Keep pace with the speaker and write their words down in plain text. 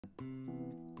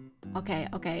Okay,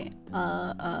 okay.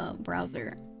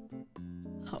 Browser.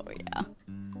 Oh, yeah.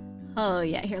 Oh,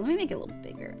 yeah. Here, let me make it a little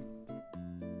bigger.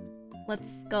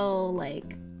 Let's go,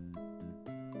 like...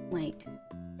 Wait,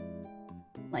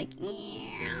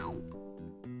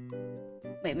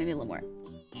 maybe a little more.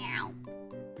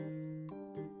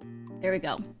 There we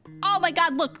go. Oh my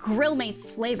god, look! Grillmate's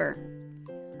flavor.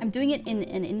 I'm doing it in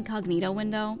an incognito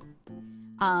window.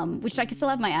 Which I can still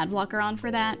have my ad blocker on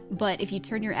for that, but if you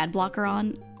turn your ad blocker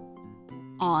on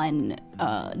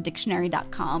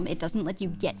dictionary.com, it doesn't let you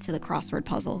get to the crossword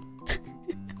puzzle.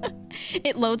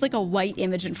 It loads like a white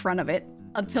image in front of it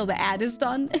until the ad is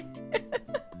done.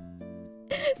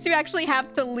 So you actually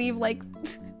have to leave, like,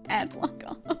 ad block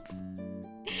off.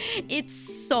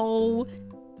 It's so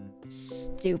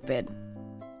stupid.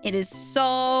 It is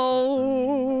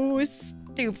so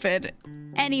stupid.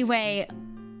 Anyway,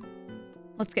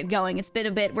 let's get going. It's been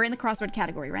a bit. We're in the crossword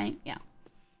category, right? Yeah.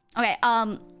 Okay,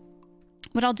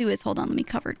 what I'll do is, hold on, let me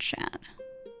cover chat.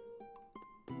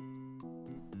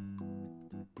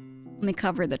 Let me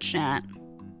cover the chat.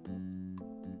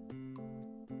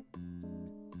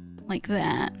 Like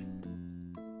that.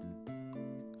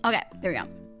 Okay, there we go.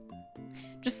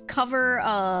 Just cover it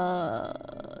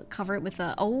with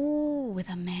a, with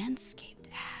a Manscaped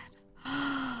ad.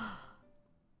 I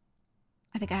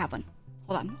think I have one.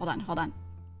 Hold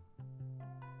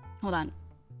on.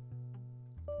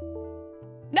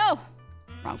 No!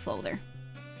 Wrong folder. Do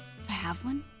I have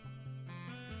one? Do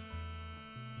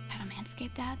I have a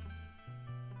Manscaped ad?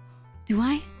 Do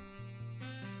I?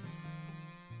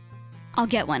 I'll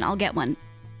get one.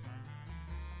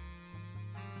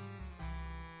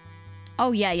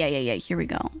 Oh, yeah. Here we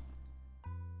go.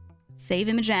 Save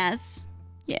image as.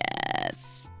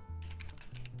 Yes.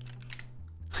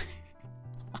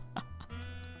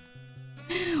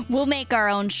 We'll make our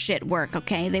own shit work,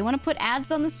 okay? They want to put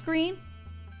ads on the screen?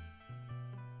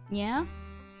 Yeah?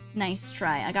 Nice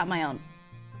try. I got my own.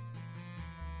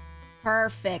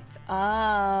 Perfect.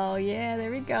 Oh, yeah,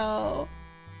 there we go.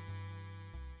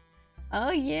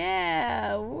 Oh,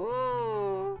 yeah.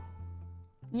 Woo.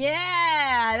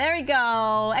 Yeah, there we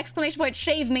go. Exclamation point,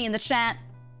 shave me in the chat.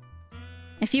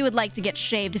 If you would like to get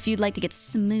shaved, if you'd like to get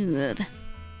smooth.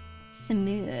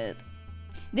 Smooth.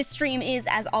 This stream is,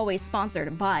 as always,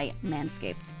 sponsored by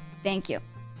Manscaped. Thank you.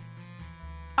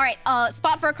 All right,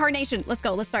 spot for a carnation. Let's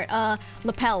go. Let's start.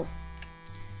 Lapel.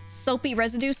 Soapy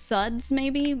residue suds,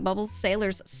 maybe? Bubbles,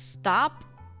 sailors, stop.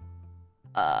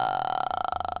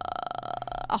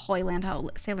 Ahoy, land ho.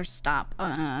 Sailors, stop.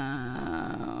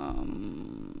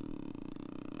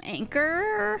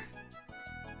 Anchor.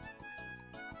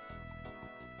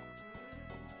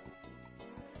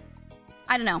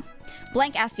 I don't know.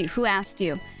 Blank asked you. Who asked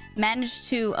you? Managed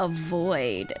to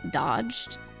avoid.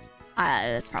 Dodged.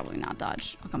 That's probably not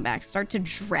dodged. I'll come back. Start to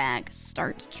drag.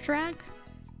 Start to drag?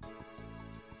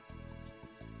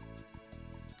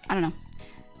 I don't know.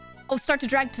 Oh, start to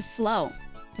drag to slow.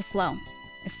 To slow.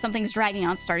 If something's dragging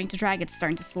on, starting to drag, it's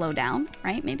starting to slow down,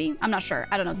 right? Maybe? I'm not sure.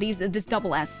 I don't know. This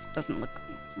double S doesn't look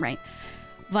right.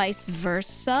 Vice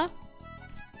versa.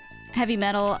 Heavy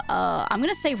metal. I'm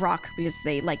gonna say rock because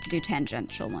they like to do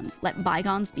tangential ones. Let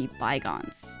bygones be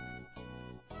bygones.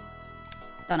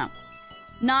 Don't know.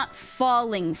 Not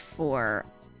falling for...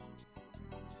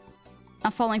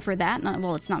 Not falling for that? No,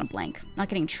 well, it's not a blank. Not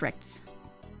getting tricked.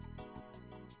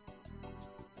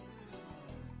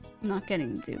 Not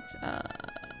getting duped. I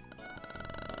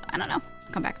don't know.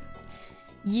 Come back.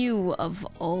 You of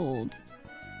old.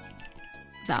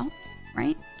 Thou,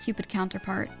 right? Cupid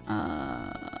counterpart.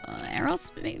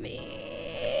 Eros, maybe?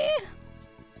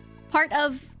 Part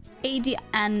of AD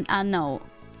and no.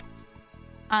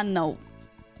 No.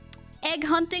 Egg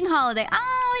hunting holiday.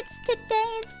 Oh, it's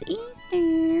today. It's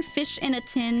Easter. Fish in a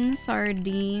tin.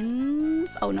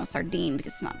 Sardines. Oh, no, sardine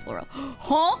because it's not plural.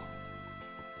 Huh?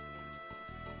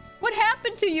 What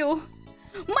happened to you?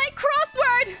 My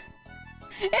crossword!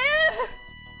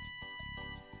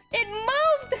 It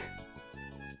moved!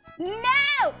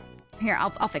 No! Here,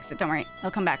 I'll fix it. Don't worry. It'll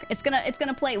come back. It's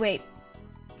gonna play. Wait.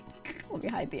 Let me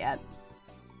hide the ad.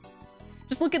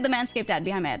 Just look at the Manscaped ad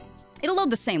behind my ad. It'll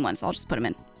load the same one, so I'll just put them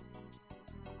in.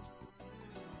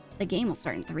 The game will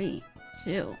start in 3,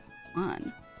 2,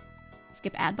 1.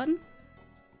 Skip ad button.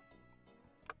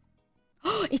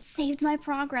 Oh, it saved my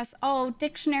progress. Oh,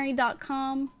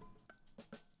 dictionary.com.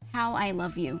 How I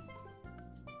love you.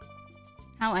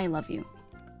 How I love you.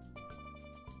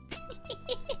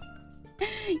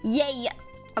 Yay.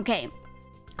 Okay.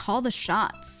 Call the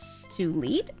shots to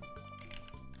lead.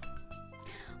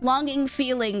 Longing,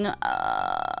 feeling,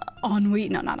 ennui.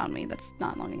 No, not ennui. That's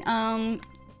not longing.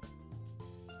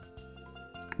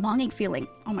 Longing feeling.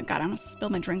 Oh my god, I almost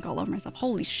spilled my drink all over myself.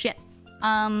 Holy shit.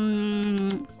 I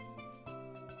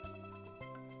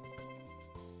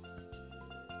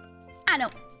know.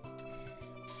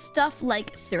 Stuff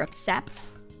like syrup sap.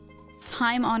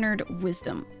 Time-honored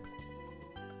wisdom.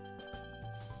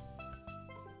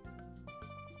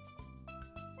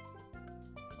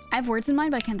 I have words in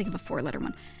mind, but I can't think of a four-letter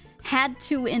one. Had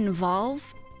to involve.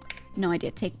 No idea.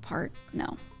 Take part.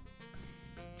 No.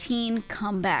 Teen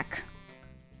comeback.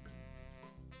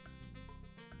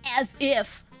 As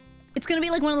if. It's gonna be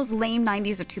like one of those lame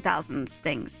 90s or 2000s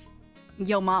things.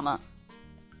 Yo mama.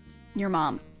 Your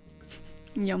mom.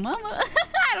 Yo mama.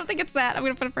 I don't think it's that. I'm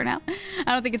gonna put it for now.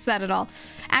 I don't think it's that at all.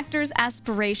 Actors'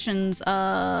 aspirations.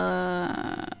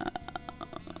 I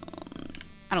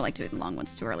don't like doing the long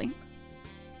ones too early.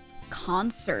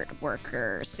 Concert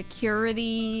worker.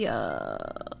 Security.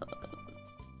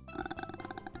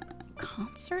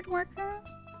 Concert worker?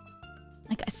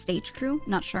 Like a stage crew?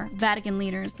 Not sure. Vatican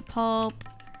leaders. The Pope.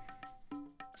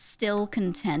 Still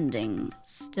contending.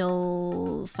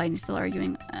 Still fighting. Still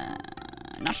arguing.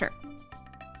 Not sure.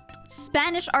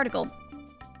 Spanish article.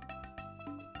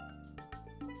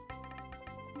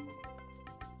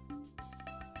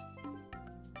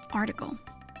 Article.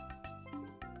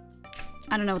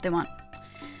 I don't know what they want.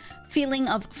 Feeling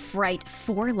of fright.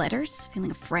 4 letters.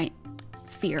 Feeling of fright.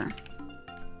 Fear.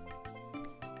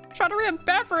 Try to read a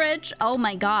beverage. Oh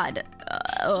my god.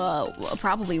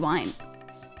 Probably wine.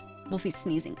 Wolfie's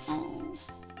sneezing. Oh.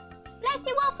 Bless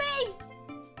you, Wolfie!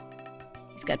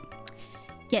 He's good.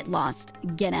 Get lost.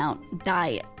 Get out.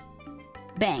 Die.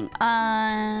 Bang.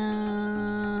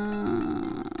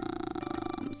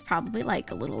 It's probably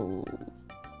like a little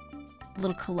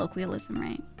colloquialism,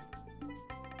 right?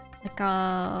 Like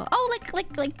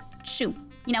like shoo.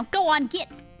 You know, go on, get.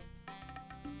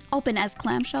 Open as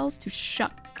clamshells to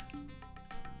shuck.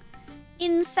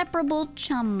 Inseparable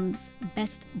chums.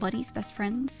 Best buddies, best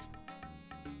friends.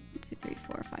 1, 2, 3,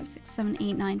 4, 5, 6, 7,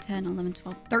 8, 9, 10, 11,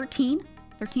 12, 13.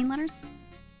 13 letters?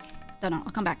 Don't know.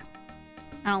 I'll come back.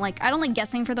 I don't like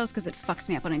guessing for those because it fucks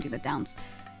me up when I do the downs.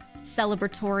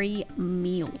 Celebratory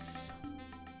meals.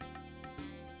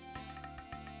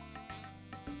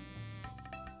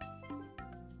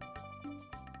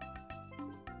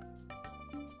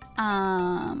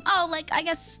 Oh, like, I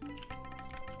guess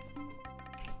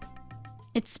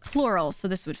it's plural, so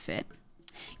this would fit.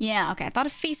 Yeah, okay. I thought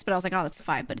of feast, but I was like, oh, that's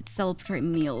 5, but it's celebratory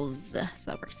meals, so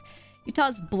that works.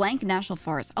 Utah's blank national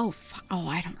forest. Oh, fuck. Oh,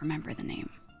 I don't remember the name.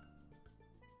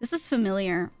 This is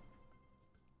familiar.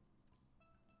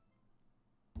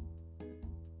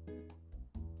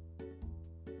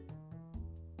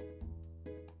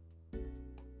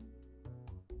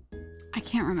 I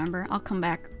can't remember. I'll come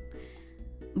back.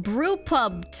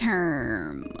 Brewpub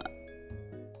term.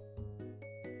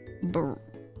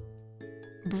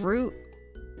 Brewpub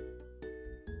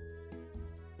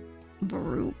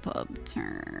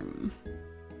term.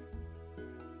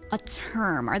 A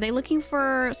term. Are they looking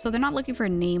for... So they're not looking for a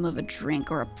name of a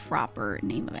drink or a proper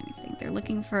name of anything. They're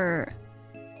looking for...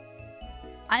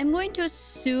 I'm going to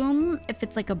assume if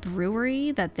it's like a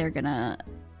brewery that they're gonna...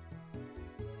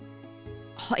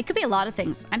 Oh, it could be a lot of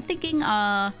things. I'm thinking,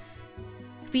 it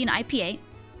could be an IPA.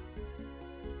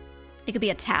 It could be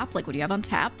a tap, like what do you have on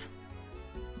tap?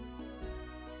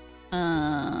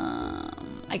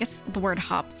 I guess the word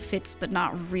hop fits, but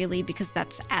not really because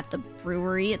that's at the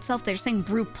brewery itself. They're saying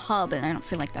brew pub, and I don't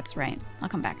feel like that's right. I'll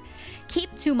come back.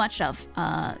 Keep too much of,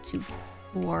 to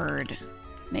hoard,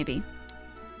 maybe.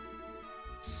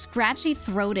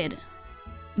 Scratchy-throated.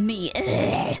 Me.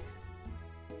 Ugh.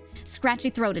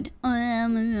 Scratchy-throated.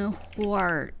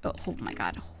 Horse. Oh my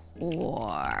god.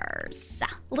 Horse.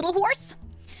 Little horse.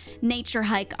 Nature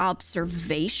hike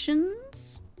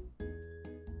observations.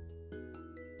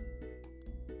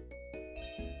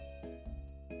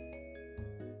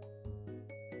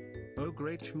 Oh,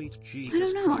 great meet I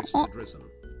don't know. GEEGUS Oh. Christ, rizzen.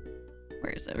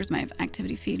 Where is it? Where's my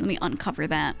activity feed? Let me uncover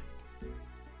that.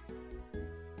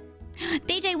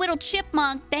 DJ Whittle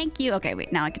Chipmunk, thank you. Okay,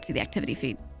 wait, now I can see the activity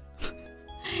feed.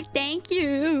 Thank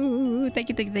you. Thank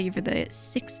you for the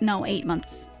 8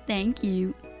 months. Thank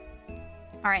you.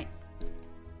 All right.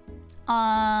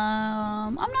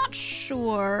 I'm not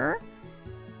sure.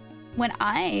 When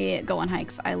I go on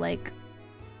hikes, I like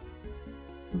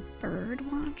bird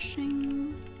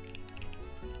watching.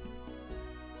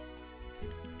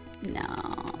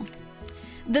 No.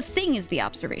 The thing is the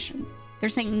observation. They're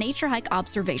saying nature hike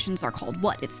observations are called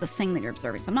what? It's the thing that you're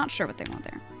observing. So I'm not sure what they want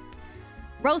there.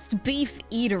 Roast beef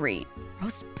eatery.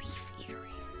 Roast beef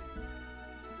eatery.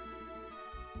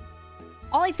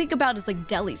 All I think about is like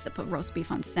delis that put roast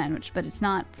beef on sandwich, but it's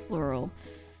not plural.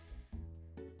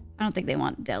 I don't think they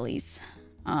want delis.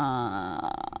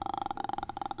 Are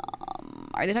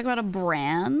they talking about a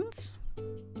brand?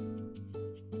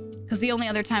 Because the only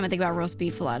other time I think about roast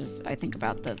beef a lot is I think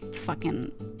about the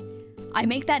fucking... I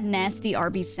make that nasty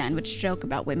Arby's sandwich joke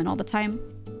about women all the time.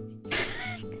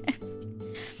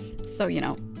 So, you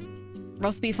know,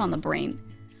 roast beef on the brain.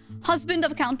 Husband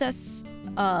of Countess.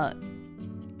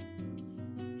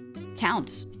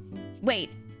 Count. Wait.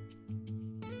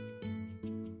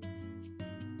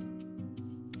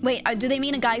 Wait, do they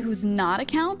mean a guy who's not a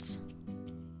count?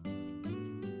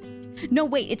 No,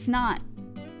 wait, it's not.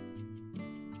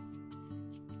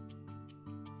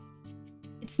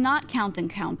 It's not count and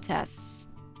countess.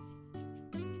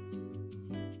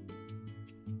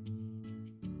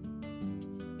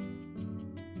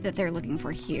 That they're looking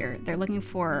for here. They're looking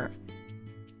for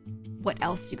what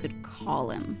else you could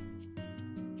call him.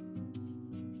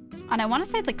 And I want to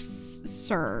say it's like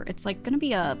sir. It's like going to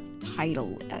be a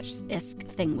title-esque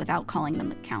thing without calling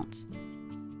them a count.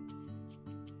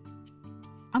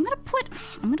 I'm gonna put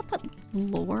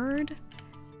Lord.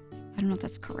 I don't know if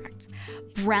that's correct.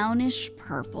 Brownish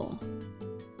purple.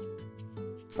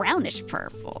 Brownish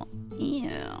purple. Ew.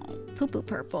 Poo-poo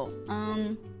purple.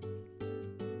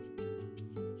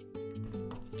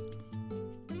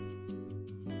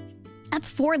 That's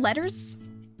 4 letters.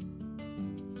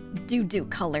 Do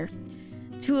color.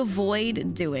 To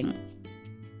avoid doing.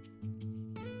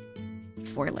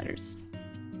 4 letters.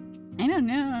 I don't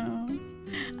know.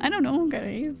 I don't know,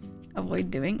 guys. Avoid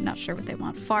doing. Not sure what they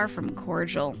want. Far from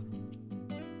cordial.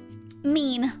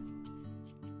 Mean.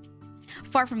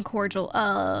 Far from cordial.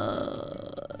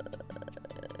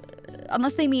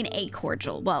 Unless they mean a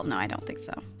cordial. Well, no, I don't think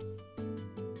so.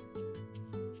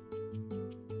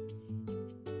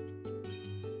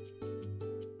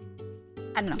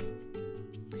 I don't know.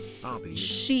 Arby.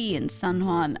 She and San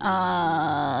Juan.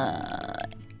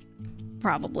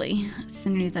 Probably.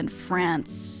 Synergy than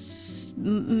France.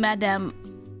 Madame.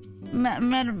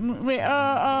 Wait,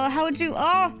 how would you,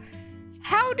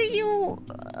 how do you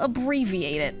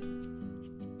abbreviate it?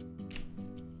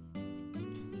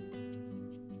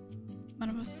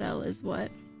 Mademoiselle is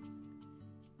what?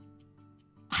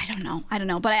 I don't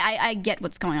know, but I get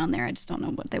what's going on there. I just don't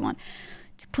know what they want.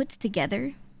 To put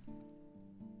together.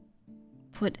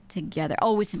 Put together.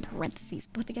 Oh, it's in parentheses.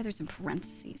 Put together is in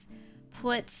parentheses.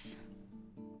 Put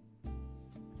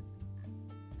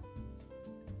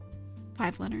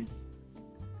 5 letters.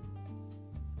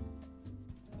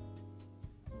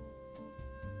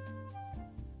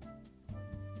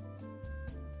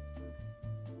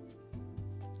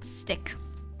 Stick.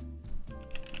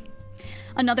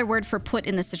 Another word for put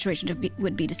in this situation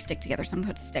would be to stick together. So I'm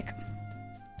gonna put stick.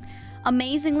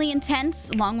 Amazingly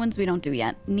intense. Long ones we don't do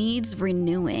yet. Needs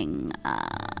renewing.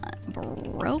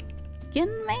 Broken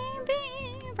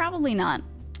maybe? Probably not.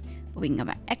 But we can go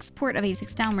back. Export of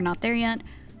 86 down. We're not there yet.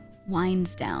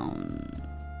 Winds down.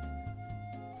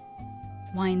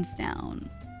 Winds down.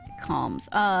 Calms.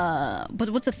 But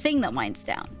what's the thing that winds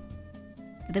down?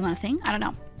 Do they want a thing? I don't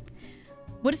know.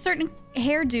 What a certain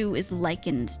hairdo is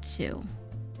likened to.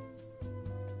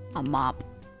 A mop.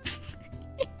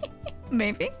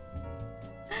 Maybe.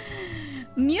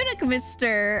 Munich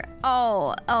Mr.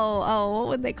 Oh, what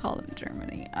would they call it in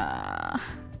Germany?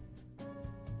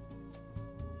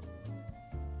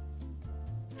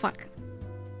 Fuck.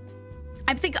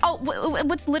 I think,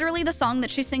 what's literally the song that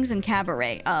she sings in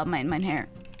Cabaret? Mein Hair.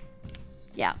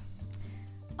 Yeah.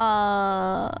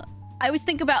 I always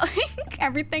think about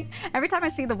everything. Every time I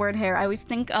see the word hair, I always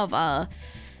think of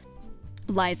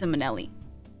Liza Minnelli.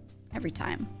 Every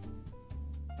time.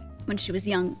 When she was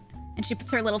young. And she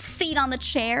puts her little feet on the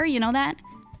chair. You know that?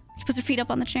 She puts her feet up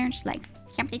on the chair and she's like,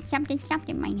 something,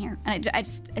 mein Hair. And I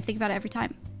think about it every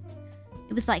time.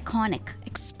 It was iconic.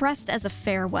 Expressed as a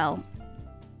farewell.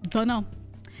 Don't know.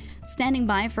 Standing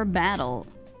by for battle.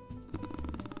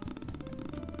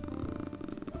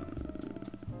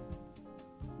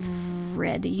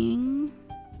 Readying.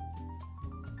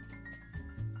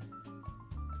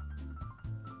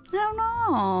 I don't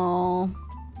know.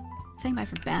 Standing by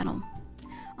for battle.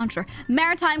 Unsure.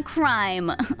 Maritime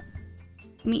crime.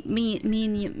 Me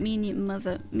and your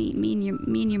mother. Me and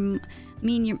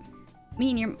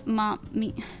your mom.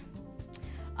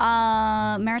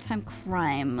 Maritime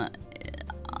crime.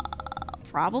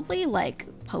 Probably like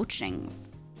poaching.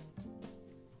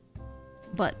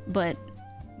 But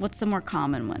what's the more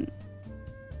common one?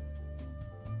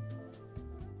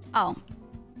 Oh.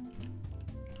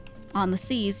 On the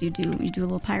seas, you do a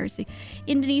little piracy.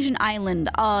 Indonesian island.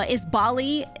 Is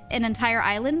Bali an entire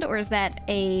island, or is that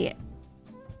a...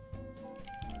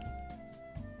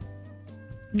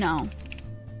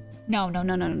 No.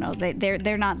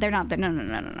 They're not.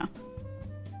 No.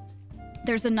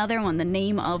 There's another one. The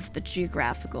name of the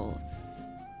geographical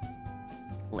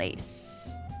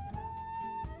place.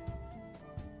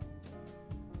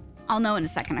 I'll know in a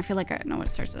second. I feel like I know what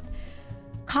it starts with.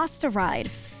 Cost to ride.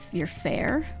 Your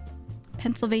fare.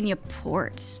 Pennsylvania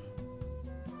port.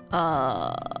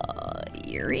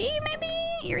 Erie, maybe?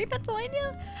 Erie,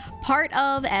 Pennsylvania? Part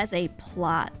of as a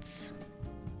plot.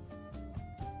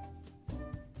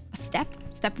 A step?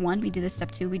 Step 1, we do this.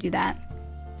 Step 2, we do that.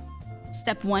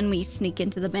 Step 1, we sneak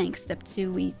into the bank. Step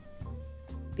 2, we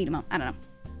beat him up. I don't know.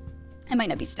 It might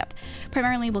not be step.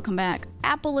 Primarily, we'll come back.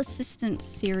 Apple Assistant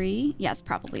Siri. Yes,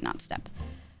 probably not step.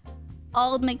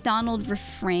 Old McDonald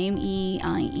refrain.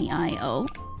 E-I-E-I-O.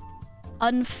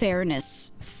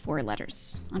 Unfairness. 4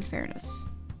 letters. Unfairness.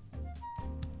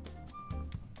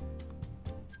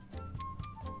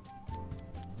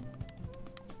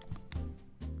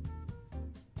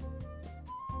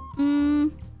 I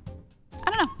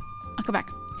don't know. I'll go back.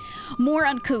 More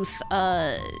uncouth.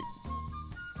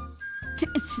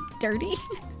 It's dirty.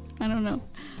 I don't know.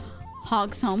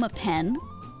 Hogs home, a pen.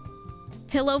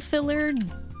 Pillow filler.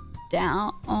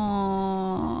 Down.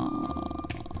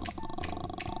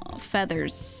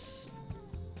 Feathers.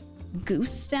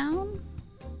 Goose down.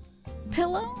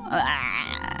 Pillow.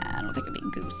 I don't think it'd be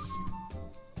goose.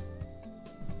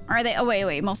 Are they? Oh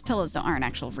wait. Most pillows aren't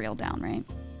actual real down, right?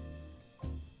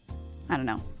 I don't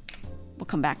know. We'll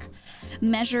come back.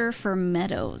 Measure for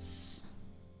meadows.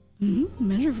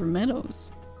 Measure for meadows.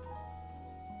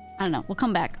 I don't know. We'll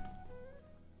come back.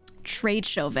 Trade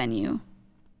show venue.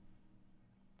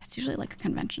 That's usually like a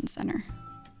convention center.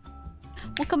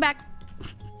 We'll come back.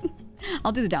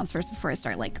 I'll do the downs first before I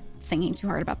start like thinking too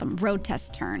hard about them. Road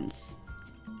test turns.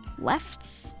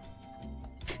 Lefts?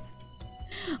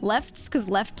 Lefts, because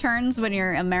left turns when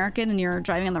you're American and you're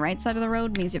driving on the right side of the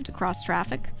road means you have to cross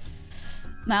traffic.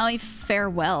 Maui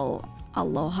farewell.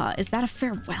 Aloha. Is that a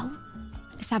farewell?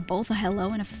 Is that both a hello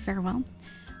and a farewell?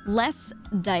 Less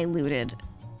diluted.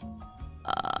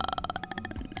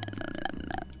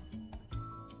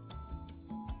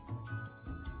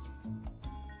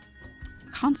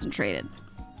 Concentrated.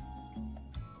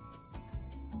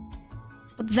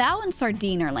 But thou and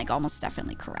sardine are like almost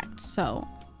definitely correct. So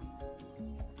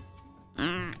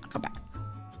I'll go back.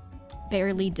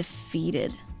 Barely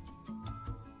defeated.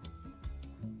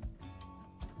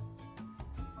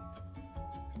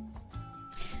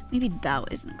 Maybe thou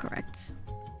isn't correct.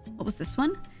 What was this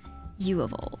one? You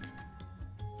of old.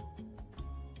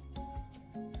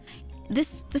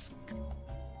 This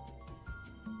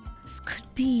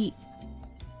could be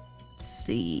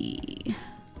the...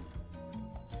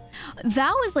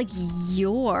 Thou is like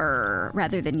your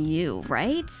rather than you,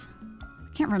 right?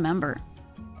 I can't remember.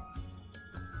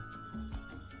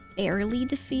 Barely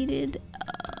defeated.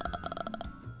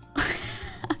 I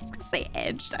was gonna say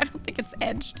edged. I don't think it's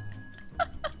edged.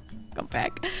 Go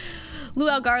back.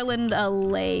 Luau Garland,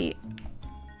 lay.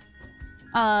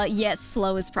 Yes,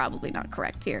 slow is probably not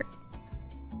correct here.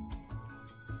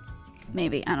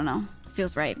 Maybe, I don't know.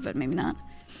 Feels right, but maybe not.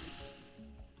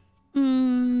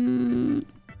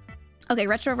 Okay,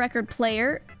 retro record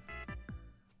player.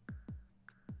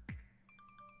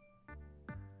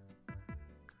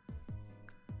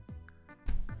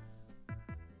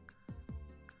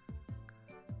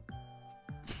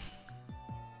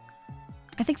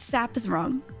 I think sap is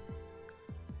wrong.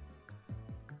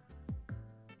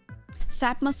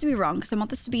 Sap must be wrong because I want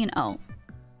this to be an O.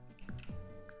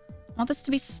 I want this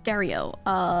to be stereo.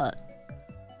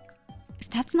 If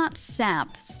that's not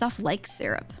sap, stuff like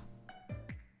syrup.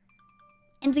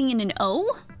 Ending in an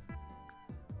O?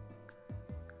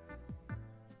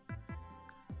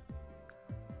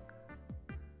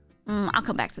 I'll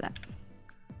come back to that.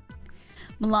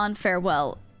 Milan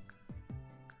farewell.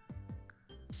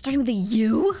 Starting with a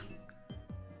U?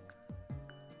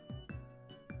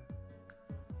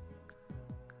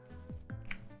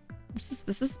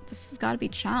 This has got to be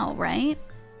chow, right?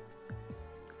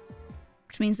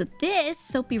 Which means that this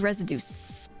soapy residue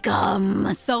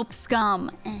scum, soap scum.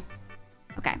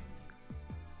 Okay.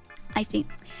 Iced tea.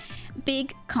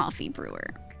 Big coffee brewer.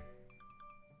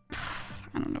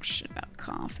 I don't know shit about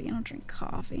coffee. I don't drink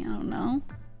coffee. I don't know.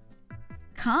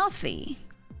 Coffee?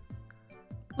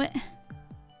 What?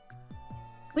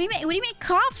 What do you make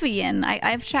coffee in?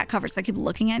 I have chat covered, so I keep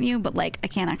looking at you, but like I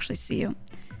can't actually see you.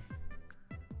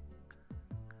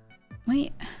 What do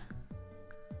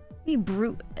you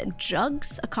brew?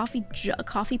 Jugs? A coffee jug? A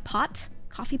coffee pot?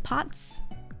 Coffee pots?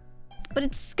 But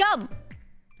it's scum.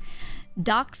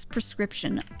 Doc's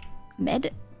prescription.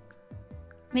 Med?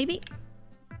 Maybe?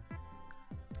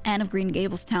 Anne of Green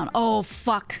Gables Town. Oh,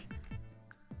 fuck.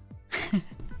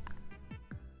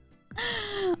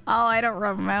 Oh, I don't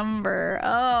remember.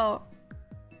 Oh.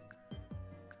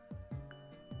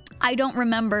 I don't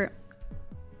remember.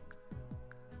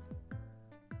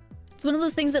 It's one of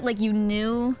those things that, like, you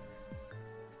knew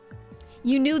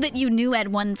that you knew at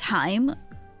one time,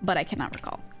 but I cannot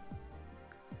recall.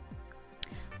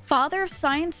 Father of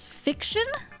science fiction?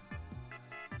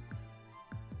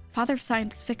 Father of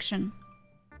science fiction.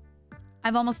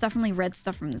 I've almost definitely read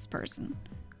stuff from this person.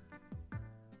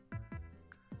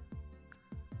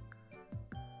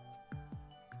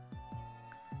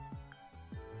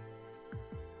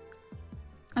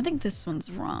 I think this one's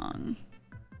wrong.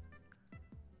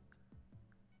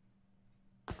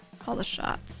 Call the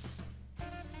shots.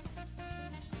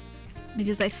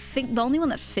 Because I think the only one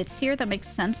that fits here that makes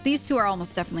sense, these two are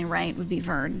almost definitely right, would be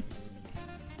Vern.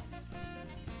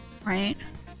 Right?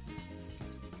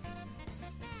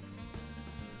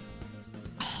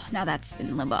 Oh, now that's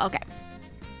in limbo. Okay.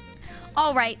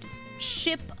 All right.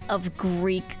 Ship of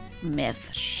Greek myth.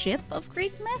 Ship of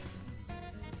Greek myth?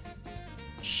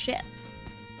 Ship.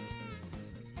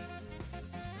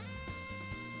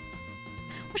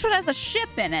 Which one has a ship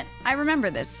in it? I remember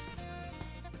this.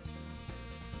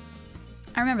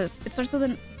 I remember this. It starts with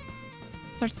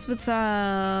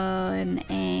an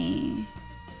A.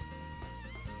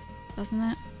 Doesn't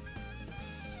it?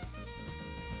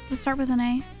 Does it start with an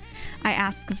A? I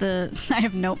ask the... I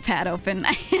have Notepad open.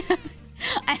 I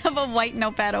have a white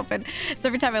Notepad open. So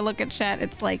every time I look at chat,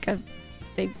 it's like a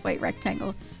big white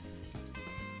rectangle.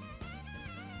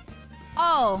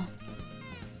 Oh!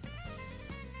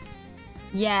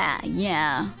 Yeah.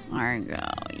 Argo.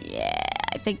 Yeah.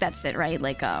 I think that's it, right?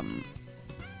 Like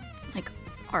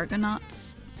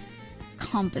Argonauts.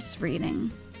 Compass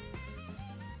reading.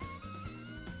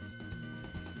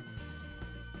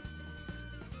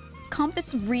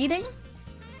 Compass reading?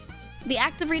 The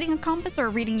act of reading a compass or a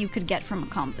reading you could get from a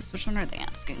compass? Which one are they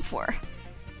asking for?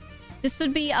 This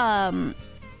would be,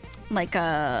 like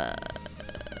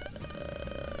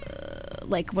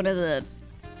one of the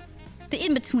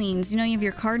in-betweens. You know, you have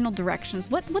your cardinal directions.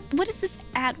 What is this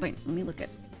at? Wait, let me look at...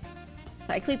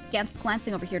 Sorry, I keep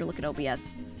glancing over here to look at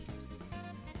OBS.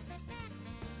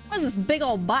 What is this big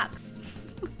old box?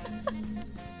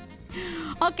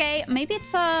 Okay, maybe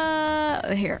it's,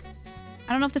 here.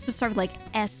 I don't know if this would start with, like,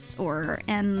 S or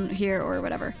N here or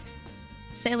whatever.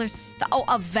 Sailor's... Oh,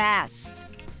 a vast.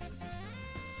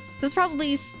 This is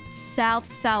probably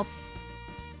south,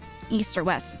 east, or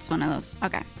west. It's one of those.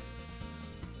 Okay.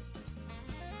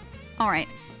 All right.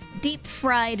 Deep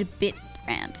fried bit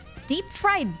brand. Deep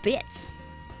fried bit.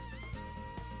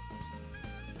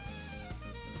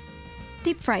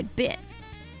 Deep fried bit.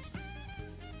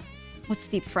 What's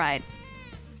deep fried?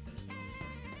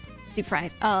 Deep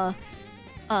fried.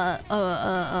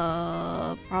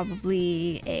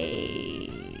 Probably a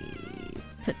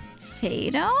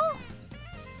potato?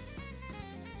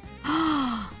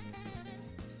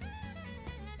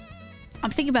 I'm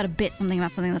thinking about a bit, something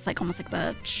that's like almost like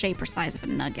the shape or size of a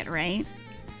nugget, right?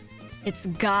 It's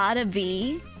gotta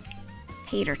be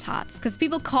tater tots. Because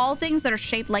people call things that are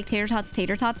shaped like tater tots,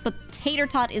 but tater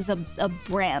tot is a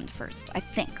brand first, I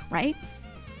think, right?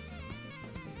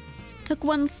 Took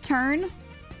one's turn.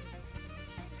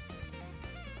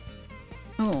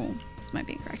 Oh, this might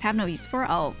be incorrect. Have no use for.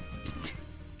 Oh.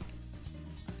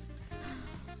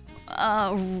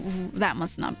 That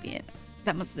must not be it.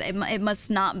 It must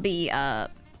not be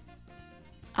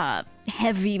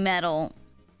heavy metal,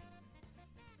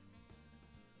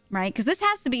 right? Because this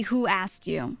has to be who asked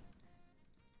you,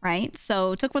 right?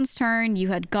 So took one's turn. You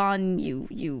had gone. You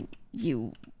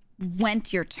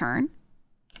went your turn.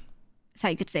 That's how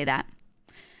you could say that.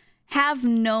 Have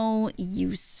no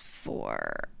use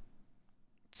for.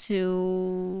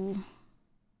 To.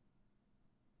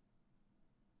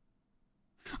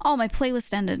 Oh, my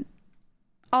playlist ended.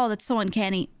 Oh, that's so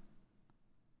uncanny.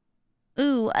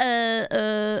 Ooh,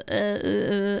 how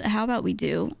about we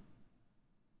do?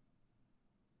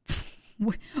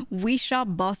 We shop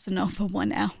Bossa Nova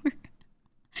 1 hour.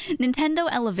 Nintendo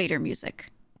elevator music.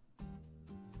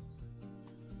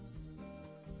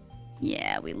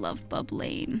 Yeah, we love Bub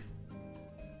Lane.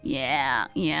 Yeah,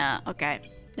 okay.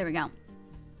 There we go.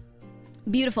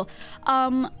 Beautiful.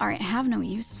 Alright, have no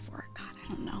use for. God, I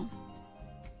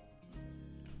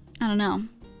don't know.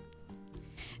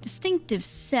 Distinctive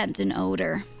scent and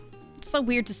odor. It's so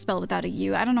weird to spell without a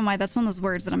U. I don't know why. That's one of those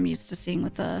words that I'm used to seeing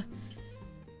with the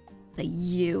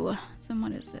U. So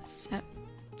what is this?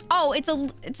 Oh, it's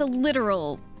a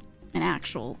literal, an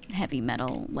actual heavy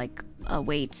metal, like a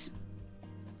weight.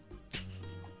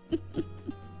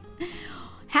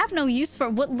 Have no use for.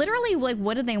 What literally, like,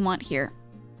 what do they want here?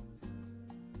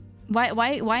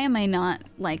 Why am I not,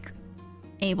 like,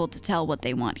 able to tell what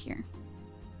they want here?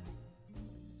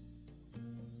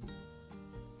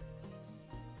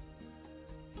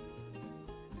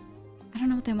 I don't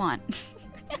know what they want.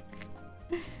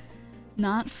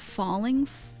 Not falling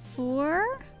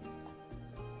for?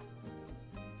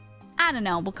 I don't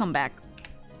know. We'll come back.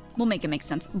 We'll make it make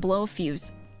sense. Blow a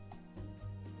fuse.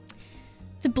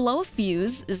 To blow a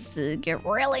fuse is to get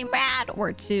really mad,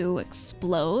 or to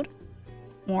explode,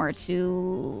 or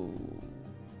to...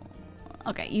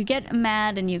 Okay, you get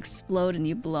mad and you explode and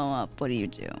you blow up. What do you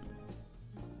do?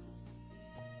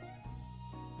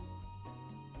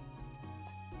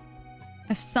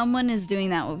 If someone is doing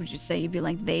that, what would you say? You'd be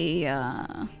like, they,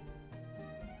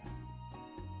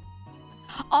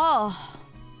 Oh!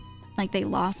 Like they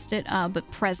lost it, but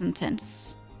present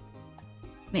tense.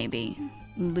 Maybe.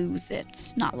 Lose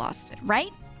it. Not lost it,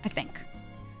 right? I think.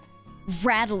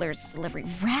 Rattler's delivery.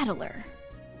 Rattler.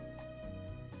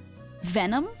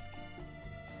 Venom?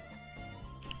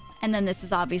 And then this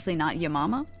is obviously not your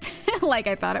mama. Like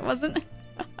I thought it wasn't.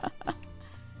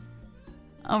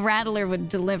 A rattler would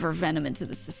deliver venom into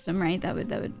the system, right? That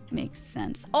would make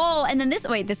sense. Oh, and then this...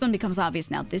 Wait, this one becomes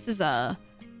obvious now. This is a...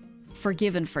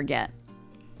 forgive and forget.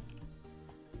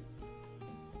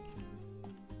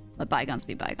 Let bygones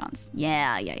be bygones.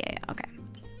 Yeah. Okay.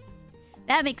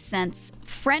 That makes sense.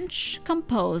 French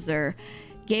composer.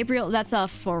 Gabriel... That's a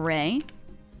foray.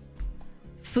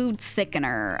 Food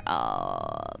thickener.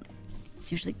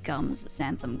 It's usually gums.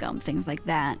 Xanthan gum. Things like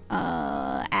that.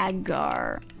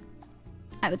 Agar.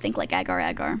 I would think like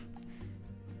agar.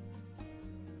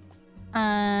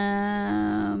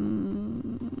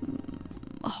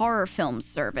 Horror film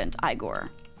servant, Igor.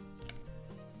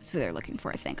 That's who they're looking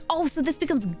for, I think. Oh, so this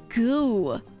becomes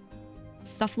goo.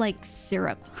 Stuff like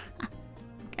syrup.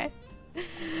 Okay.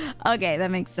 Okay,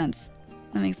 that makes sense.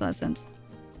 That makes a lot of sense.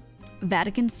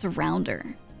 Vatican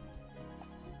surrounder.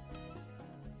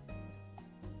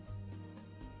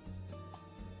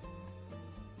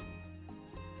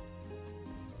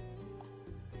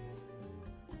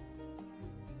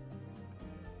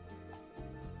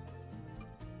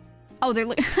 Oh, they're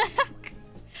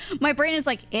my brain is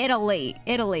like, Italy.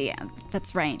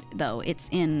 That's right, though. It's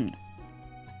in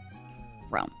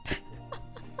Rome.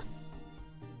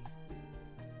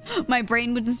 My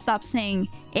brain wouldn't stop saying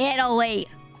Italy.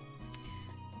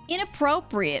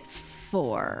 Inappropriate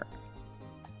for.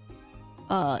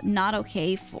 Not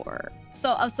okay for.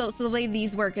 So the way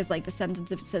these work is like the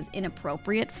sentence, if it says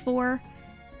inappropriate for,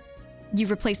 you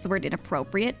replace the word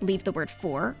inappropriate, leave the word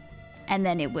for, and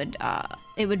then it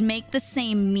would make the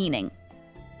same meaning.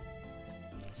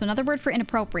 So another word for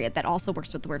inappropriate that also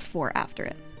works with the word for after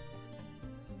it.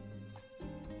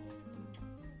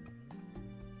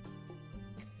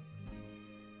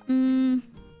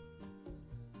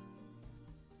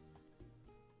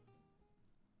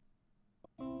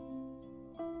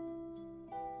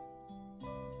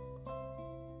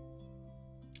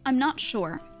 I'm not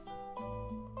sure.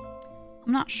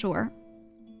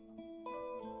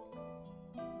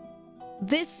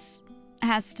 This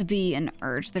has to be an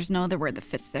urge. There's no other word that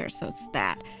fits there, so it's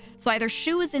that. So either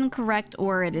shoe is incorrect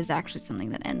or it is actually something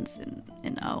that ends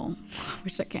in O,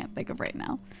 which I can't think of right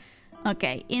now.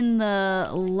 Okay, in the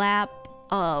lap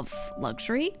of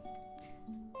luxury,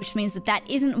 which means that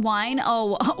isn't wine.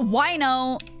 Oh,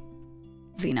 wino.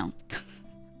 Vino.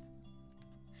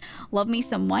 Love me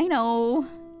some wino.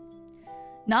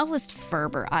 Novelist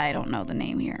Ferber. I don't know the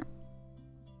name here.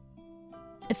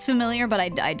 It's familiar, but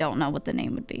I don't know what the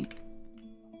name would be.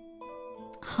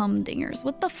 Humdingers.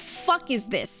 What the fuck is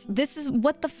this? This is...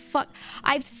 What the fuck?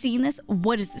 I've seen this.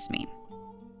 What does this mean?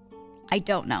 I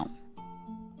don't know.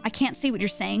 I can't see what you're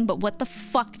saying, but what the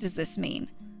fuck does this mean?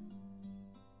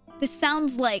 This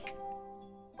sounds like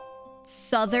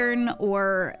Southern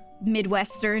or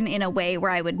Midwestern in a way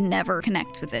where I would never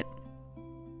connect with it.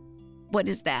 What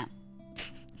is that?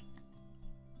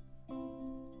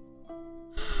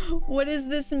 What does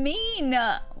this mean?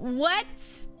 What?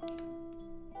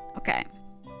 Okay.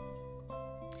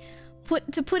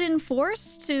 To put in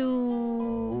force, to...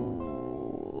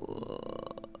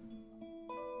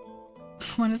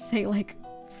 I want to say, like,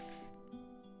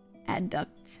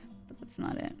 adduct, but that's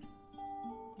not it.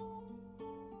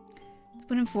 To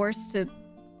put in force, to...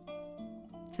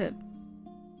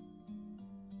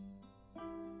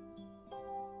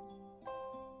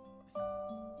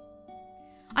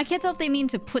 I can't tell if they mean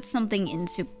to put something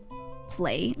into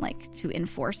play, like to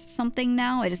enforce something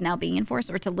now. It is now being enforced,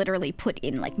 or to literally put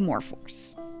in, like, more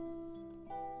force.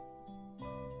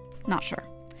 Not sure.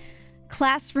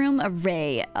 Classroom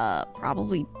array,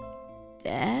 probably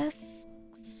desks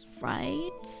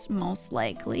right? Most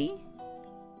likely.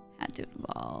 Had to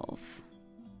involve.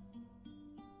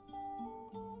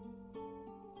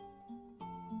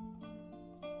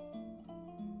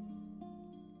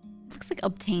 Looks like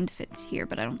obtained fits here,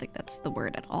 but I don't think that's the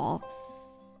word at all.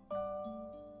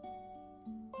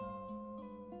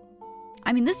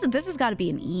 I mean, this has got to be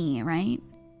an E, right?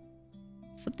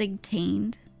 Something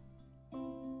tained.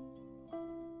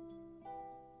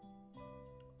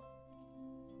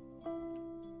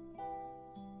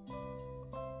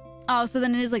 Oh, so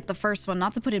then it is like the first one,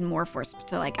 not to put in more force, but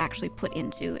to like actually put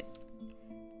into it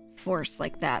force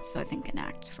like that. So I think an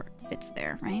act fits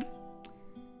there, right?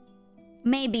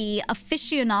 Maybe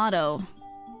aficionado.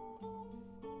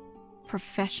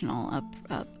 Professional.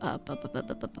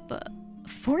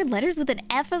 4 letters with an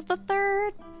F as the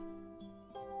third?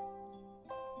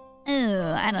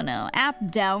 Oh, I don't know. App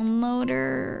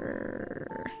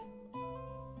downloader.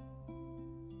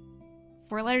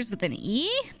 4 letters with an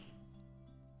E?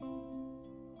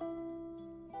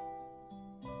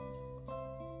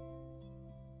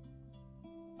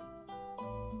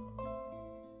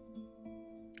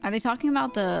 Are they talking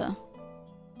about the...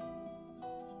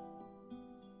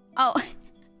 Oh.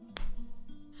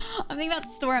 I'm thinking about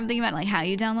store. I'm thinking about like how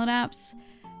you download apps.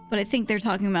 But I think they're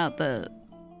talking about the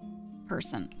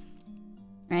person.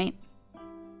 Right?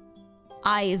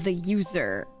 I, the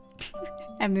user,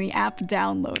 am the app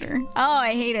downloader. Oh,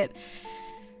 I hate it.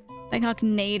 Bangkok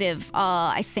native.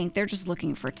 I think they're just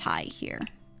looking for Thai here.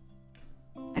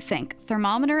 I think.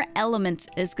 Thermometer element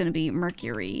is going to be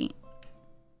mercury.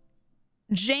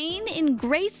 Jane in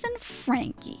Grace and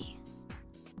Frankie.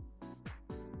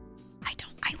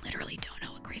 I literally don't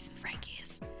know what Grace and Frankie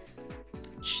is.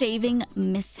 Shaving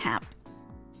mishap.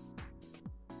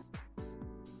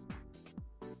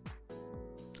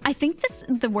 I think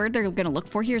the word they're going to look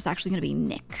for here is actually going to be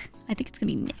nick. I think it's going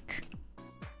to be nick.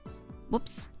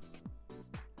 Whoops.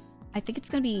 I think it's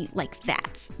going to be like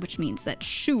that, which means that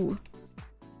shoe.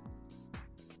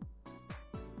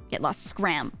 Get lost.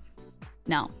 Scram.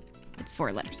 No. It's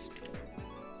 4 letters.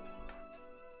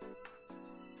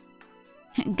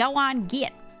 Go on,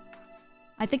 get.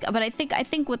 I think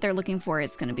what they're looking for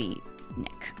is going to be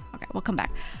nick. Okay, we'll come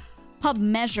back. Pub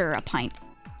measure a pint.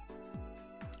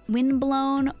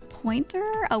 Windblown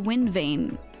pointer, a wind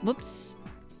vane. Whoops.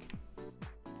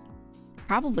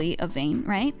 Probably a vane,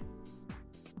 right?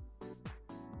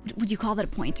 Would you call that a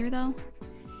pointer though?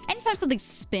 Anytime something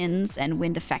spins and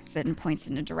wind affects it and points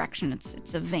in a direction,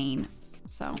 it's a vane.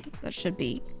 So that should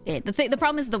be it. The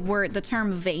problem is the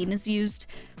term vane is used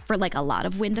for like a lot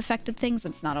of wind affected things.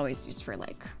 It's not always used for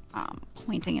like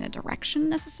pointing in a direction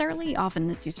necessarily. Often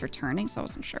it's used for turning, so I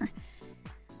wasn't sure.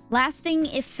 Lasting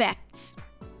effect.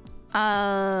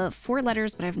 4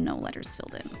 letters, but I have no letters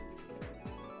filled in.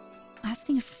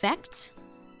 Lasting effect?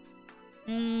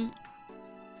 We'll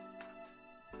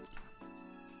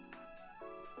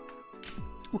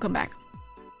come back.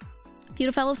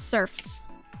 Beautiful surfs.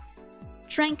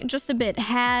 Shrank just a bit.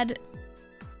 Had.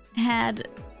 Do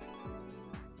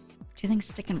you think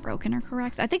stick and broken are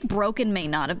correct? I think broken may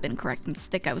not have been correct, and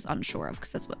stick I was unsure of,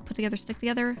 because that's what put together, stick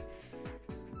together.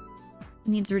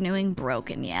 Needs renewing.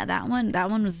 Broken. Yeah, that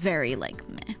one was very like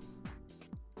meh.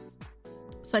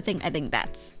 So I think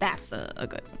that's a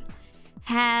good one.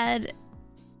 Had.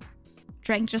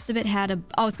 Drank just a bit. Had a.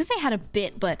 Oh, I was gonna say had a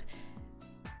bit, but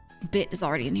bit is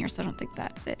already in here, so I don't think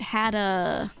that's it. Had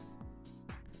a.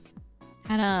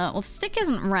 Well, stick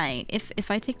isn't right.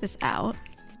 If I take this out,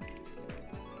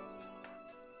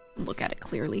 look at it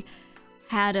clearly.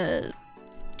 Had a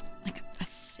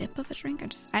sip of a drink.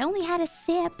 I only had a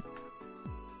sip.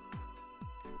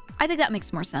 I think that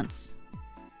makes more sense.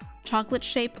 Chocolate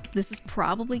shape. This is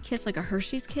probably kiss, like a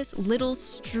Hershey's kiss. Little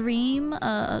stream.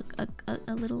 A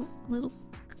little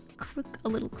crook. A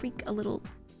little creek. A little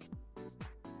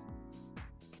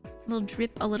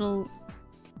drip. A little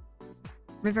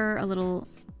river, a little...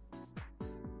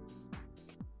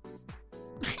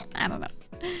 I don't know.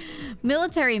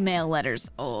 Military mail letters.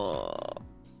 Oh.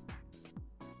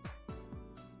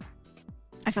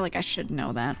 I feel like I should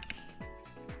know that.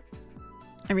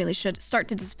 I really should. Start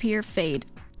to disappear, fade.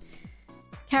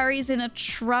 Carries in a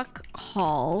truck,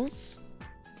 hauls.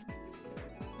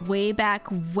 Way back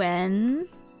when...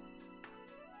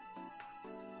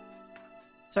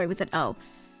 Sorry, with an O.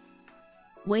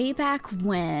 Way back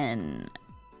when...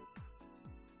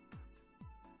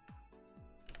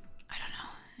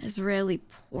 Israeli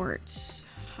port.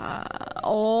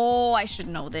 Oh, I should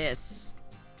know this.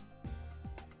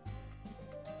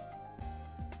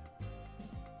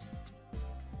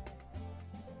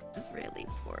 Israeli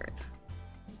port.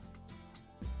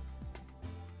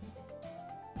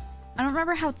 I don't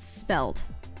remember how it's spelled.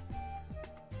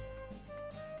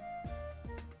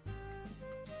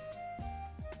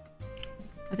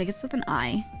 I think it's with an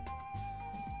I.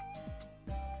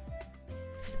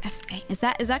 This is F-A. Is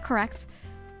that correct?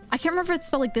 I can't remember if it's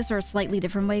spelled like this or a slightly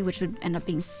different way, which would end up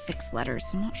being 6 letters.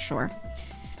 I'm not sure.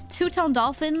 Two-tone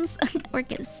dolphins.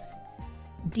 Orcas.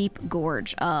 Deep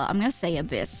gorge. I'm gonna say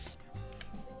abyss.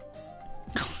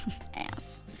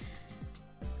 Ass.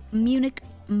 Munich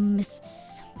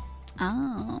misses.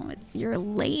 Oh, it's your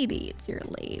lady. It's your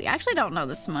lady. I actually don't know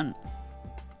this one.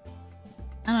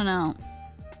 I don't know.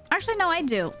 Actually, no, I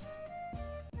do.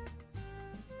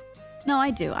 No,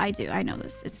 I do. I know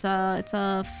this. It's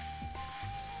a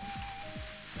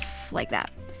like that.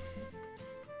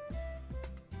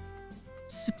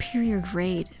 Superior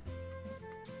grade.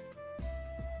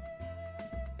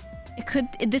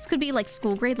 This could be like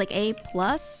school grade, like A+.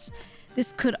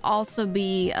 This could also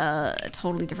be a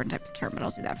totally different type of term, but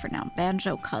I'll do that for now.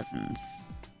 Banjo cousins.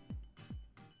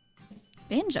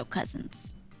 Banjo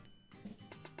cousins.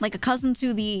 Like a cousin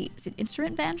to the... Is it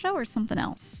instrument banjo or something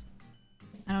else?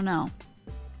 I don't know.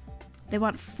 They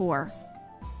want 4.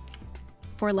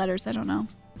 4 letters, I don't know.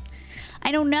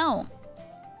 I don't know.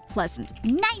 Pleasant.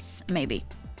 Nice, maybe.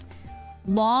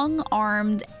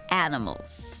 Long-armed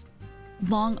animals.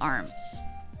 Long arms.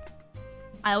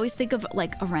 I always think of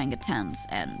like orangutans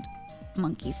and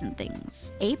monkeys and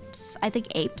things. Apes? I think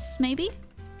apes, maybe?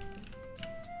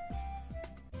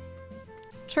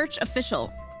 Church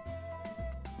official.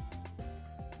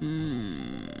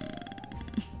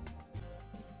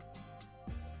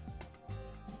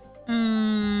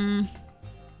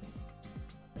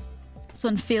 This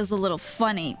one feels a little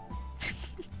funny.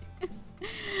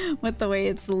 With the way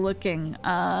it's looking.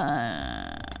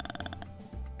 I'll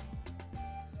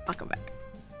come back.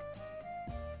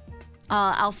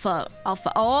 Alpha.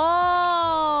 Oh!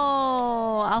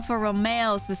 Alpha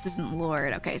Romeo's. This isn't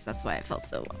Lord. Okay, so that's why it felt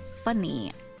so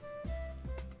funny.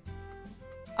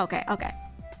 Okay.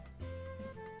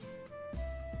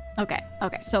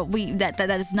 So that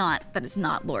is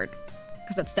not Lord,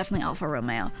 because that's definitely Alpha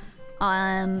Romeo.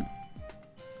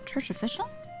 Church official?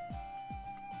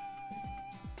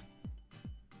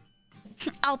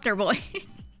 Altar boy.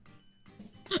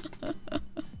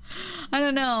 I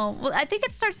don't know. Well, I think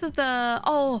it starts with the...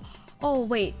 Oh,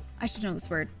 wait. I should know this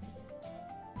word.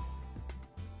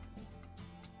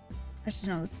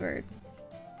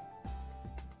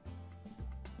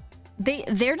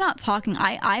 They're not talking.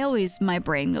 I always... My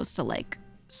brain goes to, like,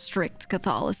 strict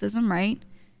Catholicism, right?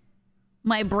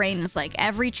 My brain is like,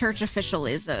 every church official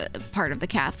is a part of the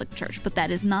Catholic Church, but that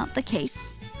is not the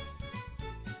case.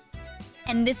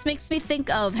 And this makes me think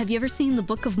of... Have you ever seen the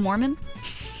Book of Mormon?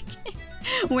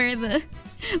 Where the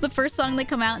first song they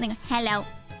come out and they go, "Hello,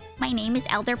 my name is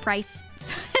Elder Price."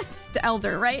 It's the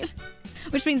elder, right?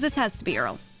 Which means this has to be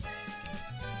Earl.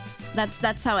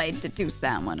 That's how I deduce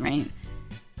that one, right?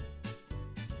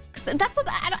 'Cause that's what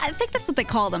I think that's what they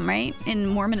call them, right? In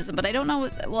Mormonism, but I don't know.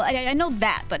 Well, I know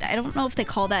that, but I don't know if they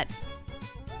call that.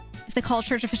 If they call a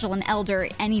church official an elder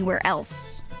anywhere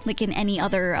else, like in any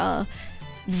other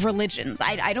religions.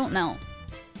 I don't know.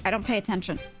 I don't pay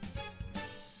attention.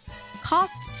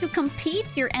 Cost to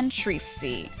compete, your entry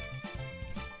fee.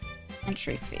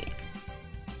 Entry fee.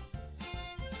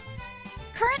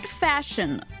 Current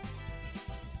fashion.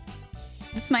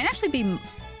 This might actually be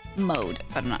mode,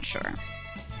 but I'm not sure.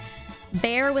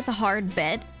 Bear with a hard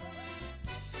bed.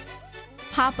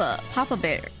 Papa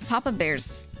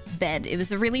Bear's bed. It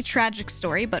was a really tragic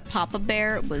story, but Papa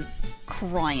Bear was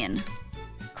crying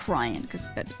because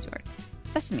his bed was too hard.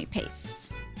 Sesame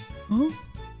paste. Huh?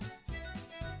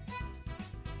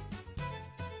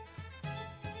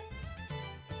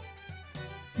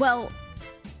 Well,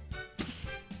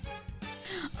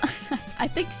 I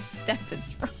think step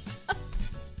is wrong.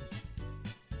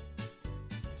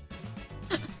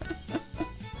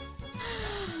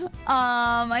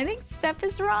 I think step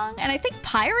is wrong, and I think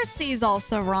piracy is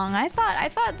also wrong. I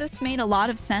thought this made a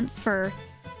lot of sense for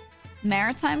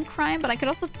maritime crime, but I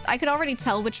could already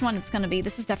tell which one it's gonna be.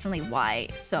 This is definitely Y,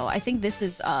 so I think this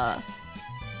is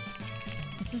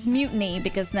mutiny,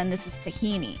 because then this is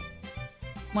tahini.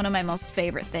 One of my most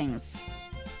favorite things.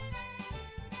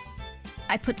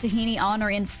 I put tahini on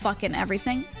or in fucking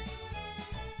everything.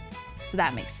 So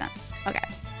that makes sense. Okay.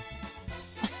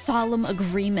 A solemn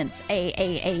agreement.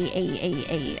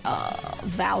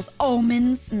 Vows.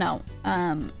 Omens. No.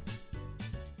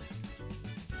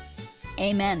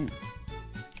 Amen.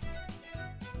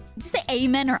 Did you say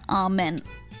amen or amen?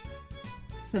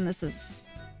 So then this is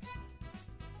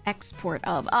export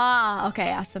of. Ah,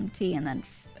 okay. SMT and then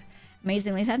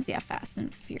amazingly tense. Yeah, Fast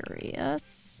and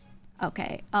Furious.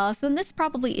 Okay, so then this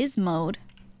probably is mode.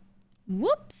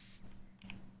 Whoops.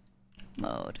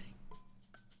 Mode.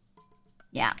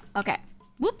 Yeah, okay.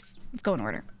 Whoops. Let's go in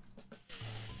order.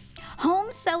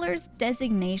 Home seller's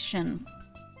designation.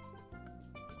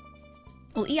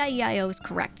 Well, EIEIO is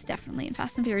correct, definitely. And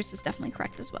Fast and Furious is definitely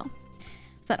correct as well.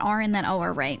 So that R and that O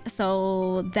are right.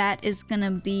 So that is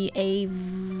gonna be a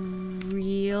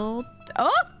real...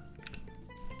 Oh!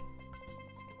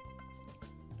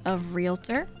 A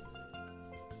realtor.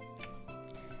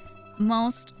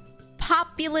 Most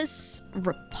populous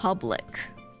republic.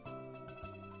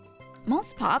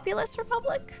 Most populous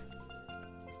republic?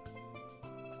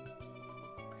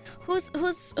 Who's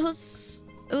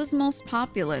most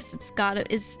populous? It's gotta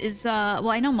well,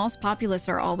 I know most populous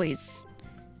are always,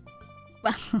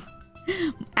 well,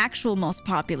 actual most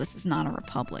populous is not a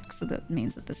republic, so that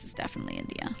means that this is definitely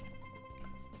India.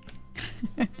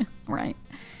 Right.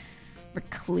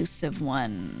 Reclusive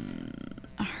one.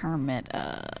 A hermit,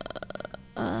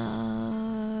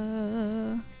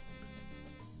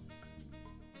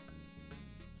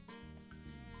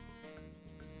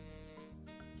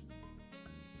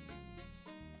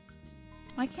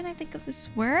 why can't I think of this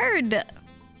word?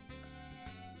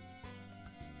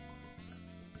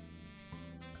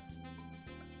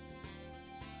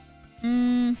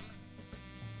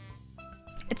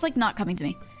 It's like not coming to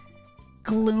me.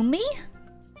 Gloomy?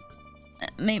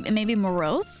 Maybe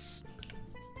morose?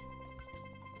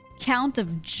 Count of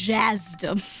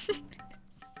Jazdom.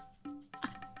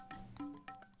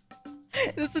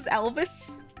 This is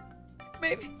Elvis?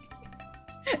 Maybe?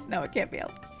 No, it can't be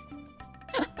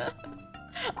Elvis.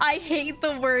 I hate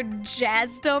the word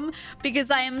Jazdom because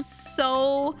I am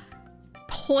so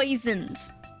poisoned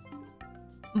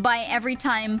by every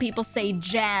time people say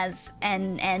jazz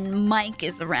and Mike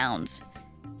is around.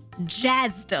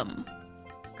 Jazdom.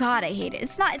 God, I hate it.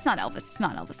 It's not Elvis. It's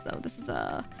not Elvis though. This is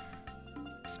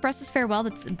expresses farewell.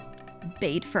 That's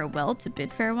bade farewell to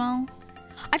bid farewell.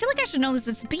 I feel like I should know this.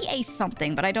 It's BA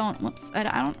something, but I don't. Whoops. I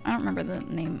don't remember the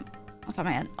name off the top of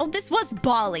my head. Oh, this was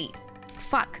Bali.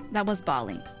 Fuck, that was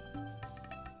Bali.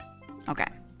 Okay.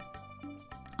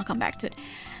 I'll come back to it.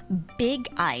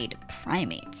 Big-eyed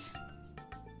primate.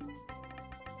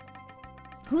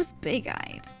 Who's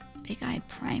big-eyed? Big-eyed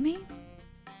primate?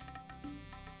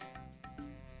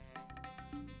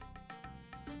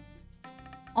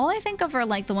 All I think of are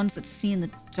like the ones that see in the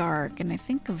dark, and I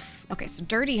think of... Okay, so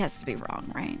dirty has to be wrong,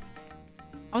 right?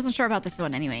 I wasn't sure about this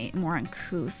one anyway. More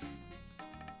uncouth.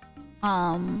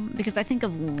 Because I think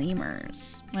of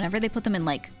lemurs. Whenever they put them in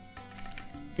like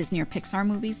Disney or Pixar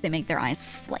movies, they make their eyes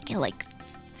like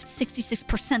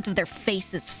 66% of their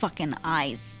face is fucking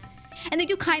eyes. And they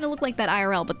do kind of look like that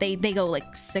IRL, but they go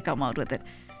like sicko mode with it.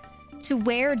 To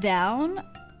wear down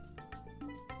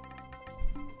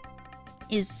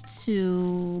is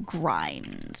to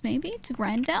grind, maybe? To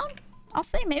grind down? I'll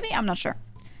say maybe, I'm not sure.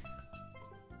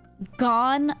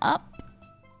 Gone up.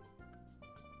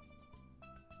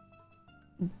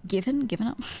 Given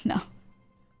up? No.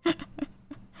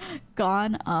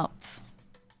 Gone up.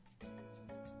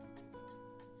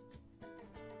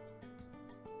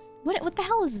 What the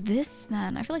hell is this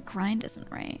then? I feel like grind isn't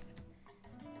right.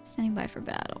 Standing by for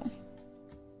battle.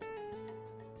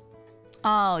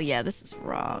 Oh yeah, this is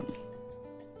wrong.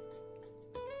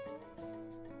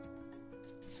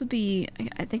 This would be,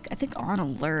 I think on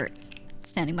alert.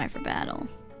 Standing by for battle.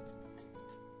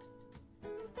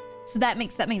 So that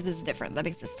makes this different. That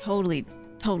makes this totally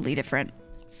different.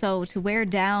 So to wear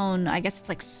down, I guess it's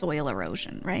like soil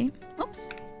erosion, right? Oops.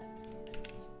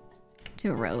 To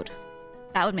erode.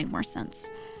 That would make more sense.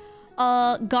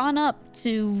 Gone up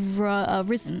to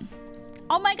risen.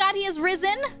 Oh my god, he has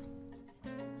risen?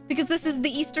 Because this is the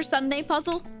Easter Sunday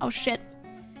puzzle? Oh shit.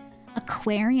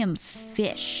 Aquarium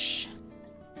fish.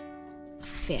 A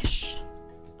fish.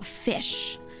 A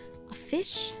fish. A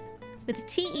fish? With a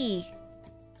T-E.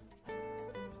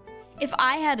 If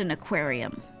I had an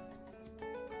aquarium...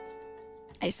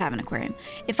 I used to have an aquarium.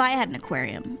 If I had an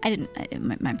aquarium... I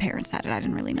didn't... My parents had it. I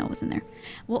didn't really know it was in there.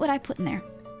 What would I put in there?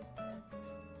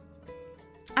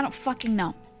 I don't fucking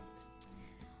know.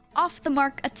 Off the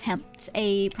mark attempt.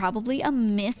 Probably a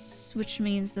miss, which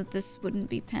means that this wouldn't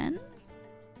be pen.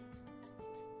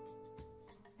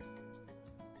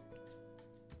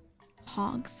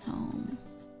 Hog's home.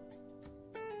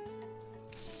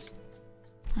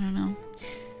 I don't know.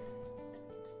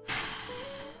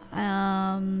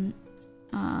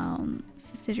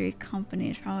 Subsidiary company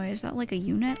is probably, is that like a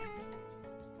unit?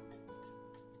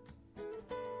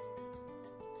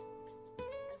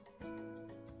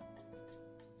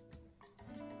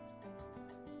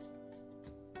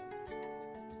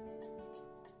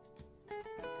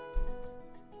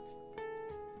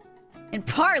 In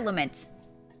Parliament.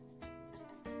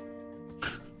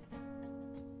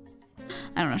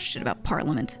 I don't know shit about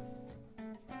Parliament.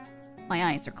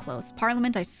 My eyes are closed.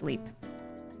 Parliament, I sleep.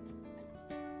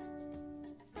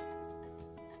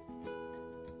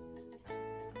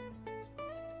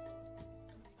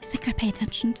 I think I pay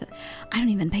attention to... I don't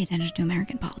even pay attention to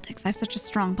American politics. I have such a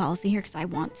strong policy here because I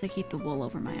want to keep the wool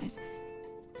over my eyes.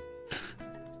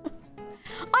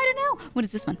 I don't know. What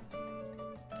is this one?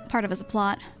 Part of as a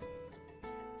plot.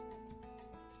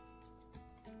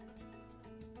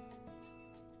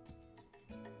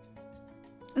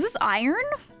 Is this iron?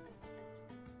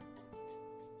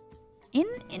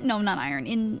 No, not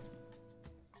iron.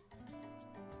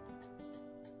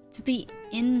 To be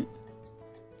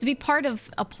part of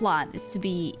a plot is to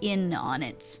be in on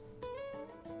it.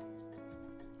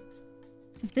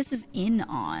 So if this is in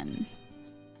on...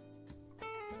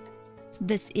 So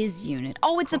this is unit.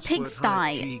 Oh, it's a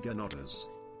pigsty.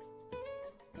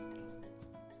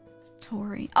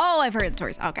 Tory. Oh, I've heard of the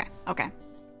Tories. Okay, okay.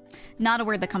 Not a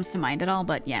word that comes to mind at all,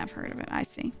 but yeah, I've heard of it. I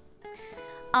see.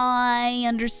 I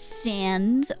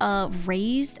understand.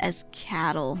 Raised as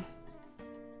cattle.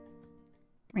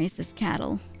 Raised as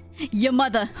cattle. Your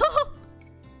mother.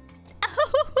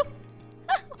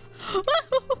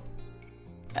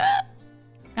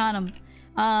 Got him.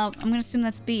 I'm gonna assume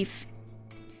that's beef.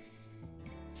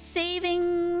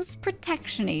 Savings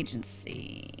Protection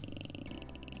Agency.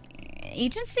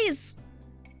 Agency is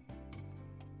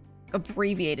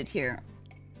abbreviated here.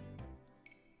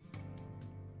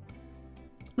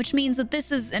 Which means that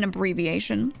this is an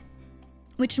abbreviation.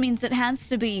 Which means it has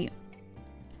to be...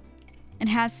 It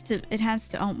has to...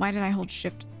 Oh, why did I hold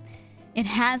shift? It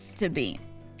has to be...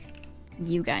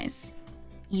 You guys.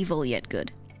 Evil yet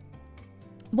good.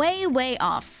 Way, way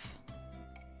off.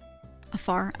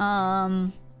 Afar.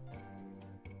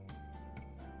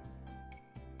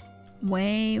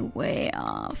 Way, way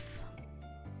off.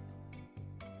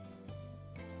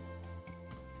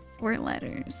 4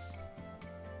 letters.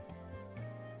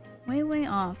 Way, way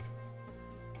off.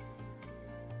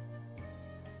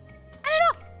 I don't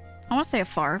know. I want to say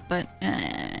afar, but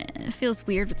it feels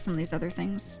weird with some of these other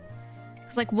things.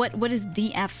 It's like, what is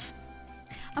DF?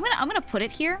 I'm gonna put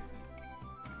it here,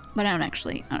 but I don't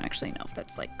actually know if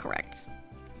that's like correct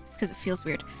because it feels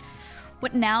weird.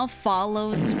 What now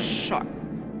follows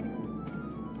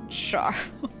Charles?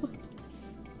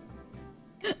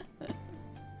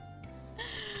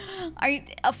 Are you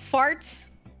a fart?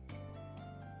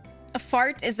 A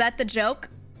fart? Is that the joke?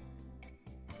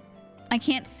 I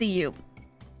can't see you,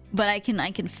 but I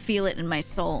can feel it in my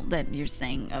soul that you're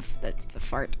saying that it's a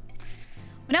fart.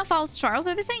 What now follows Charles?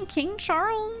 Are they saying King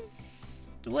Charles?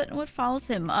 What follows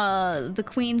him? The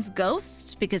Queen's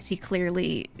ghost, because he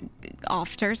clearly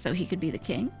offed her, so he could be the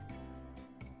king.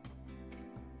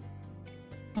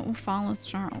 What follows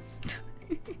Charles?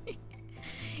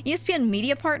 ESPN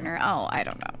media partner? Oh, I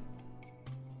don't know.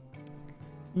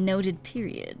 Noted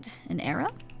period. An era?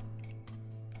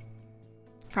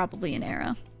 Probably an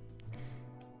era.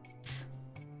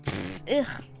 Ugh.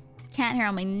 Cat hair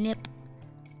on my lip.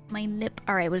 My lip.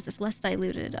 Alright, what is this? Less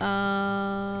diluted.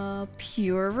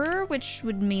 Purer, which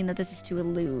would mean that this is to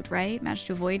elude, right? Match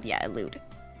to avoid? Yeah, elude.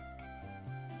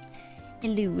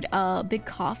 Elude. Big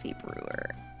coffee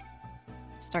brewer.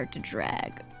 Start to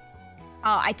drag.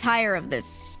 Oh, I tire of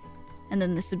this. And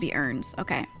then this would be urns.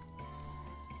 Okay.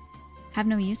 Have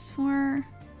no use for?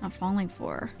 Not falling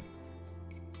for.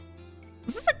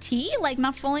 Is this a T? Like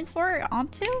not falling for?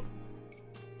 Onto?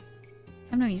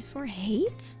 Have no use for?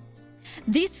 Hate?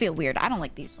 These feel weird. I don't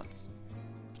like these ones.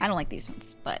 I don't like these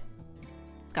ones, but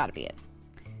it's gotta be it.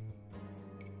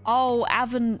 Oh,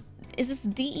 is this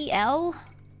DEL?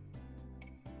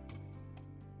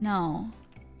 No.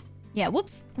 Yeah,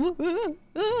 whoops.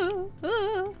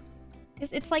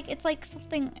 It's like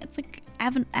something. It's like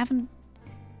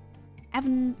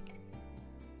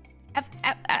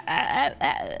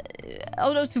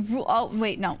oh no, to rule. Oh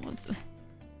wait, no.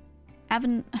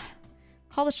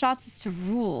 Call the shots is to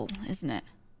rule, isn't it?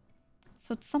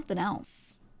 So it's something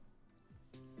else.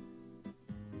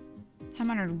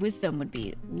 Time-honored wisdom would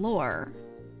be lore.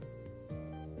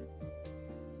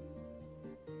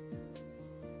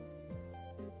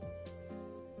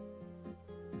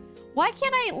 Why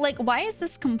can't I, like, why is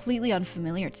this completely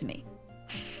unfamiliar to me?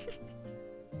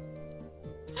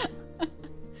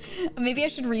 Maybe I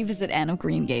should revisit Anne of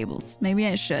Green Gables. Maybe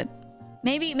I should.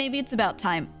 Maybe it's about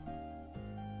time.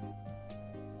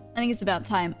 I think it's about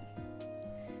time.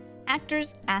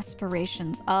 Actors'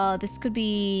 aspirations. This could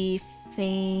be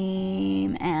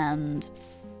fame and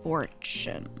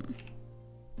fortune.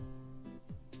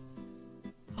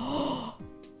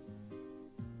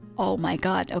 Oh my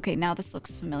god. Okay, now this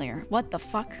looks familiar. What the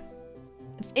fuck?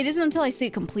 It isn't until I see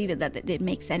it completed that it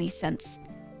makes any sense.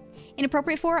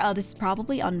 Inappropriate for? This is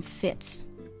probably unfit.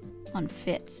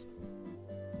 Unfit.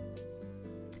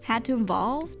 Had to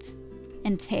involved?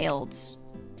 Entailed.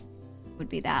 Would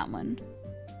be that one.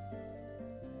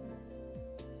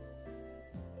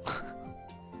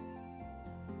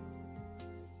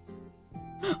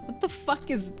 What the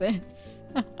fuck is this?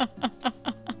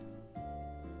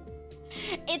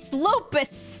 It's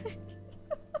lupus!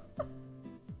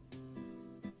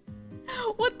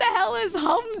 What the hell is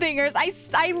humdingers?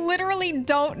 I literally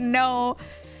don't know.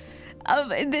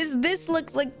 This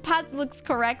looks like PAS looks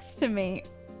correct to me.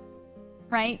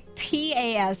 Right?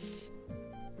 PAS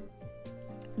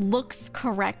looks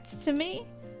correct to me.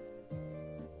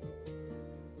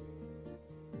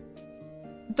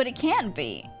 But it can't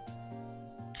be.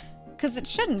 Because it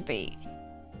shouldn't be.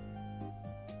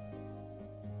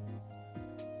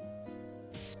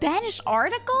 Spanish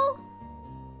article?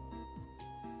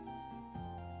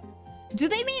 Do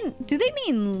they mean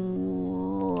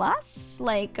las?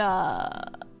 Like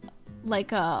that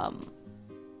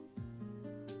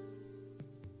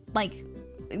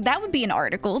would be an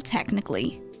article,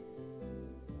 technically.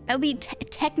 That would be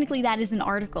technically that is an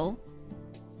article.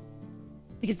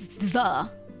 Because it's the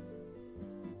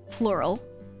plural.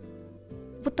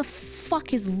 What the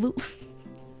fuck is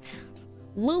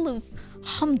Lulu's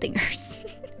humdingers?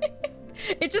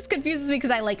 It just confuses me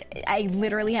because I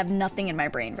literally have nothing in my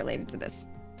brain related to this.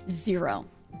 Zero.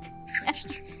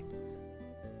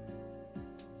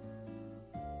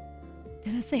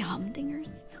 Did it say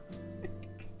humdingers?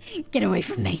 Get away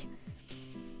from me.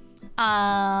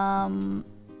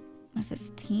 What's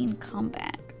this? Teen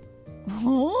comeback.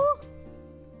 Oh?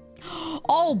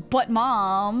 Oh, but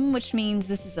mom, which means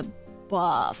this is a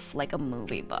buff, like a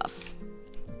movie buff.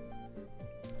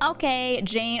 Okay,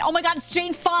 Jane. Oh my god, it's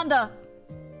Jane Fonda.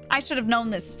 I should have known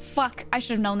this. Fuck, I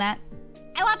should have known that.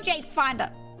 I love Jane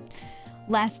Fonda.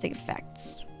 Lasting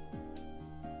effects.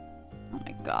 Oh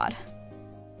my god.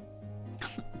 Oh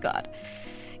my god.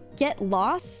 Get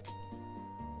lost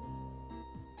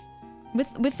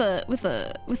with a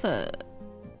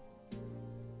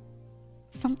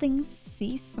something.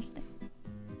 See something.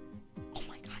 Oh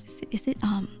my god, is it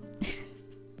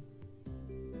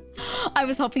I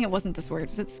was hoping it wasn't this word.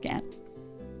 Is it scan?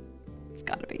 It's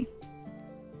gotta be.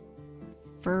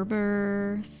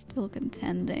 Ferber still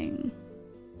contending.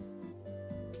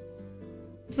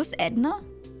 Is this Edna?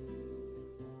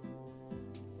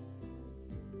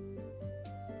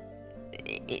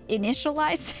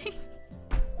 Initializing?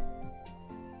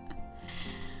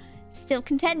 Still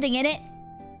contending in it.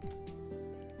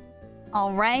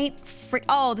 All right.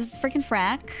 Oh, this is freaking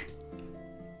frack.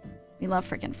 We love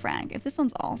freaking frack. If this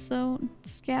one's also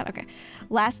scat, okay.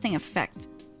 Lasting effect.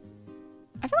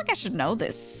 I feel like I should know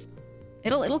this.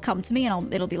 It'll come to me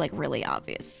and it'll be like really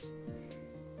obvious.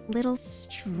 Little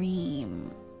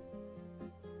stream.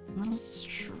 Little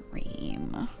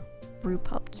stream. Brew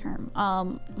pub term.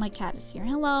 My cat is here.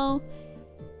 Hello.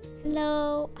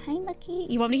 Hello. Hi, Nucky.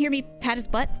 You want me to hear me pat his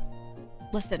butt?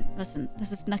 Listen, listen.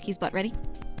 This is Nucky's butt. Ready?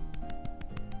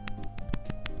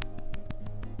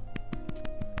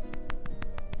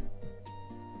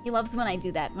 He loves when I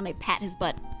do that, when I pat his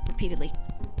butt repeatedly.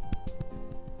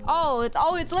 Oh,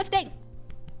 it's lifting.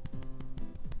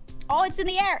 Oh, it's in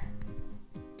the air.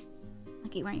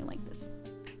 Nucky, why are you like this?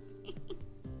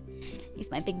 He's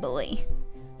my big boy.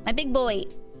 My big boy.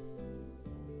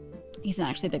 He's not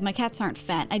actually big. My cats aren't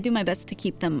fat. I do my best to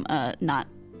keep them not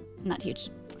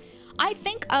huge. I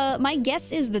think my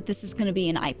guess is that this is going to be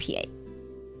an IPA.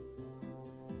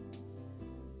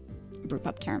 Brew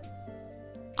pub term.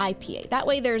 IPA. That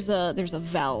way there's a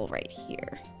vowel right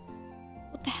here.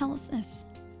 What the hell is this?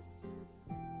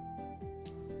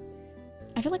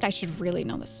 I feel like I should really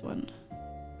know this one.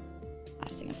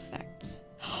 Lasting effect.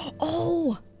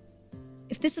 Oh!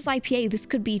 If this is IPA, this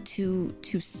could be to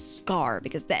scar,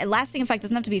 because the lasting effect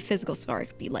doesn't have to be a physical scar. It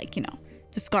could be like, you know,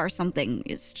 to scar something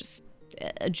is just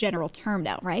a general term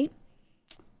now, right?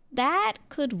 That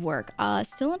could work.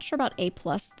 Still not sure about A+.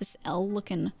 This L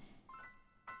looking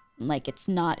like it's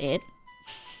not it.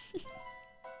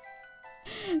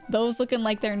 Those looking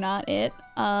like they're not it.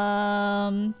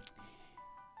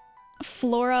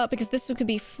 Flora, because this could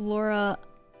be flora.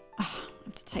 I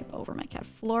have to type over my cat.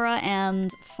 Flora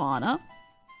and fauna.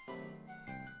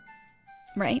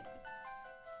 Right?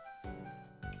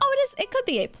 Oh, it is. It could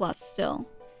be A+ still.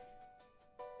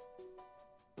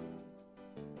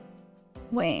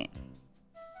 Wait.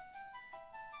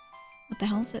 What the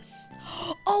hell is this?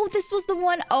 Oh, this was the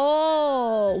one.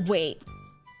 Oh, wait.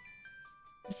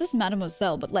 This is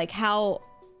Mademoiselle, but like how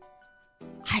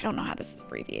I don't know how this is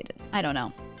abbreviated. I don't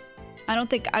know. I don't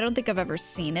think I've ever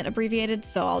seen it abbreviated,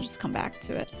 so I'll just come back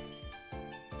to it.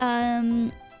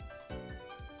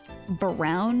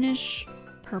 Brownish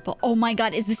purple. Oh my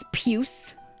god, is this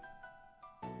puce?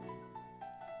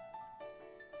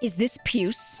 Is this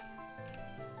puce?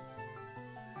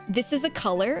 This is a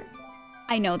color?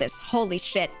 I know this. Holy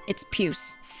shit, it's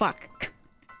puce. Fuck.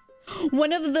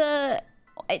 One of the...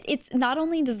 It's not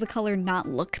only does the color not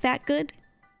look that good,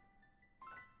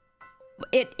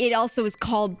 it also is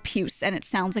called puce, and it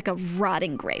sounds like a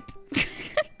rotting grape.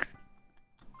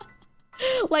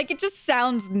 Like, it just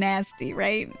sounds nasty,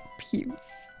 right?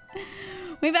 Puce.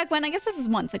 Way back when, I guess this is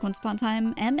once, like once upon a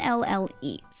time.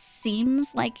 MLLE.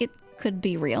 Seems like it could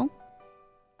be real.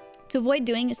 To avoid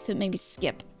doing is to maybe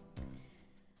skip.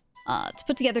 To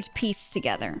put together, to piece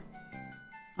together.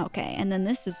 Okay, and then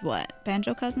this is what?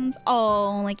 Banjo cousins?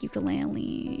 Oh, like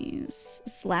ukuleles.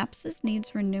 Lapses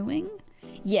needs renewing?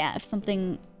 Yeah, if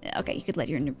something... Okay, you could let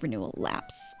your renewal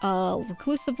lapse.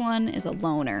 Reclusive one is a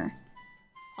loner.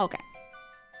 Okay.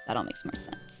 That all makes more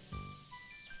sense.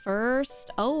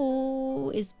 First... Oh,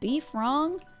 is beef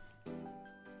wrong?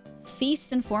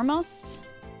 Feast and foremost?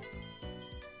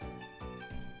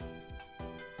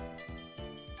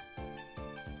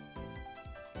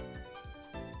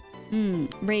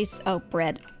 Race... Oh,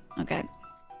 bread. Okay.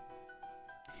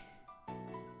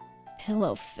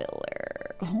 Pillow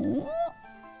filler. Oh.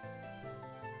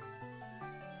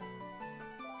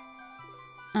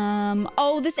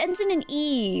 Oh, this ends in an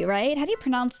E, right? How do you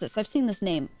pronounce this? I've seen this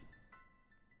name.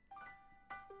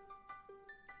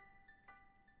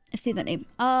 I've seen that name.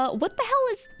 What the hell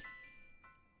is...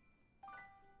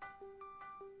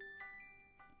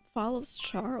 Follows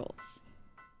Charles.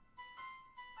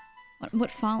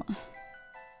 What follow...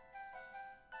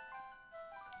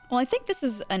 Well, I think this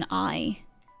is an I,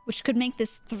 which could make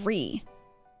this 3.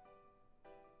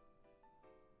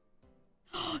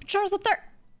 Charles III!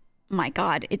 My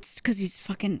god, it's because he's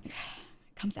fucking...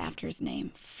 comes after his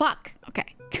name. Fuck!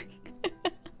 Okay.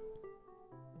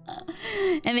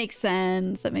 It makes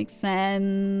sense. That makes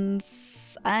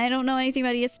sense. I don't know anything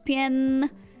about ESPN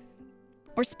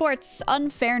or sports.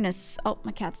 Unfairness. Oh,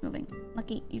 my cat's moving.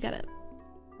 Lucky, you gotta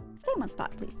stay on one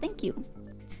spot, please. Thank you.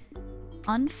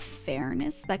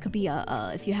 Unfairness. That could be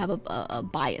if you have a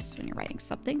bias when you're writing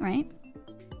something, right?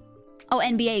 Oh,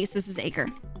 NBA. So this is Acre.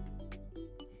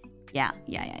 Yeah.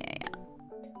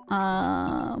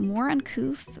 More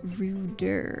uncouth,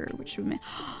 ruder, which would mean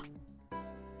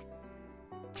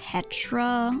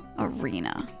Tetra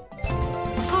Arena.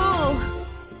 Oh,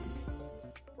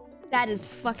 that is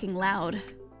fucking loud.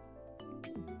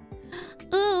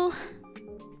 Ooh. All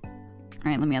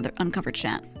right, let me uncover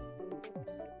chat.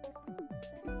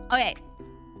 Okay.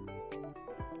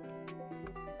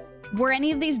 Were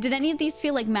any of these? Did any of these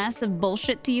feel like massive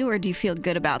bullshit to you, or do you feel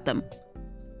good about them?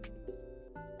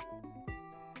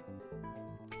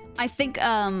 I think,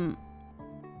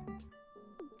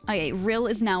 okay, real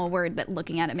is now a word that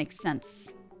looking at it makes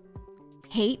sense.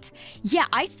 Hate? Yeah,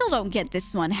 I still don't get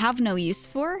this one. Have no use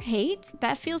for? Hate?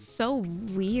 That feels so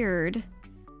weird.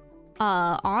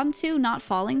 Onto, not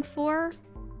falling for?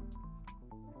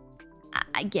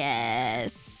 I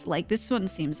guess. Like, this one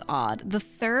seems odd. The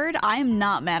third, I'm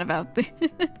not mad about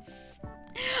this.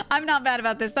 I'm not mad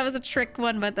about this. That was a trick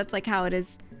one, but that's like how it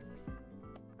is.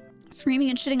 Screaming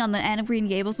and shitting on the Anne of Green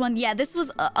Gables one. Yeah, this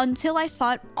was until I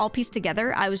saw it all pieced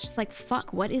together. I was just like,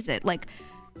 fuck, what is it? Like,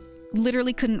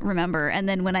 literally couldn't remember. And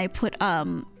then when I put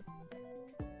the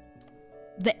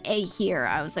A here,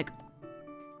 I was like,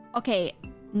 okay,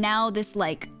 now this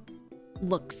like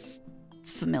looks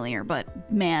familiar,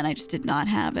 but man, I just did not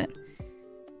have it.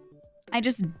 I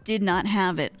just did not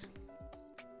have it.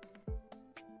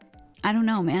 I don't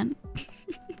know, man.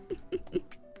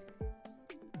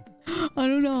 I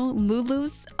don't know.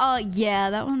 Lulu's? Yeah,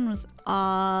 that one was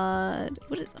odd.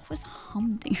 What's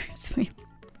humdingers? Wait.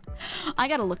 I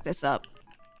gotta look this up.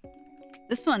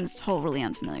 This one's totally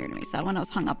unfamiliar to me, so that one I was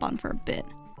hung up on for a bit.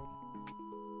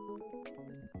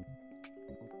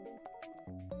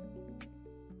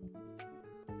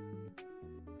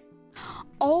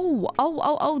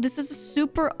 Oh, this is a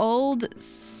super old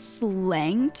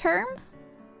slang term?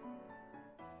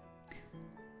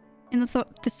 In the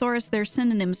thesaurus, they're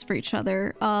synonyms for each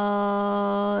other.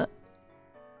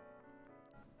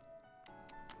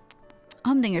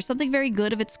 Humdinger, something very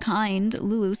good of its kind.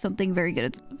 Lulu, something very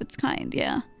good of its kind,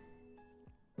 yeah.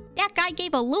 That guy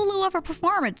gave a Lulu of a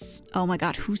performance. Oh my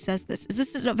god, who says this? Is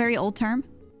this a very old term?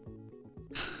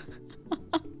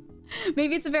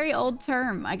 Maybe it's a very old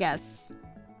term, I guess.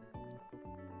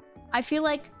 I feel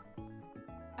like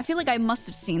I feel like I must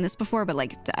have seen this before, but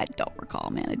like, I don't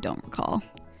recall, man. I don't recall.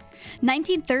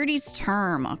 1930s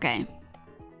term. Okay.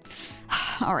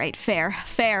 All right. Fair.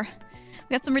 Fair.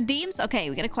 We got some redeems.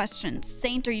 Okay, we got a question.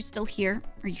 Saint, are you still here?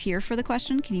 Are you here for the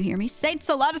question? Can you hear me? Saint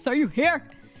Salatus, are you here?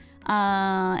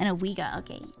 And a Ouija.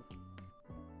 Okay.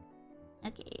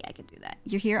 Okay, I could do that.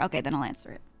 You're here? Okay, then I'll answer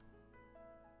it.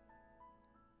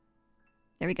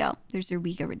 There we go. There's your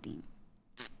Ouija redeem.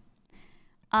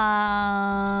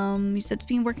 You said it's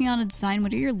been working on a design.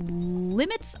 What are your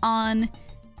limits on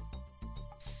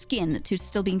skin to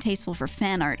still being tasteful for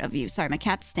fan art of you? Sorry, my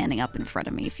cat's standing up in front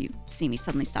of me. If you see me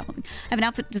suddenly stop moving. I have an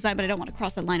outfit design, but I don't want to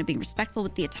cross that line of being respectful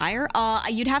with the attire.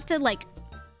 You'd have to, like,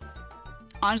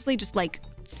 honestly, just, like,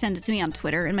 send it to me on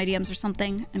Twitter in my DMs or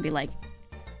something and be like,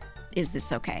 is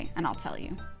this okay? And I'll tell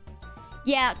you.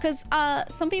 Yeah, because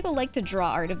some people like to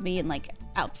draw art of me in, like,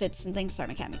 outfits and things. Sorry,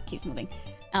 my cat keeps moving.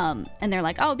 And they're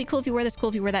like, oh, it'd be cool if you wear this, cool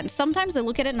if you wear that. And sometimes I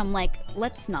look at it and I'm like,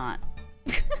 let's not.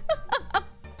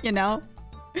 You know?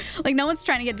 Like, no one's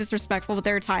trying to get disrespectful, but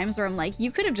there are times where I'm like,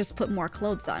 you could have just put more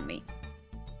clothes on me.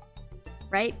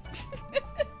 Right?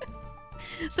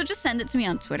 So just send it to me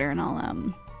on Twitter and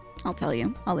I'll tell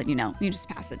you. I'll let you know. You just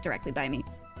pass it directly by me.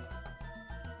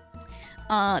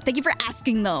 Thank you for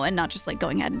asking, though, and not just, like,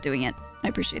 going ahead and doing it. I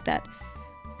appreciate that.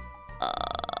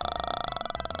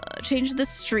 Change the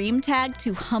stream tag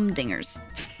to humdingers.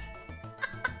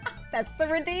 That's the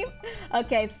redeem?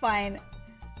 Okay, fine.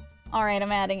 All right,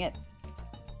 I'm adding it.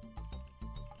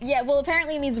 Yeah, well,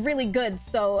 apparently it means really good,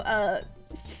 so,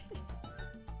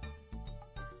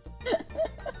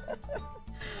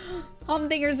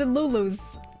 humdingers and Lulus,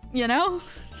 you know?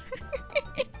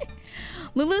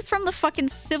 Lulu's from the fucking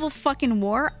Civil fucking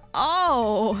War?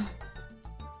 Oh.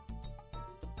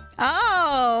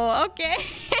 Oh, okay.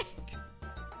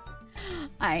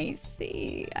 I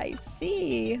see. I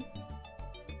see.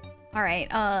 All right,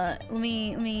 let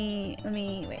me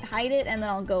wait, hide it, and then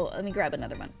I'll go, let me grab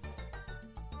another one.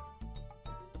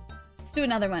 Let's do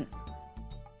another one.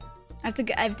 I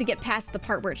have to get past the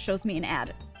part where it shows me an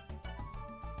ad.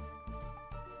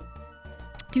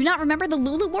 Do you not remember the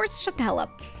Lulu Wars? Shut the hell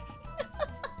up.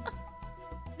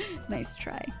 Nice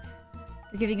try.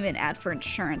 They're giving him an ad for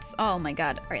insurance. Oh my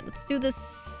god. All right, let's do this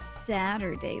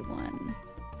Saturday one.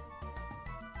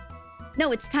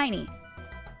 No, it's tiny.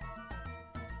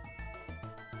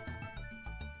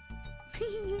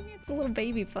 It's a little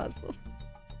baby puzzle.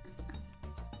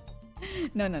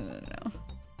 No. No.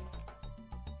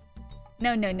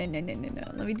 Let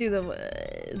me do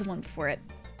the one before it.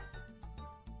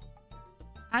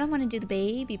 I don't want to do the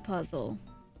baby puzzle.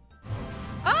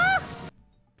 Ah!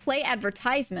 Play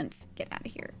advertisement. Get out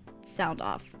of here. Sound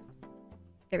off.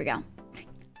 There we go.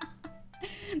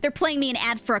 They're playing me an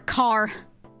ad for a car.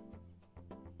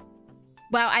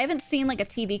 Wow, I haven't seen like a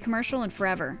TV commercial in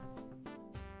forever.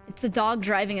 It's a dog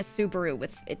driving a Subaru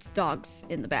with its dogs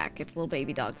in the back. It's little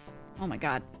baby dogs. Oh my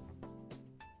god.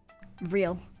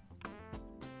 Real.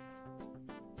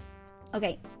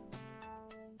 Okay.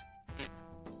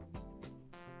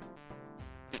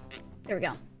 There we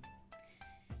go.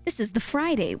 This is the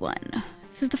Friday one.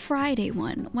 This is the Friday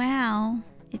one. Wow.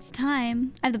 It's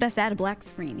time. I have the best ad, a black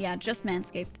screen. Yeah, just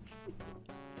Manscaped.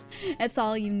 That's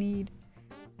all you need.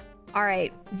 All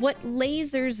right. What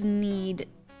lasers need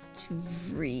to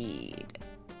read?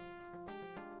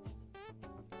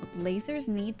 What lasers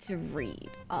need to read?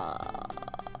 Oh,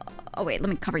 wait. Let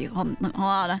me cover you. Hold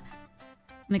on. Let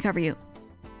me cover you.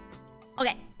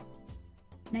 Okay.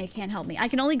 Now you can't help me. I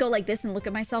can only go like this and look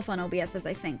at myself on OBS as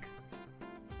I think.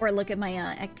 Or look at my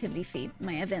activity feed,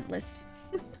 my event list.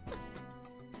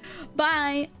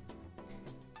 Bye!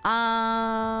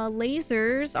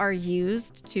 Lasers are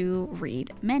used to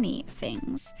read many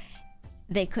things.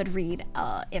 They could read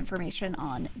information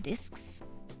on discs.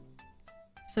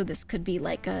 So this could be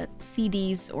like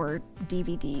CDs or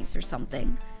DVDs or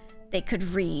something. They could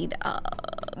read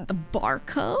the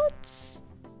barcodes.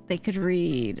 They could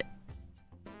read...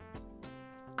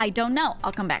 I don't know.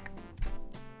 I'll come back.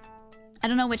 I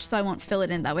don't know which, so I won't fill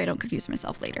it in. That way I don't confuse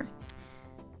myself later.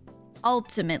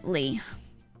 Ultimately.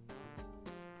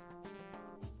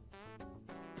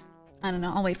 I don't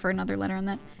know. I'll wait for another letter on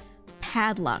that.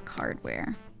 Padlock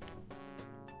hardware.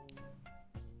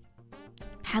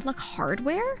 Padlock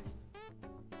hardware?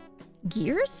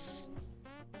 Gears?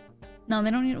 No, they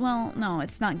don't need... Well, no,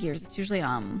 it's not gears. It's usually,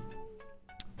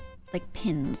 like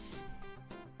pins.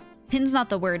 Pin's not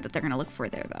the word that they're gonna look for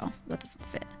there, though. That doesn't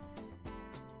fit.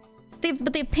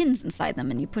 But they have pins inside them,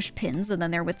 and you push pins, and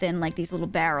then they're within, like, these little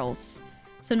barrels.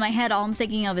 So in my head, all I'm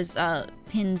thinking of is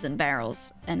pins and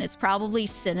barrels. And it's probably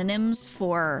synonyms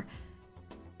for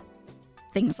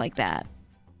things like that.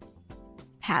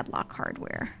 padlock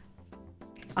hardware.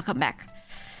 I'll come back.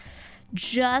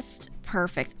 Just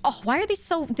perfect. Oh, why are these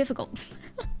so difficult?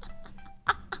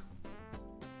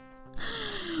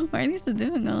 Why are these so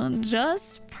difficult?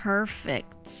 Just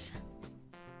perfect.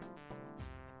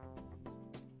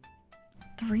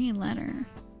 3-letter.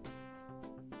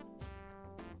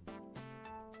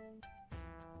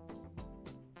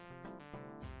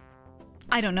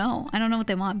 I don't know. I don't know what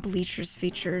they want. Bleachers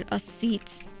featured. A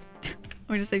seat. I'm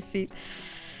gonna say seat.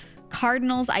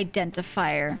 Cardinals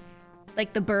identifier.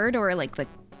 Like the bird or like the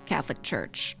Catholic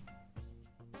Church?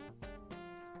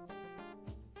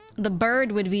 The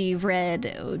bird would be red.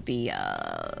 It would be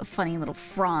a funny little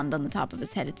frond on the top of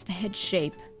his head. It's the head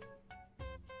shape.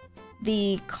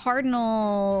 The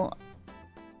cardinal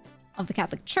of the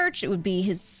Catholic Church, it would be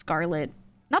his scarlet,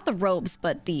 not the robes,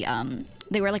 but the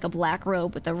they wear like a black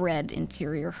robe with a red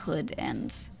interior hood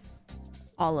and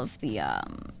all of the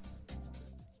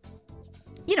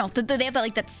you know, they have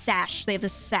like that sash. They have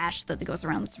this sash that goes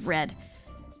around that's red.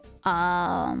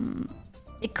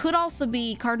 It could also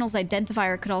be cardinal's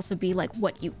identifier. Could also be like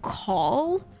what you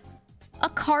call a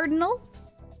cardinal.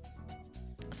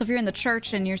 So if you're in the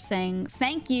church and you're saying,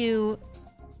 thank you,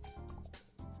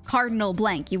 Cardinal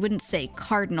blank, you wouldn't say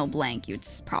Cardinal blank. You'd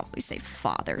probably say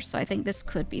father. So I think this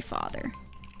could be father.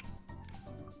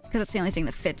 Because that's the only thing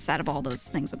that fits out of all those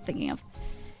things I'm thinking of.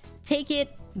 Take it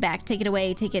back. Take it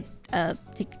away. Take it.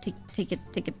 Take it.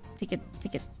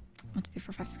 1, 2, 3,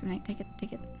 4, 5, 6, 7, 8. Take it.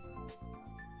 Take it.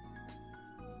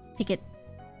 Take it.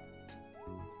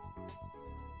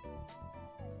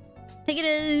 Take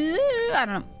it. I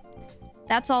don't know.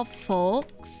 That's all,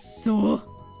 folks. So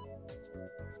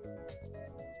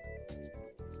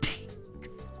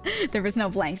there was no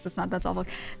blanks. That's not. That's all.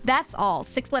 Folks. That's all.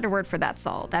 6-letter word for that's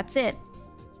all. That's it.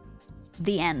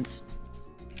 The end.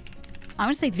 I'm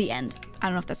gonna say the end. I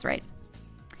don't know if that's right.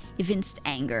 Evinced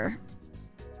anger.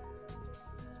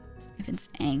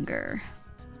 Evinced anger.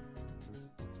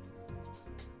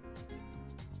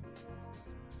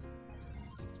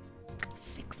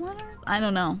 Six-letter? I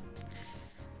don't know.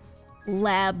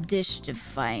 Lab dish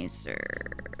devicer.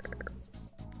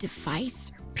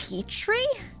 Devicer? Petri?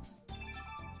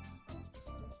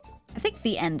 I think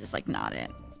the end is like not it.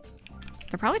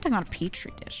 They're probably talking about a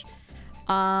petri dish.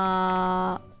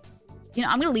 You know,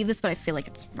 I'm gonna leave this, but I feel like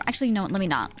it's... Actually, no, let me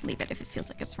not leave it if it feels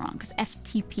like it's wrong, because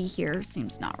FTP here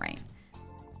seems not right.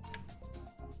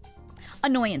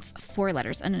 Annoyance, 4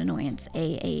 letters. An annoyance.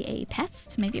 A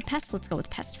pest? Maybe a pest? Let's go with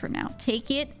pest for now. Take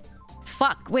it.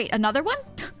 Fuck. Wait, another one?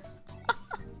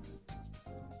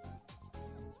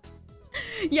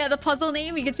 Yeah, the puzzle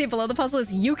name, you can see below the puzzle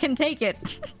is You Can Take It.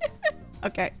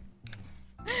 Okay.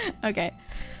 Okay.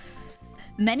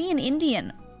 Many an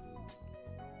Indian.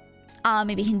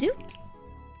 Maybe Hindu?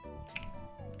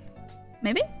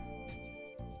 Maybe?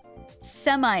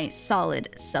 Semi-solid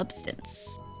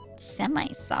substance.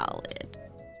 Semi-solid.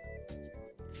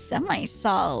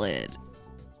 Semi-solid.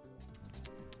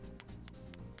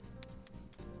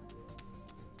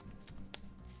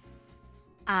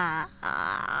 I'm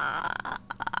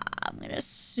gonna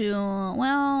assume...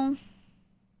 Well...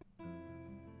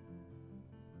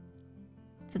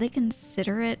 Do they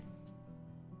consider it...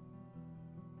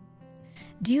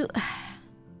 Do you...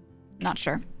 Not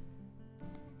sure.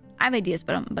 I have ideas,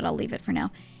 but I'll leave it for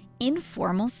now.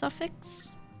 Informal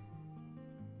suffix?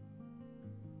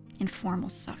 Informal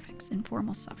suffix.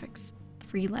 Informal suffix.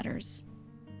 3 letters.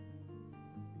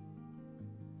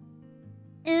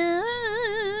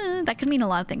 That could mean a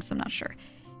lot of things, so I'm not sure.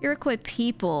 Iroquois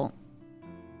people.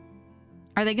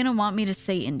 Are they going to want me to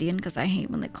say Indian? Because I hate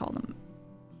when they call them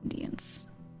Indians.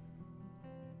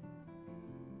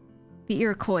 The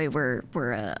Iroquois were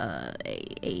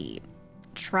a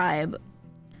tribe.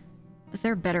 Is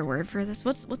there a better word for this?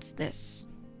 What's this?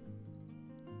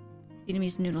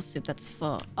 Vietnamese noodle soup. That's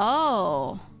pho.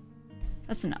 Oh,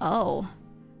 that's an O.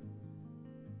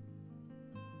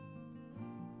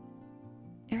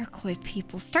 Iroquois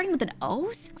people, starting with an O.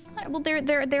 6-letter. Well,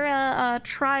 they're a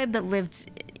tribe that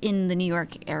lived in the New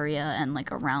York area and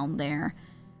like around there.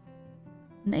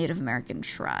 Native American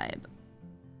tribe.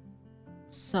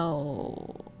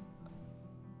 So,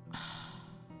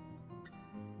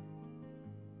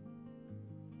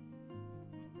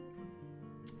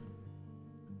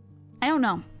 I don't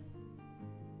know.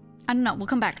 I don't know. We'll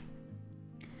come back.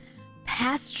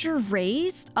 Pasture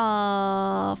raised?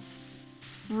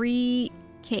 Free...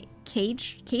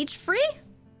 Cage free?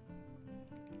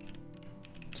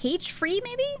 Cage free,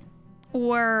 maybe?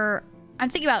 Or... I'm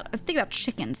thinking about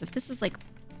chickens. If this is like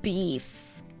beef...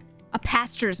 A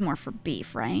pasture is more for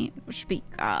beef, right? It should be,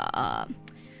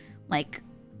 like...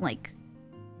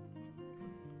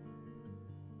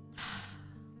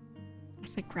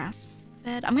 say grass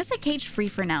fed. I'm gonna say cage free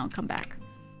for now and come back.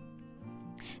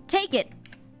 Take it.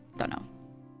 Don't know.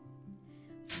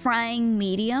 Frying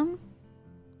medium.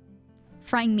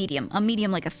 Frying medium. A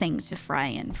medium like a thing to fry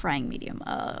in. Frying medium.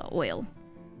 Oil.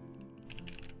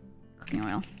 Cooking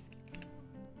oil.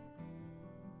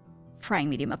 Frying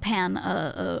medium. A pan.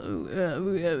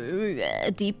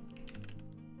 A deep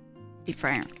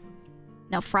fryer.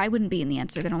 No, fry wouldn't be in the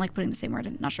answer. They don't like putting the same word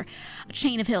in. Not sure. A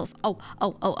chain of hills.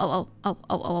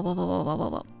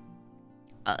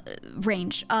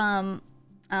 Range.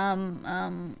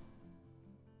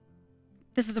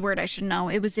 This is a word I should know.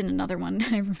 It was in another one.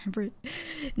 I remember it.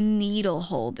 Needle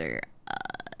holder.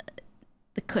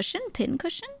 The cushion? Pin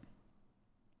cushion?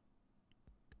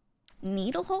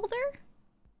 Needle holder?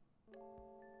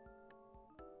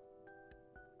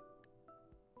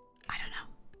 I don't know.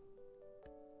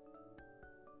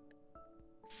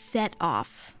 Set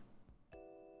off.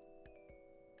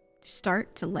 To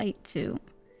start, to light, to...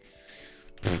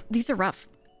 These are rough.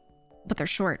 But they're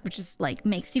short, which is like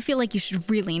makes you feel like you should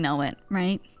really know it,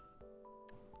 right?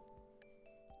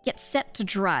 Get set to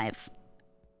drive.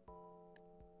 Oh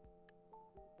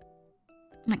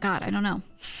my god, I don't know.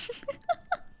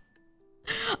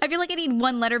 I feel like I need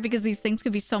one letter because these things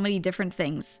could be so many different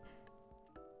things.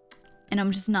 And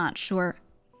I'm just not sure.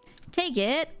 Take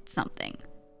it. Something.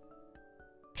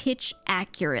 Pitch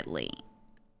accurately.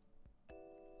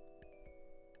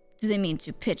 Do they mean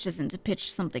to pitch as in to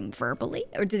pitch something verbally?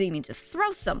 Or do they mean to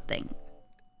throw something?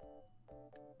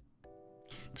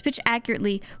 To pitch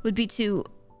accurately would be to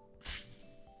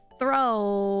throw...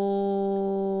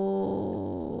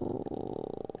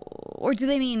 Or do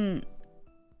they mean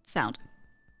sound?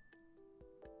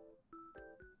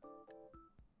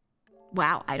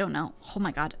 Wow, I don't know. Oh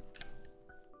my god.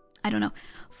 I don't know.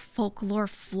 Folklore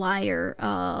flyer.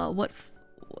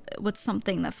 What's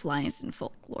something that flies in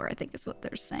folklore, I think is what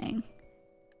they're saying.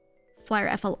 Flyer,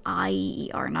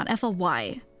 F-L-I-E-R, not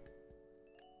F-L-Y.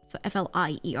 So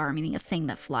F-L-I-E-R, meaning a thing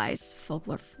that flies.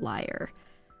 Folklore flyer.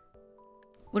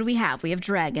 What do we have? We have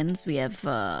dragons. We have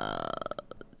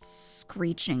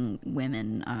screeching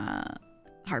women.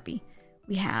 Harpy.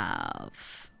 We have...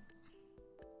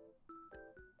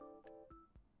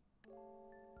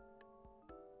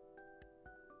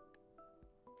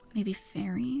 Maybe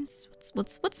fairies?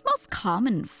 What's most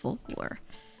common in folklore?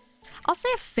 I'll say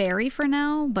a fairy for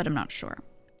now, but I'm not sure.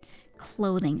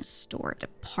 Clothing store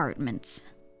department.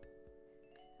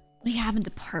 What do you have in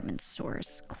department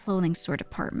stores? Clothing store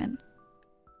department.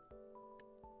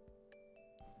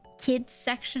 Kids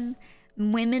section.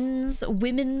 The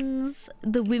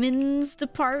women's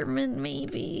department,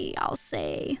 maybe. I'll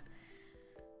say.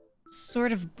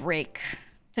 Sort of break.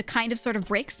 To kind of sort of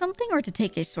break something or to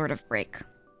take a sort of break?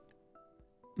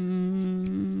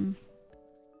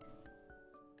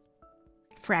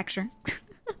 Fracture.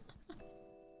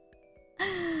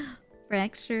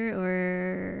 Fracture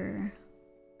or...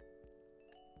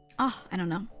 Oh, I don't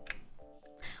know.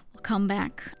 We'll come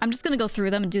back. I'm just gonna go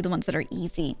through them and do the ones that are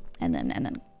easy and then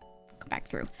come back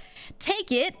through.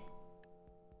 Take it.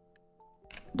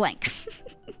 Blank.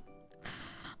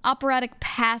 Operatic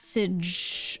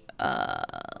passage. So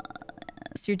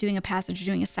you're doing a passage,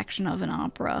 you're doing a section of an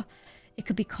opera. It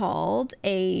could be called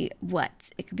a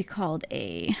what? It could be called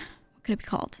a... What could it be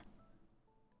called?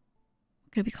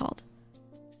 What could it be called?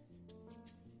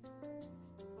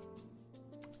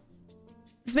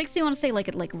 This makes me want to say like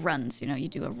it like runs. You know, you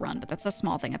do a run, but that's a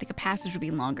small thing. I think a passage would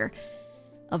be longer.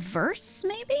 A verse,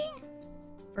 maybe?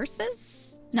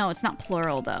 Verses? No, it's not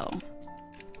plural though.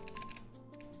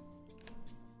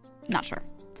 Not sure.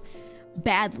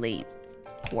 Badly.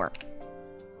 Poor.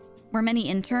 Where many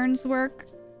interns work?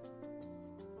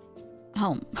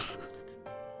 Home.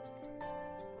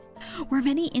 Where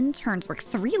many interns work?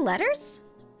 3 letters?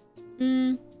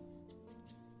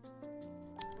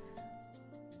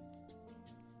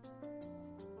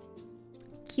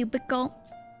 Cubicle.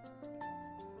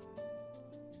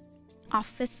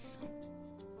 Office.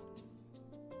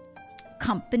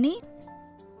 Company.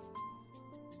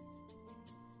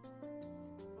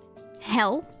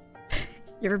 Hell.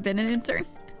 You ever been an intern?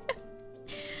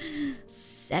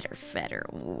 Setter fetter.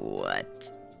 What?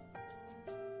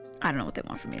 I don't know what they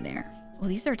want from me there. Well,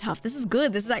 these are tough. This is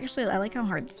good. This is actually... I like how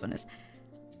hard this one is.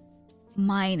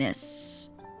 Minus.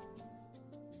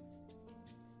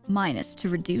 Minus. To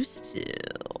reduce to...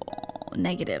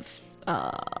 Negative.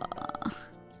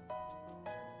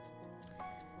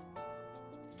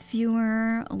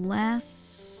 Fewer.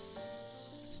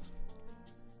 Less.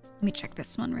 Let me check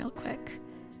this one real quick.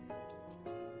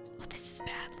 Oh, this is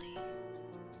badly.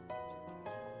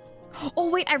 Oh,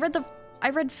 wait. I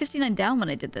read 59 down when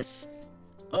I did this.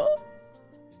 Oh.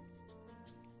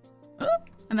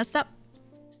 I messed up.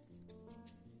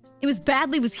 It was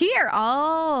badly was here.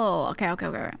 Oh, okay.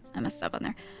 I messed up on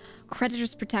there.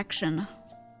 Creditor's protection.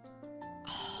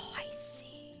 Oh, I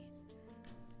see.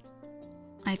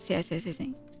 I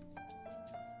see.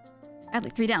 Badly,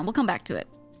 3 down. We'll come back to it.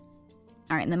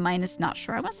 All right, and then minus, not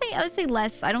sure. I would say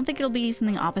less. I don't think it'll be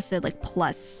something opposite, like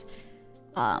plus.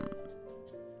 I'll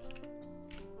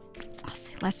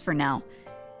say less for now.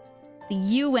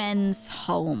 The UN's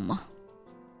home.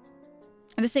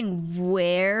 Are they saying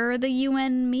where the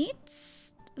UN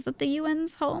meets? Is it the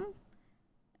UN's home?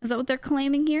 Is that what they're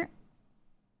claiming here?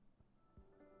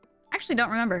 I actually don't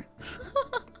remember.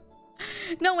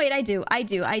 No, wait, I do.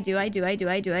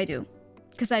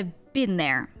 Because I've been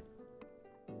there.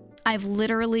 I've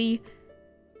literally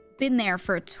been there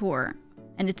for a tour.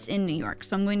 And it's in New York.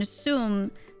 So I'm going to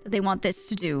assume that they want this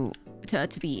to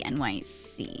be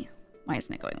NYC. Why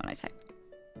isn't it going when I type?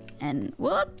 And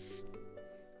whoops.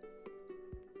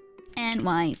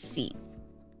 NYC.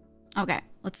 Okay,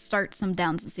 let's start some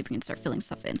downs and see if we can start filling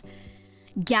stuff in.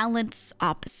 Gallant's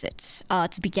opposite.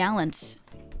 To be gallant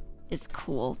is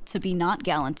cool. To be not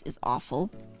gallant is awful,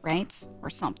 right? Or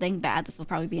something bad. This will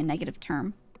probably be a negative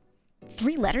term.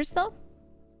 3 letters, though?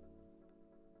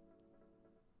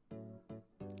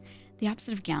 The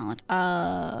opposite of gallant.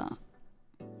 I'm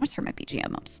gonna turn my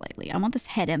BGM up slightly. I want this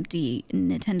head empty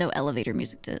Nintendo elevator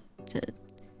music to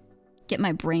get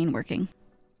my brain working.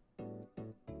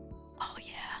 Oh,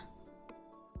 yeah.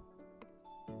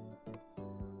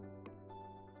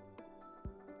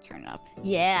 Turn it up.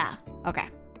 Yeah. Okay.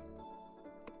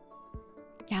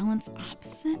 Gallant's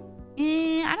opposite?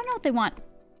 I don't know what they want.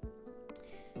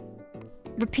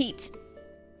 Repeat.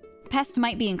 Pest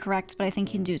might be incorrect, but I think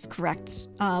Hindu is correct.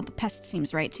 But pest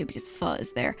seems right too because pho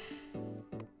is there.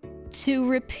 To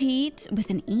repeat with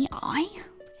an EI?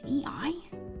 With an EI?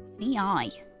 An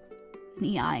EI. An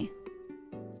EI.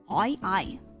 I.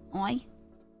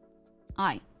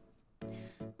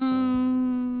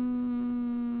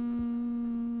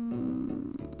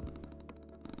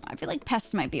 I feel like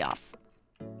pest might be off.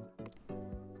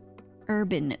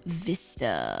 Urban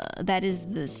Vista. That is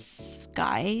the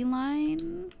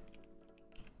skyline?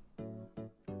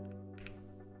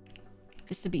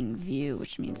 Vista being view,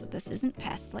 which means that this isn't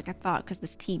pest like I thought, because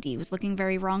this TD was looking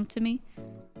very wrong to me.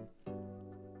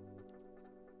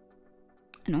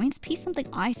 Annoyance P something,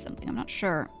 I something, I'm not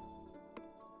sure.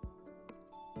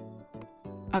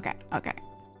 Okay.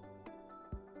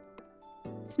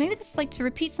 So maybe this is like to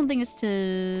repeat something is to...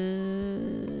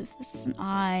 If this is an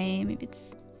I, maybe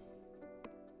it's...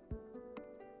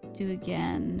 Do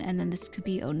again, and then this could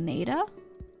be Oneida?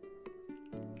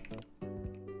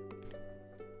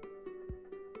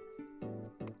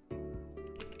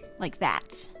 Like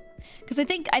that. Because I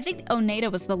think Oneida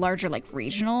was the larger, like,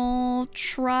 regional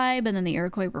tribe, and then the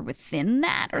Iroquois were within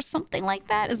that, or something like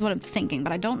that, is what I'm thinking,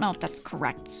 but I don't know if that's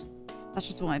correct. That's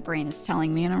just what my brain is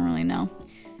telling me, I don't really know.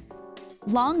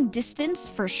 Long distance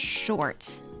for short.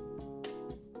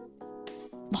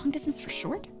 Long distance for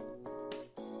short?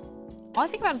 All I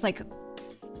think about is, like,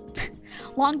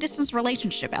 long distance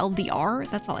relationship, LDR,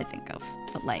 that's all I think of.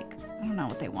 But, like, I don't know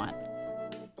what they want. I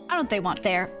don't know what they want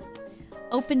there.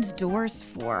 Opened doors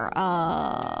for,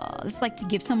 this is like to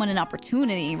give someone an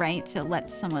opportunity, right? To let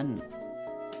someone,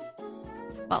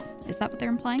 well, is that what they're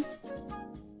implying?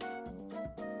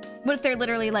 What if they're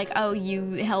literally like, oh,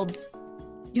 you held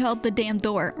the damn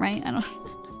door, right? I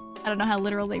don't know how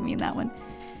literal they mean that one.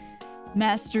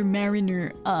 Master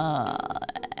Mariner,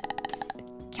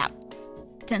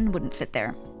 Captain wouldn't fit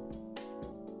there.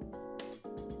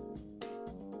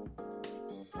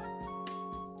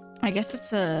 I guess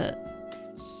it's a...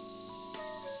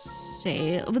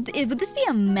 Would this be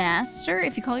a master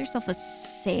if you call yourself a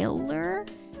sailor?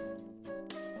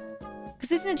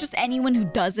 Because isn't it just anyone who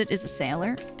does it is a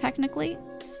sailor, technically?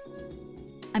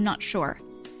 I'm not sure.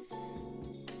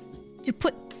 To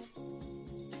put...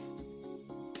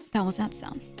 How was that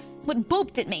sound? What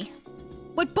booped at me?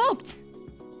 What booped?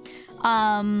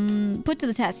 Put to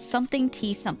the test. Something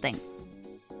T something.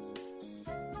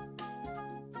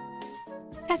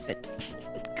 Test it.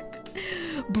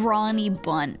 Brawny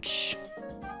bunch.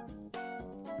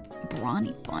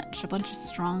 Brawny bunch. A bunch of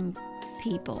strong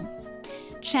people.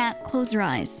 Chat, close your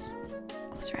eyes.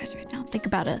 Close your eyes right now. Think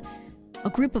about a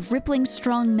group of rippling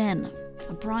strong men.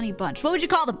 A brawny bunch. What would you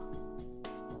call them?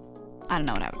 I don't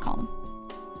know what I would call them.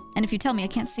 And if you tell me, I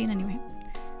can't see it anyway.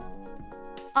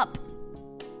 Up.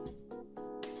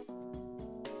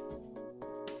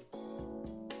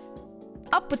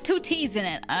 Up with 2 T's in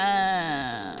it.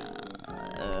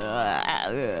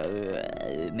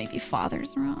 Maybe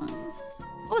father's wrong.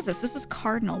 What was this? This was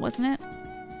cardinal, wasn't it?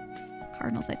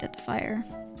 Cardinal's identifier.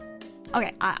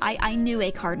 Okay, I knew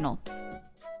a cardinal.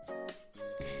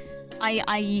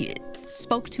 I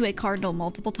spoke to a cardinal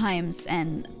multiple times,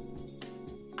 and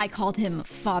I called him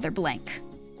Father Blank.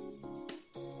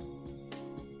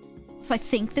 So I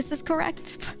think this is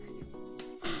correct.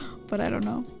 But I don't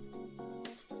know.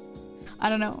 I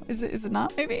don't know. Is it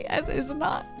not? Maybe? Is it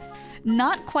not?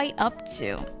 Not quite up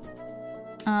to.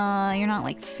 You're not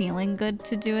like feeling good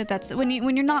to do it. That's when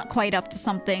you're not quite up to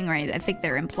something, right? I think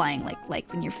they're implying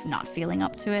like when you're not feeling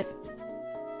up to it.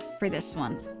 For this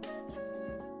one.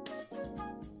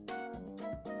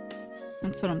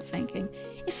 That's what I'm thinking.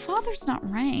 If father's not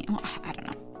right, well, I don't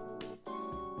know.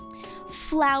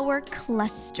 Flower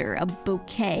cluster, a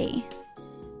bouquet.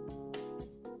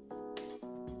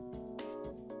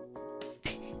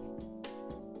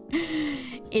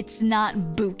 It's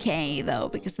not bouquet, though,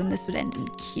 because then this would end in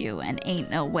Q, and ain't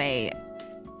no way.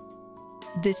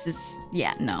 This is...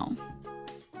 yeah, no.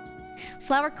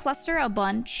 Flower cluster, a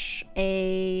bunch,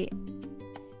 a...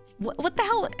 What the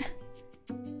hell?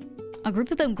 A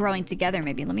group of them growing together,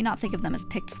 maybe. Let me not think of them as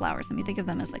picked flowers. Let me think of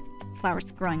them as, like,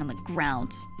 flowers growing on the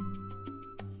ground.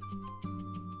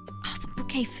 Oh, but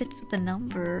bouquet fits with the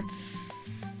number.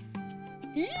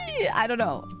 Yeah, I don't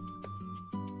know.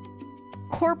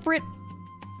 Corporate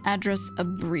address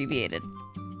abbreviated.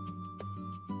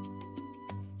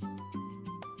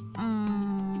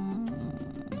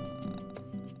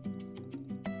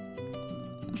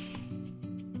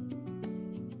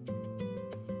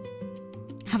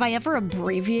 Have I ever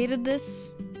abbreviated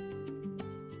this?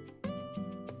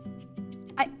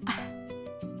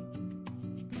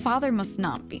 Father must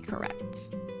not be correct.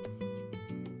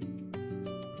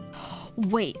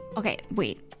 Wait, okay,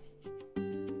 wait.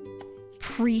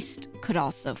 Priest could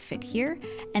also fit here,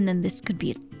 and then this could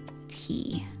be a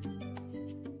T.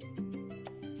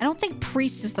 I don't think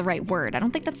priest is the right word. I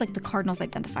don't think that's like the Cardinals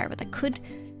identifier, but that could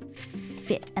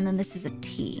fit, and then this is a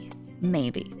T.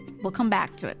 Maybe. We'll come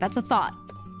back to it. That's a thought.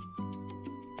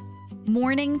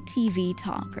 Morning TV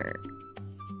talker.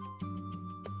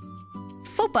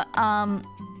 FOPA,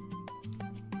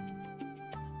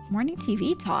 morning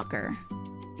TV talker.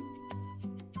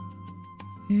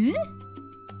 Huh?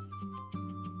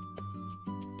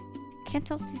 Can't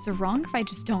tell if these are wrong if I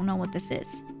just don't know what this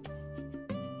is.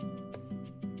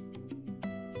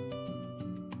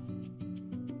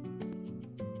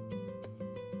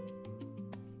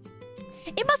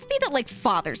 It must be that, like,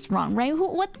 father's wrong, right?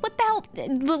 What the hell?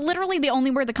 Literally the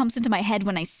only word that comes into my head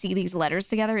when I see these letters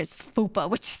together is FOPA,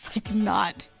 which is, like,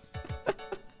 not...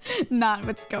 not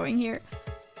what's going here.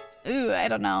 Ooh, I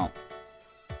don't know.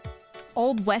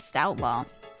 Old West Outlaw.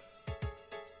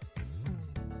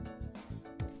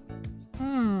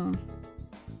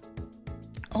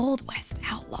 Old West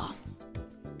Outlaw.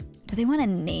 Do they want a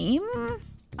name?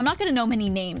 I'm not gonna know many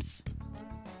names.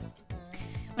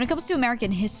 When it comes to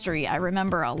American history, I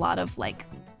remember a lot of like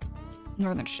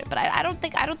northern shit, but I don't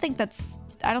think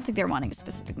they're wanting a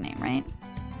specific name, right?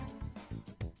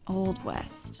 Old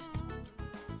West.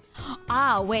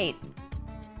 Ah, wait.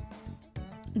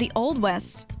 The Old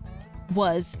West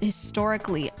was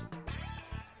historically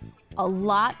a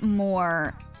lot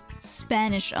more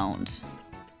Spanish owned,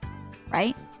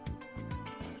 right?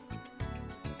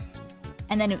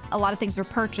 And then a lot of things were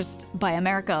purchased by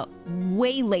America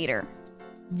way later.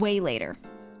 Way later.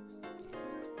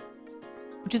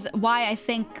 Which is why I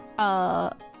think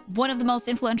one of the most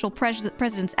influential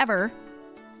presidents ever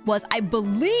was, I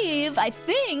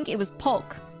think it was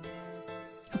Polk.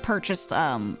 Who purchased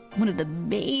one of the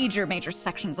major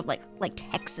sections of like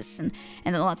Texas and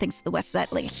a lot of things to the west.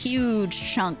 That like huge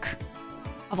chunk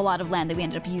of a lot of land that we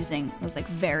ended up using was like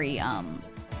very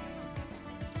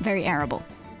arable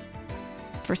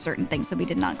for certain things that we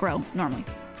did not grow normally.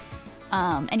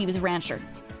 And he was a rancher.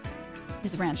 He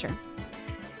was a rancher.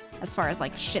 As far as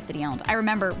like shit that he owned. I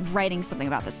remember writing something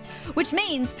about this. Which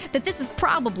means that this is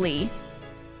probably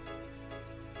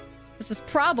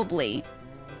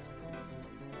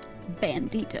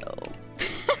Bandito.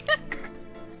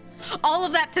 All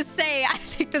of that to say, I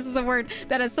think this is a word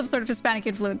that has some sort of Hispanic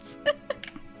influence.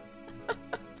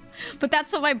 But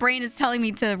that's what my brain is telling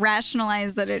me to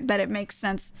rationalize that it makes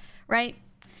sense, right?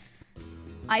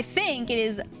 I think it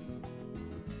is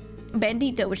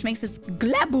Bandito, which makes this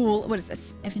glabul. What is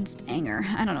this? Evanstanger.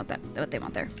 I don't know what they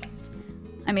want there.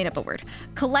 I made up a word.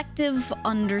 Collective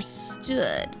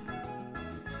understood.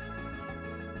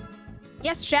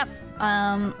 Yes, chef.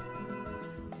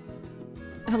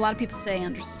 If a lot of people say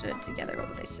understood together, what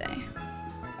would they say?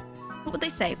 What would they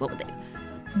say?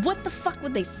 What the fuck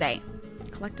would they say?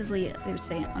 Collectively, they would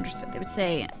say understood. They would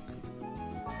say...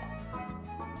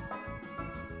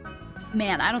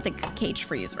 Man, I don't think cage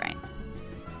free is right.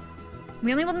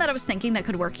 The only one that I was thinking that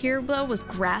could work here, though, was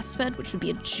grass-fed, which would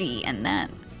be a G, and that...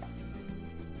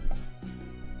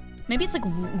 Maybe it's like,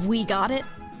 we got it?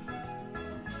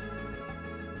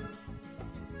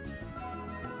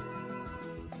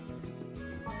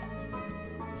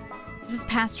 This is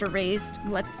pasture-raised.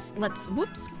 Let's,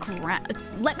 whoops,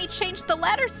 let me change the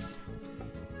letters!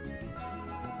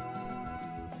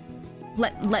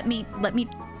 Let me,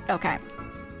 okay.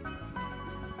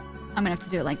 I'm gonna have to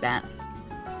do it like that.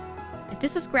 If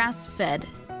this is grass-fed,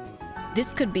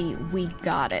 this could be we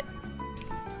got it.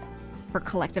 For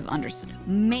collective understood.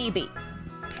 Maybe.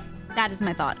 That is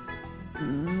my thought.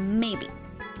 Maybe.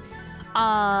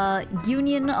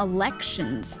 Union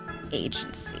Elections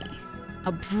Agency.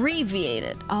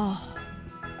 Abbreviated. Oh.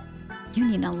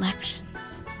 Union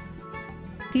Elections.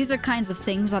 These are kinds of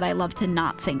things that I love to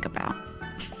not think about.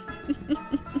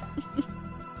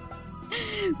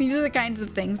 These are the kinds of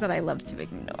things that I love to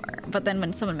ignore. But then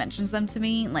when someone mentions them to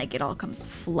me, like, it all comes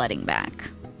flooding back.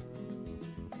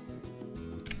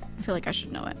 I feel like I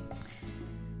should know it.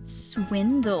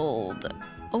 Swindled.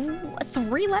 Oh,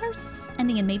 3 letters?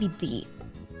 Ending in maybe D.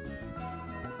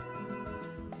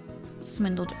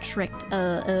 Swindled, tricked.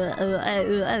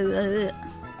 I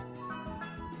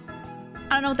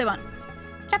don't know what they want.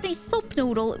 Japanese soup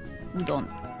noodle. Udon.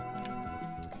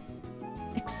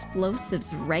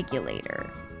 Explosives regulator.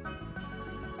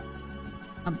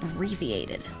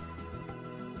 Abbreviated.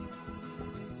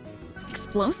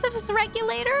 Explosives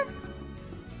regulator?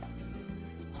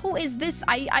 Who is this?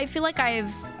 I feel like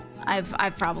I've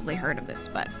probably heard of this,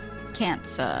 but can't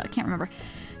remember.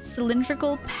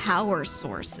 Cylindrical power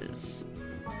sources.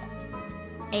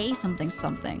 A something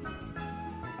something.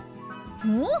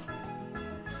 Huh?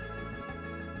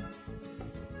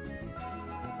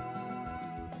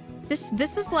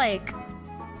 This is like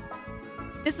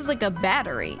a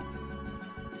battery.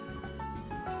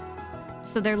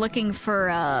 So they're looking for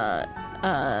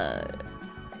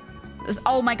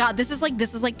oh my god, this is like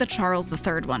the Charles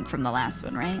III one from the last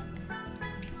one, right?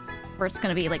 Where it's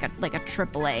gonna be like a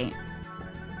AAA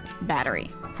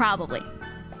battery, probably.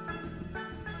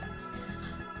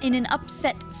 In an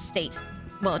upset state.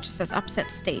 Well, it just says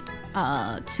upset state.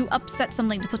 To upset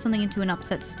something, to put something into an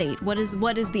upset state. What is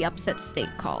the upset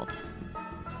state called?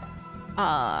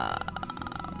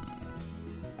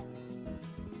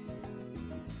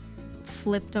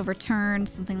 Flipped, overturned,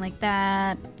 something like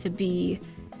that. To be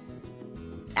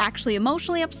actually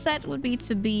emotionally upset would be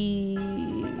to be...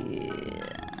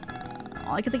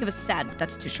 all I can think of is sad, but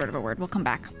that's too short of a word. We'll come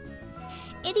back.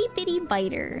 Itty bitty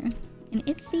biter. An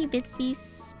itsy bitsy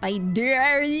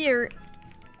spider.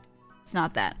 It's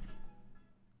not that.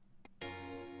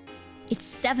 It's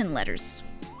 7 letters.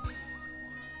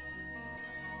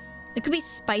 It could be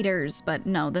spiders, but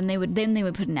no, then they would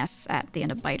put an S at the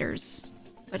end of biters.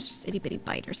 But it's just itty bitty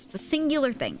biters. It's a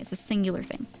singular thing. It's a singular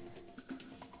thing.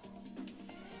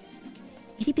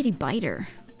 Itty bitty biter.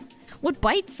 What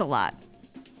bites a lot?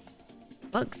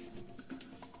 Bugs.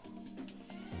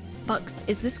 Bugs.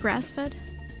 Is this grass-fed?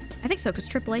 I think so, because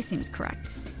AAA seems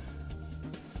correct.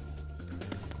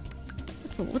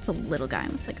 What's a little guy?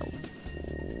 What's like a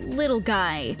little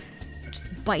guy that just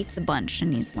bites a bunch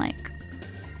and he's like...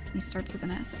 He starts with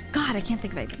an S. God, I can't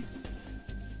think of anything.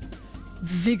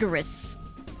 Vigorous.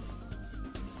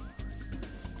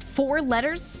 4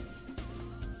 letters?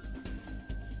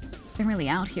 They're really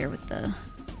out here with the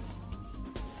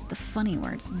funny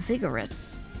words.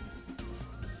 Vigorous.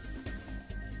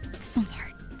 This one's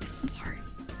hard. This one's hard.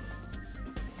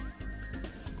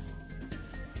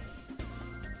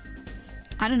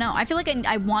 I don't know. I feel like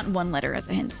I want 1 letter as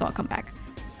a hint, so I'll come back.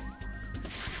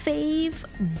 Fave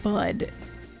Bud.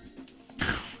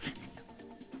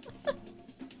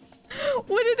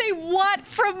 What do they want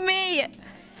from me?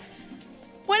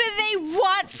 What do they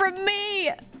want from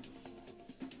me?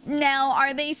 Now,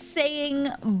 are they saying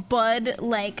Bud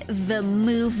like the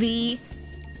movie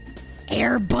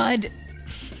Air Bud?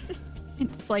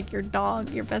 It's like your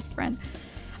dog, your best friend.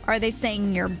 Are they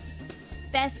saying your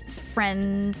best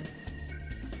friend?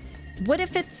 What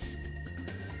if it's...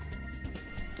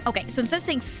 Okay, so instead of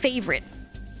saying favorite,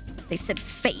 they said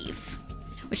fave,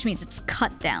 which means it's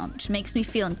cut down, which makes me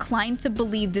feel inclined to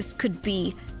believe this could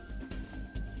be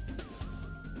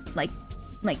like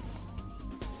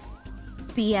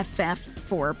BFF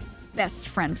for best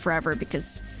friend forever,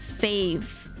 because fave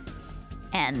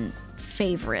and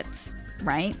favorite,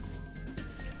 right?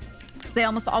 Because they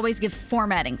almost always give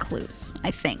formatting clues,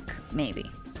 I think,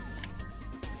 maybe.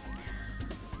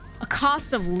 A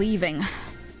cost of leaving.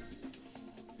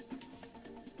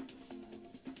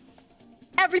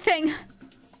 Everything.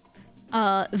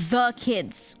 The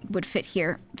kids would fit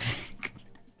here.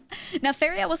 Now,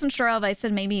 fairy I wasn't sure of. I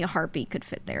said maybe a harpy could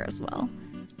fit there as well.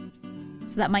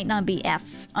 So that might not be F.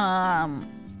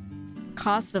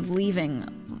 Cost of leaving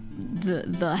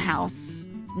the house.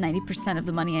 90% of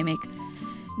the money I make.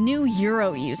 New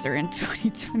Euro user in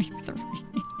 2023.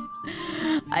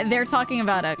 They're talking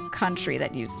about a country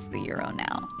that uses the Euro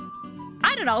now.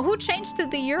 I don't know. Who changed to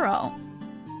the Euro?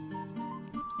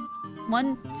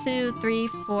 1, 2, 3,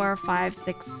 4, 5,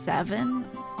 6, 7.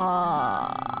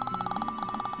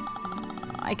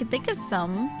 I could think of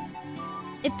some.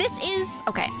 If this is...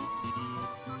 Okay.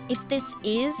 If this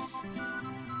is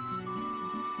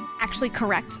actually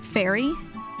correct, fairy,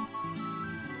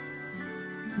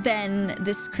 then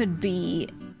this could be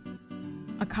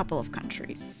a couple of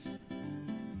countries.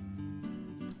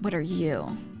 What are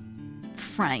you?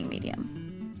 Frying medium.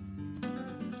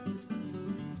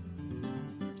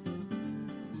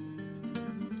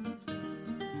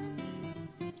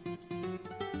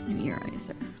 New Euro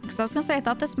user. Because I was gonna say, I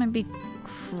thought this might be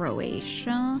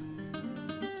Croatia.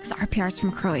 Because RPR is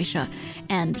from Croatia,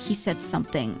 and he said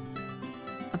something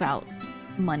about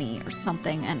money or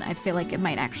something, and I feel like it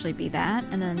might actually be that.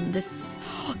 And then this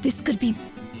could be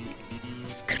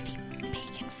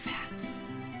bacon fat.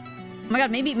 Oh my god,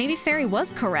 maybe fairy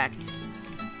was correct.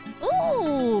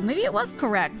 Ooh, maybe it was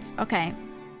correct. Okay.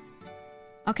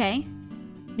 Okay.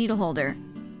 Needle holder.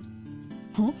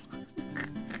 Huh?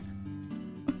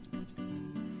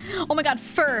 Oh my god,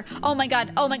 fur. Oh my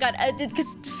god. Oh my god. Because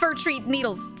fur tree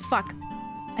needles. Fuck.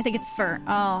 I think it's fur.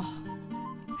 Oh.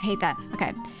 I hate that.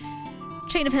 Okay.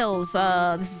 Chain of hills.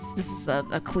 This is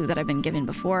a clue that I've been given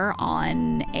before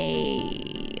on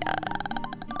a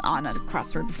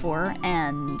crossword before,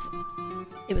 and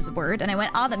it was a word, and I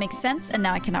went, oh, that makes sense, and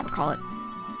now I cannot recall it.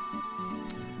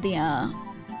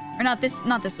 Or not this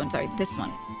one, sorry, this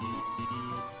one.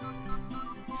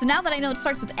 So now that I know it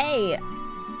starts with A,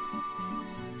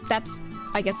 that's,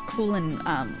 I guess, cool and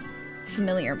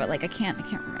familiar, but like I can't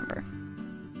remember.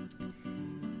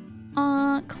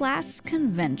 Class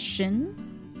convention.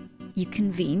 You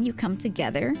convene, you come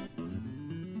together.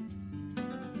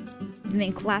 Do they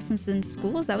mean classes in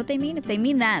school? Is that what they mean? If they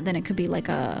mean that, then it could be like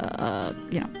a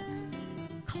you know,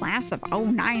 class of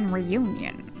 09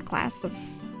 reunion, class of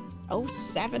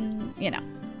 07, you know,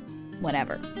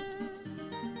 whatever.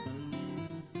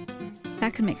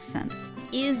 That could make sense.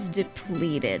 Is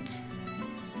depleted.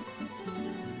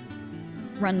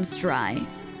 Runs dry.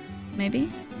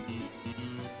 Maybe?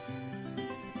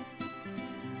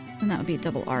 And that would be a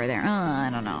double R there. I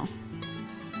don't know.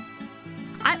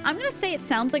 I'm gonna say it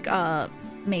sounds like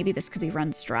maybe this could be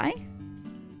runs dry.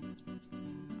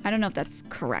 I don't know if that's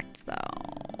correct though.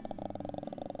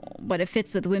 But it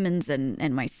fits with women's and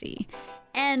NYC.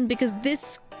 And because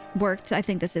this worked, I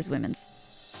think this is women's.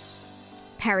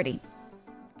 Parody.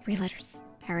 3 letters.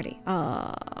 Parody.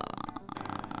 Wow,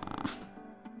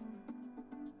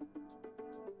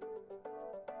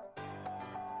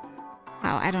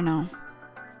 I don't know.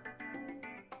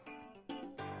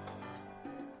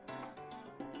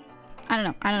 I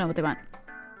don't know what they want.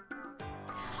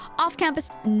 Off-campus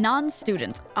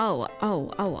non-student. Oh.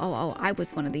 I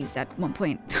was one of these at one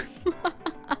point.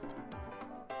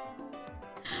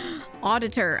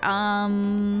 Auditor.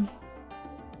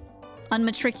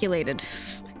 Unmatriculated.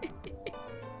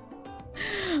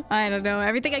 I don't know.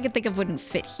 Everything I could think of wouldn't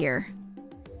fit here.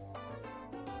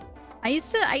 I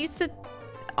used to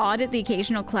audit the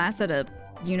occasional class at a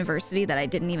university that I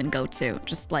didn't even go to.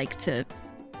 Just like to,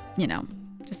 you know,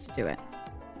 just to do it.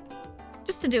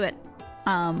 Just to do it.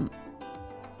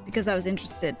 Because I was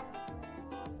interested.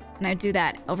 And I'd do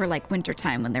that over like winter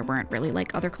time when there weren't really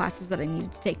like other classes that I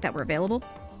needed to take that were available.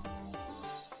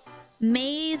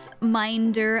 Maze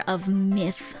Minder of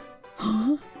Myth.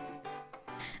 Huh?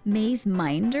 Maze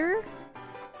Minder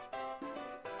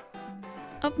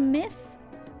of Myth?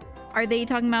 Are they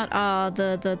talking about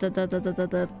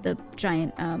the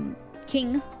giant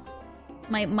king?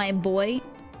 My boy?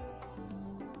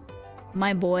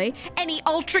 My boy? Any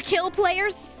Ultra Kill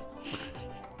players?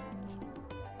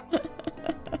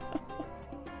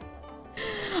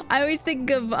 I always think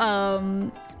of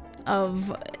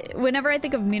whenever I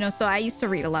think of, you know, so I used to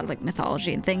read a lot of like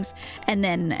mythology and things, and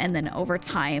then over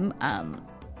time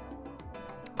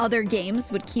other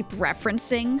games would keep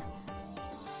referencing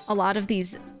a lot of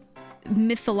these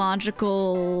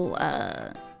mythological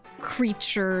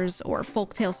creatures or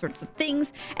folktale sorts of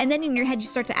things, and then in your head you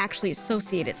start to actually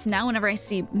associate it. So now whenever I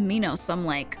see Minos, I'm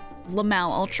like,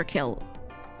 Lamau Ultra Kill,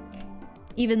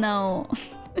 even though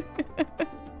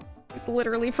it's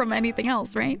literally from anything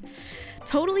else, right?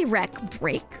 Totally wreck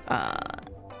break.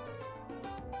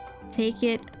 Take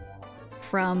it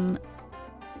from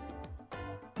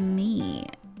me.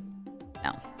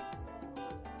 No.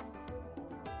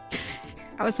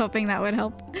 I was hoping that would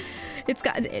help. It's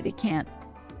got... It can't.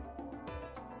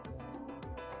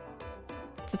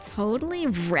 To totally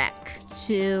wreck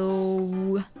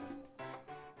to...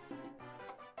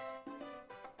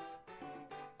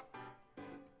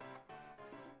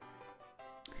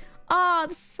 Oh,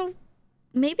 this is so...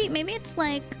 Maybe it's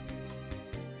like...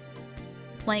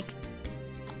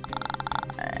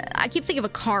 I keep thinking of a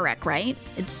car wreck, right?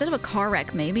 Instead of a car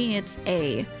wreck, maybe it's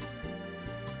a...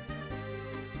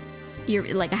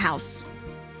 You're like a house.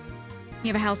 You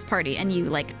have a house party and you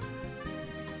like...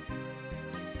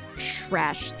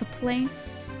 trash the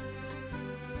place.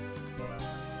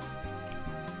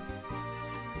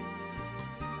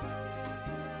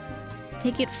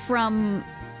 Take it from...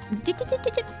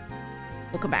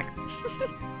 We'll come back.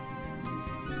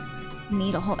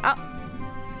 Needle holder. Oh!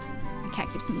 The cat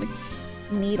keeps moving.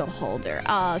 Needle holder.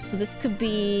 So this could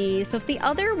be... So if the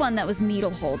other one that was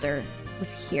needle holder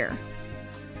was here,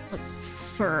 was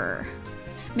fur.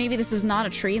 Maybe this is not a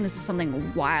tree and this is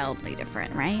something wildly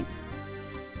different, right?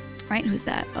 Right? Who's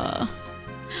that?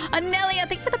 Anelia,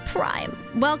 thank you for the prime.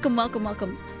 Welcome, welcome,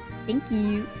 welcome. Thank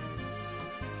you.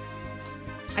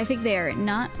 I think they are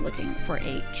not looking for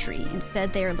a tree.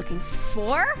 Instead, they are looking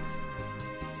for...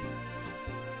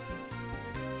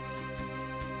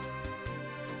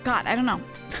 God, I don't know.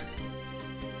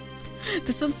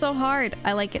 This one's so hard.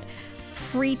 I like it.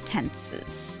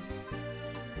 Pretenses.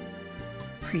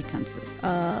 Pretenses.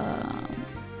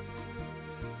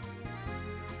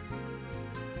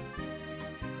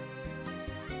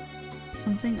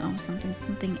 Something. Oh,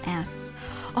 something S.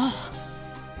 Oh.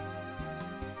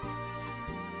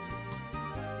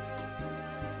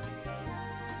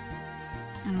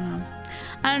 I don't know.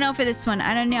 I don't know for this one.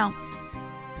 I don't know.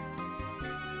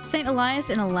 St. Elias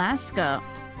in Alaska.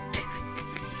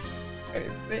 What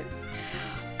is this?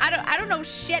 I don't know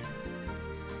shit.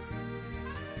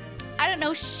 I don't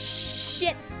know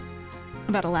shit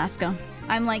about Alaska.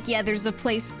 I'm like, yeah, there's a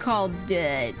place called would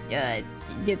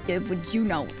you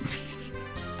know?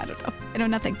 I don't know. I know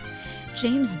nothing.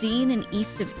 James Dean in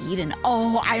East of Eden.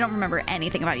 Oh, I don't remember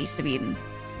anything about East of Eden.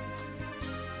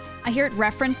 I hear it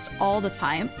referenced all the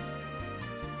time.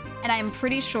 And I'm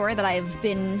pretty sure that I've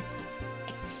been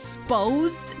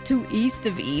exposed to East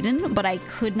of Eden, but I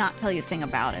could not tell you a thing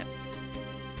about it.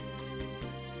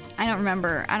 I don't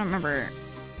remember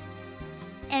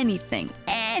anything.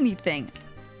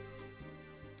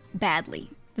 Badly.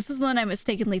 This was the one I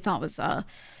mistakenly thought was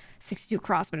 62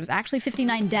 across, but it was actually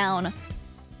 59 down.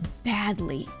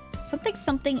 Badly.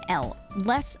 Something L.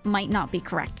 Less might not be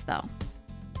correct, though.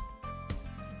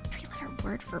 Three-letter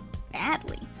word for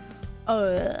badly.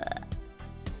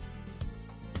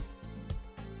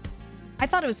 I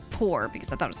thought it was poor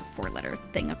because I thought it was a four-letter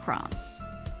thing across.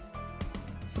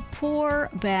 So poor,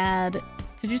 bad.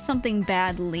 To do something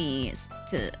badly.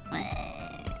 To...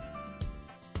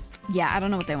 Yeah, I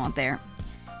don't know what they want there.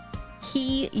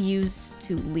 He used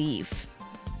to leave.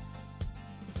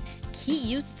 He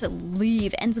used to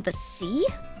leave. Ends with a C?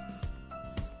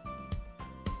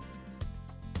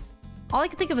 All I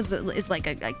can think of is like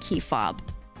a key fob.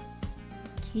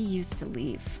 He used to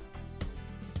leave.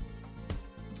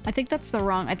 I think that's the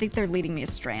wrong... I think they're leading me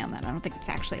astray on that. I don't think it's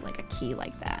actually like a key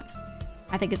like that.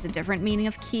 I think it's a different meaning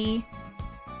of key.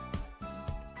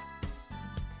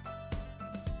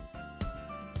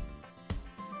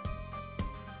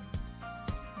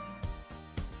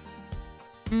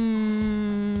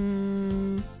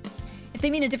 If they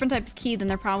mean a different type of key, then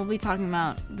they're probably talking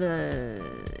about the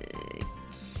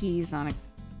keys on a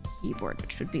keyboard,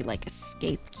 which would be like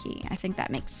escape key. I think that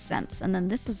makes sense. And then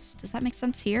this is... Does that make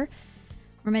sense here?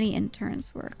 Where many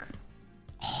interns work.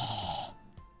 Oh,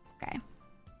 okay.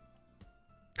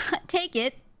 Take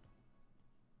it.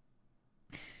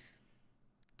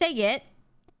 Take it.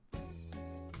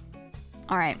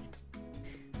 All right.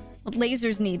 What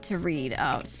lasers need to read?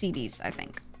 Oh, CDs, I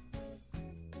think.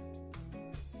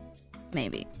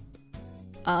 Maybe.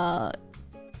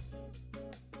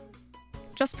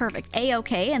 Just perfect.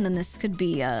 A-okay, and then this could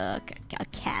be a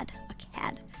CAD. A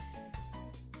CAD.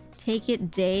 Take it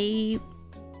day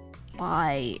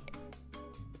by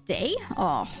day?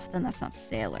 Oh, then that's not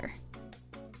sailor.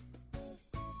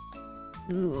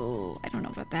 Ooh, I don't know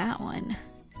about that one.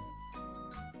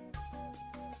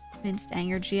 Minced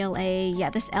anger, GLA.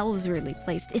 Yeah, this L was really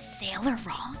placed. Is sailor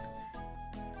wrong?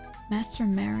 Master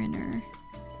mariner.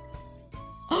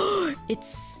 Oh,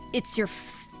 it's your...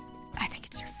 I think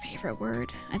it's your favorite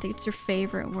word. I think it's your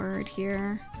favorite word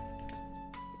here.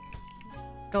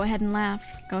 Go ahead and laugh.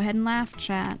 Go ahead and laugh,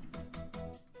 chat.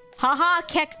 Haha,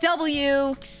 Keck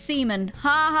W. Seaman.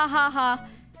 Ha ha ha ha.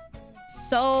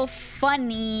 So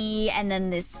funny. And then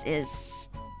this is,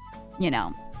 you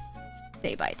know,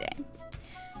 day by day.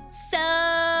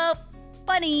 So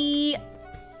funny.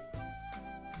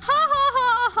 Ha ha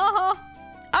ha ha ha.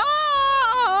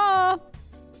 Ah!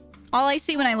 All I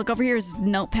see when I look over here is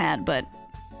Notepad, but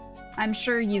I'm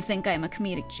sure you think I'm a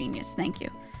comedic genius. Thank you.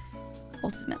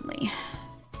 Ultimately.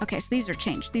 Okay, so these are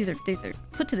changed. These are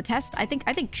put to the test. I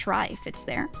think try fits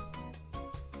there.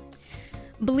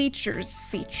 Bleachers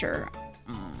feature.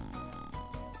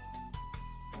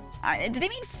 Do they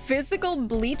mean physical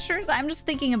bleachers? I'm just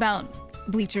thinking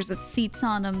about bleachers with seats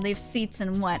on them. They have seats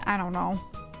and what? I don't know.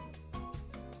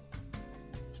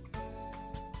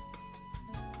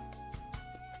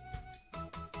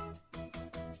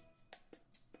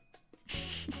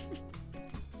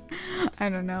 I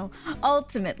don't know.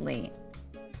 Ultimately.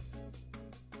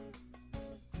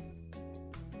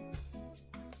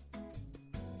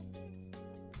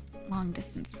 Long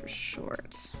distance for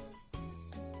short.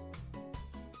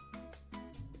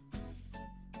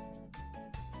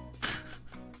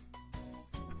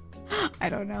 I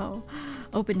don't know.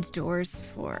 Opened doors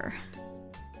for...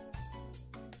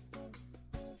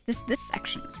 This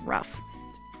section is rough.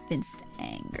 Vinced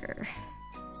anger.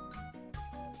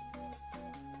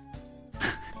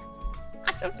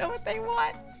 I don't know what they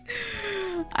want.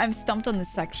 I'm stumped on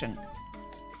this section.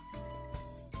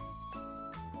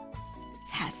 This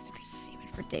has to be semen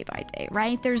for day by day,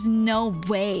 right? There's no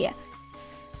way.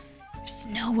 There's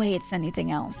no way it's anything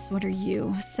else. What are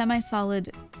you?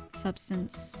 Semi-solid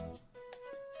substance.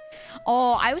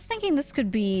 Oh, I was thinking this could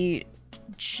be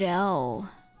gel.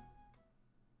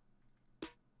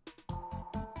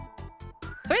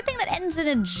 So anything that ends in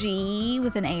a G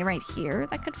with an A right here,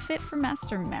 that could fit for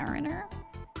Master Mariner.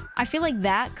 I feel like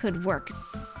that could work.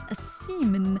 A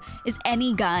seaman is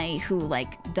any guy who,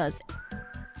 like, does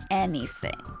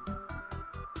anything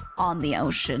on the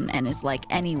ocean and is, like,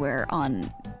 anywhere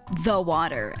on the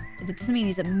water. That doesn't mean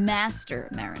he's a Master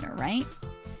Mariner, right?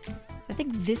 So I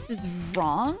think this is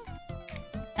wrong.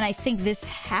 And I think this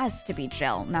has to be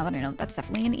gel. Now that I know that's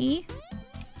definitely an E.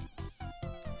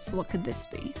 So what could this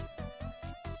be?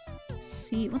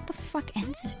 C. What the fuck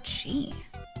ends in a G?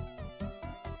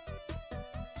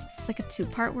 Is this like a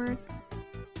two-part word?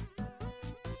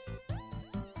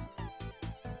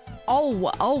 Oh.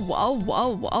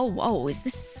 Is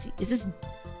this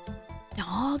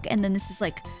dog? And then this is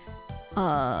like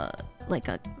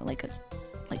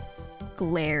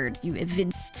glared. You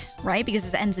evinced, right? Because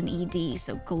this ends in ED,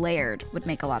 so glared would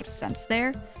make a lot of sense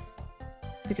there.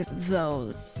 Because of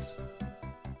those.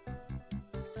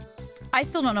 I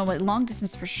still don't know what long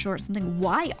distance for short, something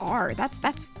YR.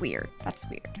 That's weird. That's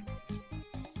weird.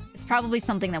 It's probably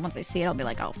something that once I see it, I'll be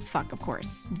like, oh, fuck, of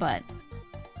course. But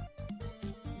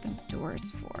open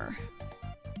doors for...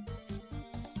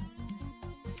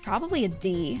 It's probably a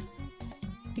D.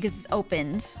 Because it's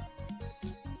opened.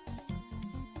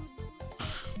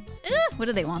 What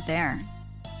do they want there?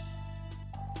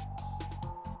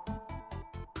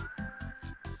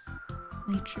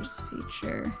 Nature's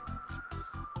feature.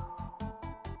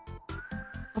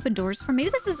 Open doors for...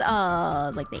 Maybe this is,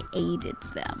 like they aided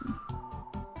them.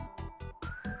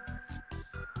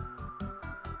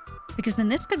 Because then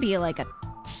this could be like a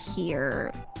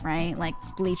tier, right? Like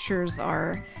bleachers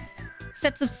are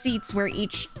sets of seats where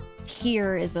each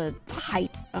tier is a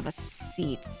height of a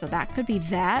seat. So that could be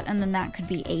that, and then that could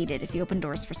be aided. If you open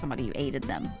doors for somebody, you aided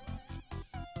them.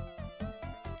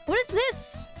 What is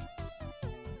this?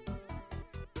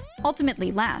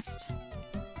 Ultimately last.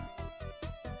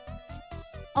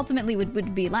 Ultimately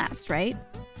would be last, right?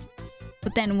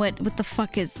 But then what the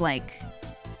fuck is like...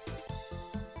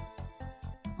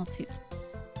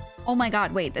 Oh my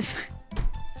god, wait, this...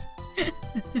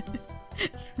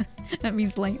 That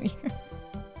means light year.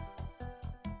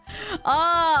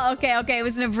 Oh, okay, it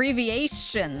was an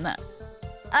abbreviation.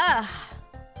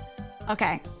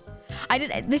 Okay.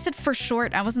 They said for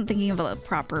short, I wasn't thinking of a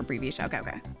proper abbreviation. Okay.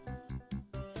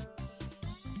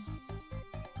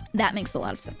 That makes a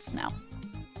lot of sense now.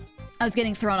 I was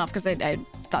getting thrown off because I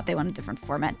thought they wanted a different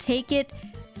format. Take it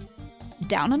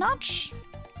down a notch?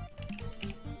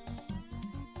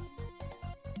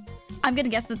 I'm gonna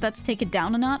guess that's take it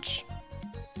down a notch.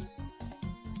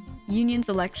 Union's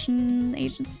election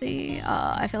agency.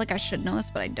 I feel like I should know this,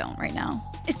 but I don't right now.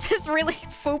 Is this really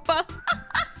FUPA?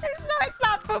 It's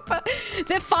not FUPA.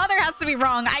 The father has to be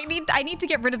wrong. I need to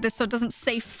get rid of this so it doesn't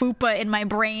say FUPA in my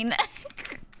brain.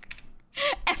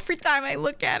 Every time I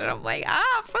look at it, I'm like,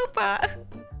 FUPA.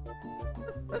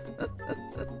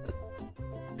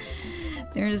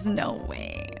 There's no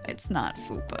way. It's not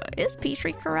FUPA. Is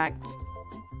Petrie correct?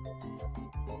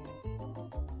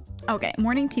 Okay,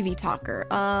 morning TV talker.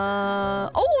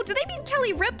 Oh, do they mean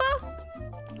Kelly Ripa?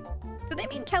 Do they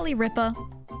mean Kelly Ripa?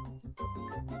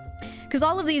 Because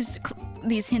all of these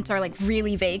hints are like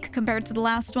really vague compared to the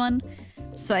last one,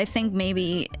 so I think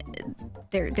maybe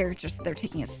they're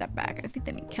taking a step back. I think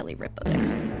they mean Kelly Ripa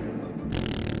there.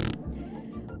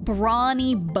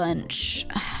 Brawny bunch.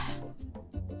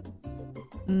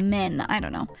 Men, I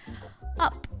don't know.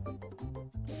 Up.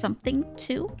 Something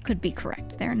to could be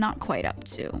correct. They're not quite up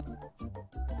to.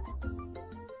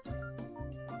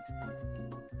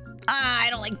 I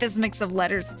don't like this mix of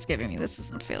letters it's giving me. This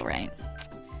doesn't feel right.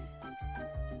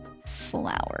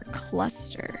 Flower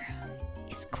cluster.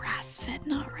 Is grass-fed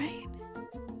not right?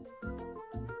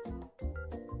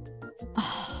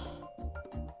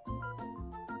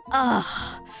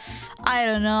 Ugh. I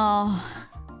don't know.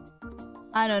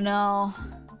 I don't know.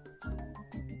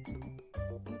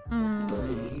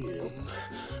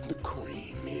 The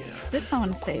cream, yeah. This I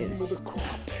want to say is... I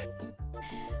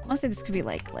want to say this could be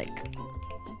like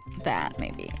that,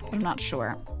 maybe. But I'm not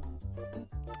sure.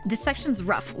 This section's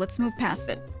rough. Let's move past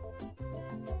it.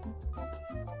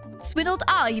 Swiddled?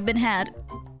 Ah, you've been had.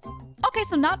 Okay,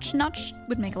 so notch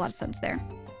would make a lot of sense there.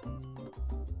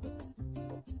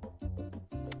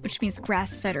 Which means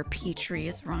grass-fed or Petrie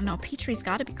is wrong. No, Petrie's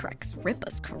got to be correct because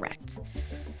Ripa's correct.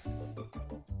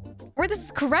 Or this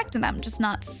is correct and I'm just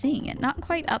not seeing it. Not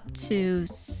quite up to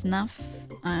snuff.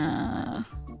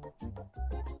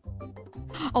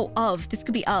 Oh, of. This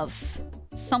could be of.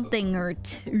 Something or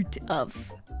of.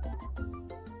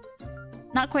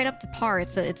 Not quite up to par.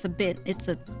 It's a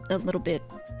little bit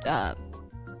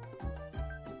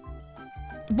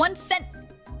 1 cent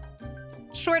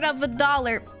short of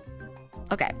 $1.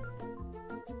 Okay.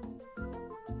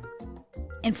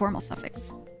 Informal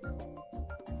suffix.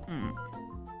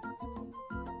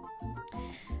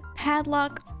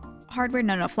 Padlock, hardware.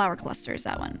 No, flower cluster is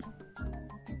that one.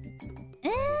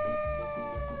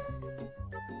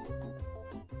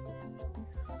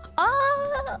 I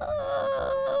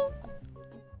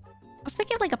was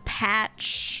thinking of like a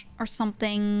patch or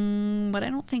something, but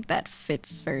I don't think that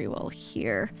fits very well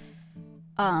here.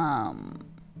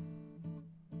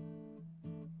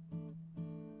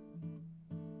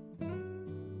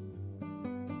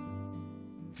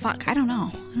 Fuck, I don't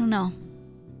know.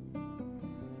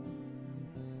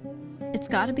 It's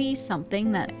gotta be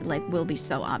something that, like, will be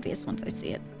so obvious once I see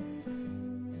it.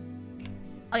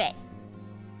 Okay.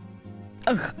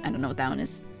 Ugh, I don't know what that one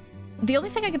is. The only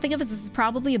thing I can think of is this is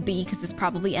probably a B, because this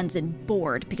probably ends in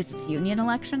board, because it's union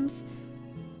elections.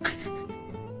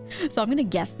 So I'm gonna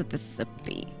guess that this is a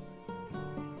B.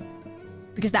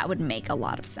 Because that would make a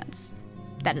lot of sense.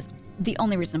 That is the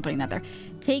only reason I'm putting that there.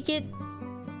 Take it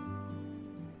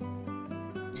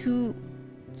to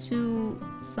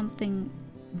something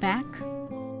back.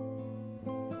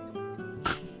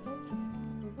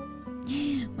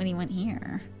 When he went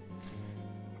here.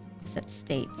 Set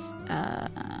states. I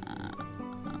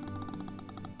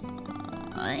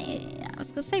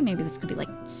was gonna say maybe this could be like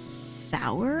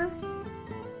sour.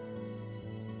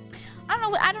 I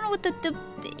don't know what the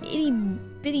itty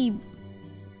bitty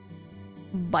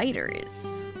biter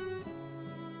is.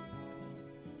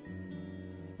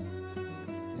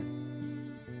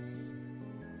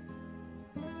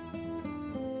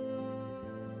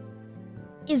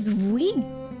 Is we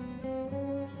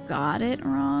got it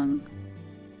wrong?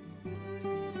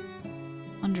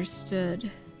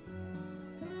 Understood.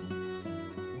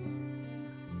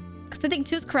 Because I think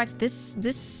 2 is correct. This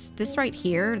right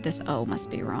here, this O must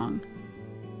be wrong.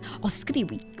 Oh, this could be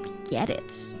we get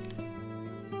it.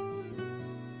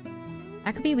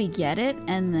 That could be we get it,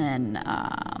 and then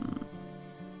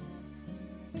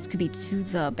this could be to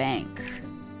the bank.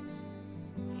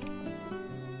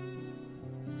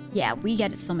 Yeah, we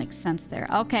get it still makes sense there.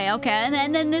 Okay,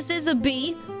 and then this is a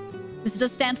B. This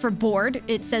does stand for board.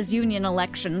 It says union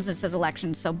elections. It says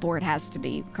elections, so board has to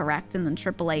be correct. And then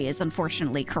AAA is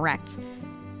unfortunately correct.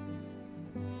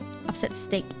 Upset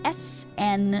stake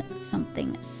SN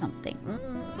something.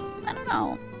 I don't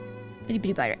know. Itty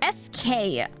bitty biter.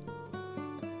 SK.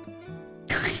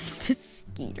 This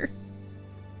Skeeter.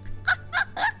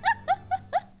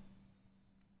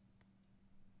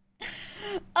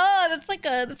 Oh, that's like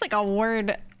a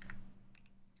word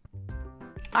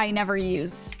I never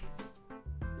use.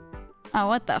 Oh,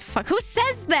 what the fuck? Who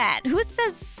says that? Who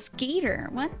says Skeeter?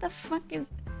 What the fuck is...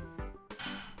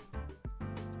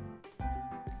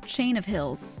 Chain of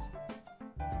hills.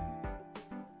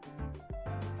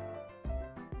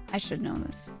 I should know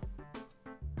this.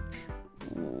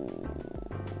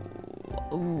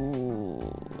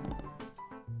 Ooh.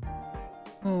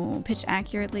 pitch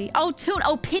accurately. Oh, tune.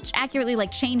 Oh, pitch accurately,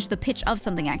 like change the pitch of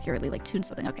something accurately, like tune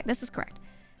something. Okay, this is correct.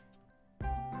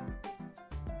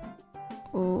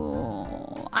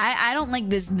 Oh, I don't like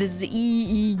this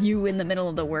E-E-U in the middle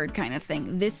of the word kind of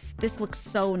thing. This looks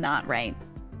so not right.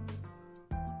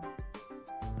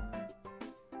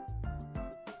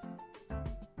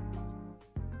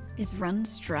 Is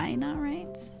runs dry not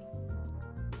right?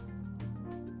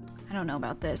 I don't know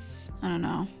about this. I don't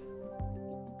know.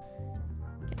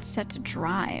 Get set to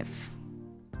drive.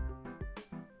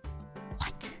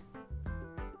 What?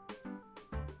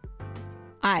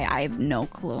 I have no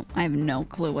clue. I have no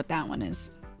clue what that one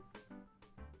is.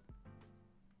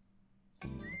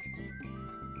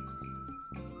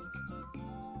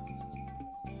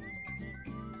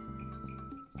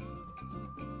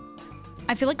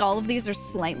 I feel like all of these are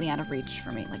slightly out of reach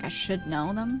for me. Like I should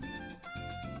know them.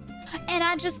 And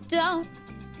I just don't.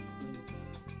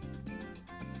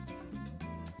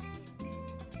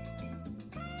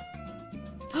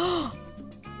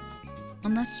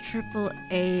 Unless triple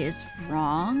A is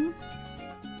wrong.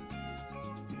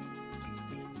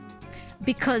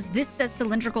 Because this says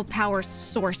cylindrical power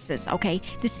sources, okay?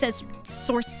 This says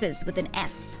sources with an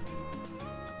S.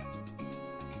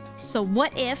 So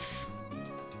what if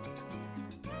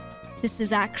this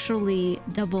is actually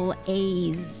double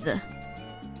A's?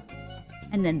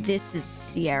 And then this is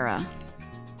Sierra.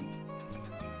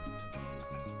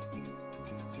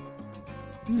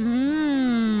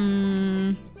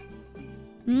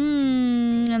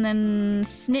 And then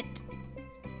snit.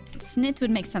 Snit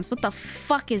would make sense. What the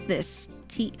fuck is this?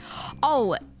 T.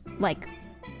 Oh, like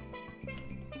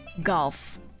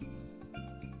golf.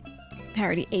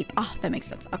 Parody ape. Oh, that makes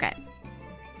sense. Okay.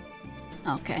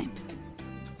 Okay.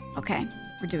 Okay.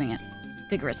 We're doing it.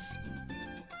 Vigorous.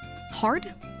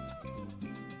 Hard?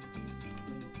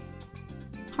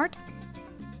 Hard?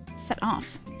 Set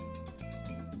off.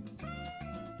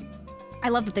 I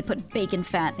love that they put bacon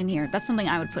fat in here. That's something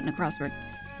I would put in a crossword.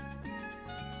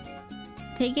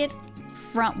 Take it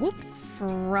from... Whoops.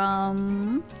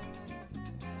 From...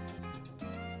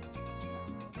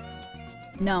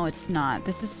 No, it's not.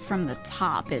 This is from the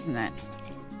top, isn't it?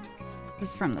 This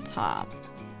is from the top.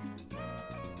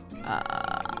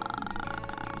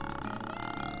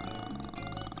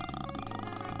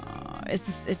 Is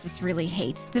this really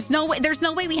hate? There's no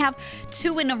way we have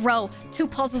two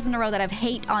puzzles in a row that have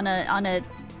hate on a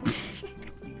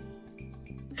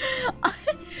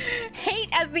hate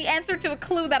as the answer to a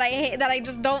clue that I hate, that I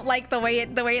just don't like the way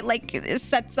it like it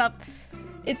sets up.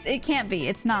 It can't be.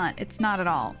 It's not at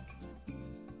all.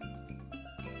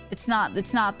 It's not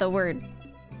the word.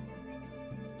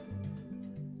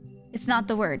 It's not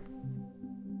the word.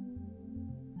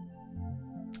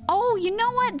 Oh, you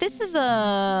know what? This is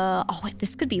a... Oh, wait,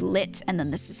 this could be lit, and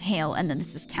then this is hail, and then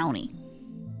this is towny.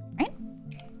 Right?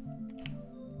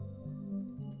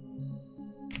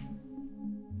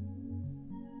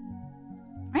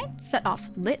 Right? Set off.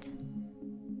 Lit.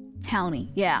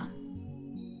 Towny. Yeah.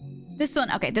 This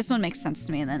one... Okay, this one makes sense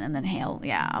to me, and then hail.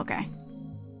 Yeah, okay.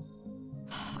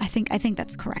 I think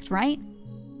that's correct, right?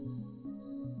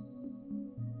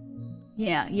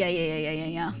 Yeah.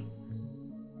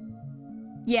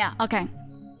 Yeah, okay.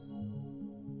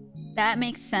 That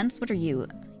makes sense. What are you?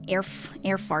 Air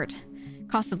fart.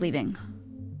 Cost of leaving.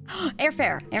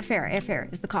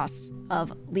 Airfare is the cost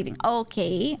of leaving.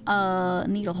 Okay.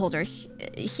 Needle holder.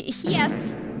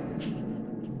 Yes.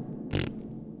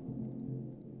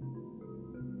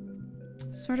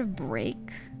 Sort of break.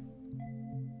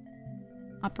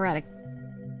 Operatic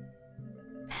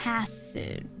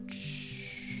passage.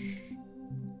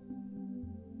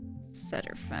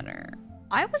 Setter fetter.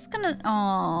 I was gonna...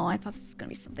 Oh, I thought this was gonna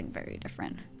be something very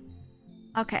different.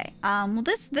 Okay. Well,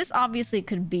 this obviously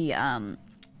could be,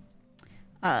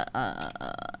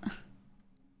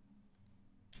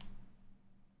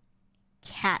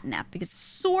 catnap, because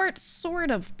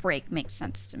sort of break makes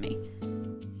sense to me.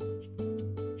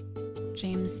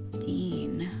 James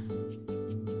Dean.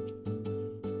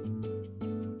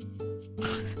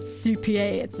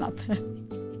 CPA, it's not that.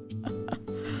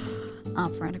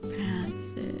 Operatic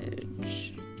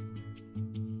passage.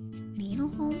 Needle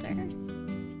holder?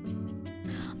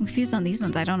 I'm confused on these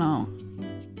ones. I don't know.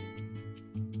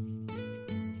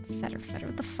 Setter fetter.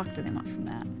 What the fuck do they want from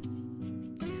that?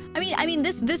 I mean,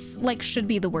 this like should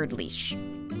be the word leash.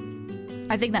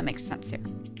 I think that makes sense here.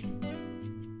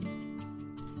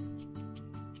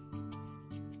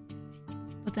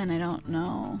 But then I don't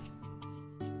know.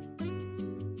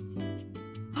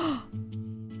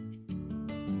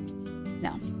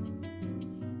 No.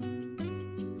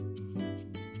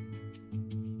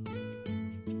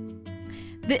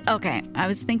 Okay, I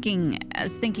was thinking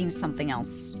something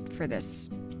else for this.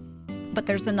 But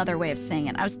there's another way of saying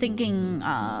it. I was thinking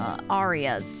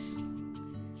arias,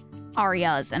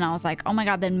 and I was like, oh my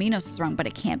god, then Minos is wrong, but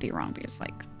it can't be wrong because,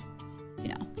 like, you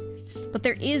know. But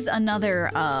there is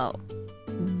another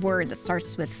word that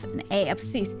starts with an A.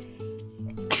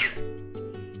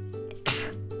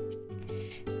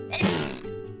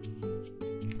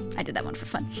 I did that one for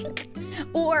fun.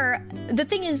 Or the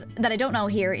thing is that I don't know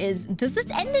here is, does this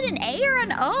end in an A or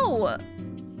an O?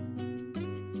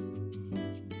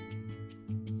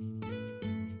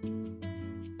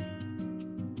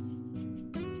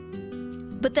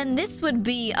 But then this would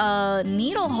be a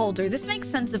needle holder. This makes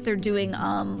sense if they're doing,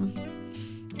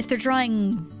 if they're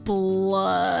drawing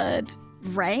blood,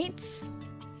 right?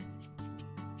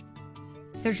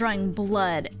 If they're drawing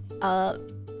blood,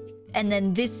 and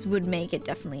then this would make it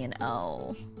definitely an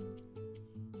O.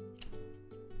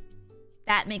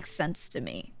 That makes sense to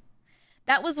me.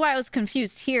 That was why I was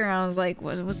confused here. I was like,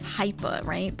 what was hypa,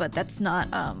 right? But that's not,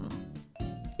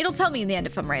 it'll tell me in the end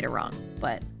if I'm right or wrong,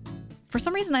 but for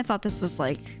some reason, I thought this was,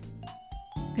 like,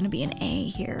 gonna be an A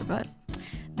here, but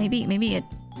maybe it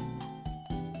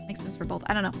makes sense for both.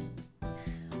 I don't know.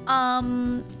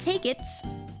 Take it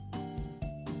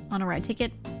on a ride. Take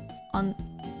it on,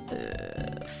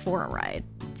 for a ride.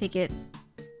 Take it,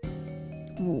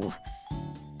 ooh.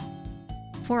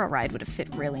 For a ride would have fit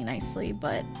really nicely,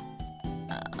 but,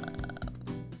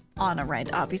 on a ride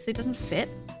obviously doesn't fit.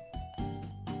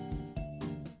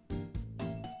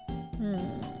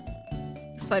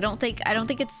 So I don't think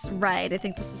it's right. I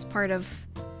think this is part of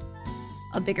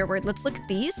a bigger word. Let's look at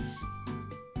these.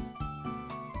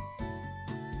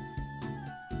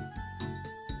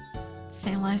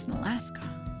 St. Elias in Alaska.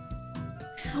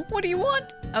 What do you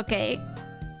want? Okay.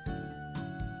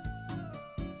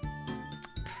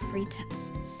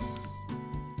 Pretenses.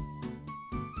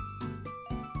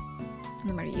 And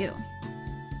then what are you?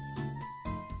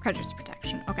 Prejudice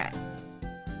protection. Okay.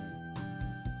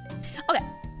 Okay.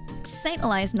 St.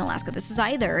 Elias in Alaska. This is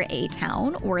either a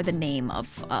town or the name of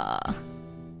a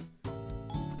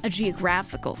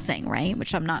geographical thing, right?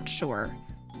 Which I'm not sure.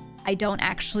 I don't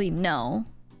actually know.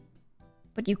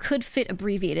 But you could fit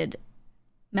abbreviated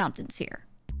mountains here.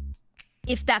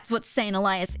 If that's what St.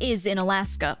 Elias is in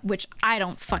Alaska, which I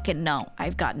don't fucking know.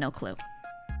 I've got no clue.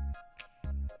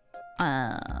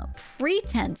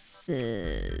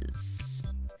 Pretenses.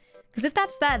 Because if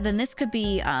that's that, then this could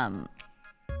be,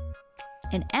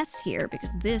 an S here,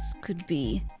 because this could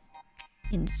be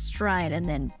in stride, and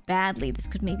then badly, this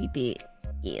could maybe be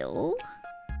ill?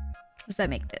 What does that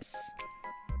make this?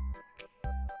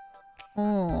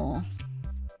 Oh.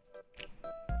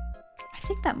 I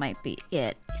think that might be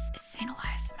it. Is St.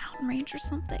 Elias a mountain range or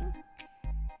something?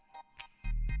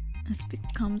 This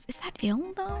becomes... Is that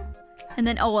ill, though? And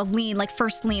then, oh, a lien, like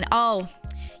first lien. Oh,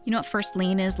 you know what first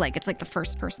lien is? Like, it's like the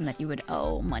first person that you would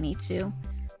owe money to.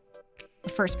 The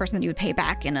first person that you would pay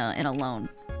back in a loan.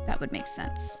 That would make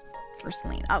sense. First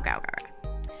lien. Okay.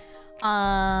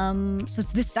 So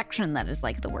it's this section that is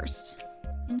like the worst.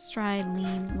 In stride,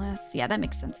 lien, less. Yeah, that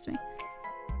makes sense to me.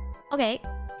 Okay.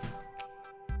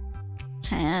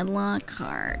 Padlock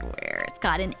hardware. It's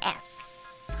got an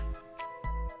S.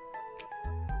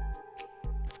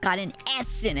 It's got an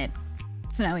S in it.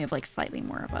 So now we have like slightly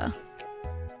more of a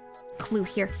clue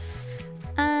here.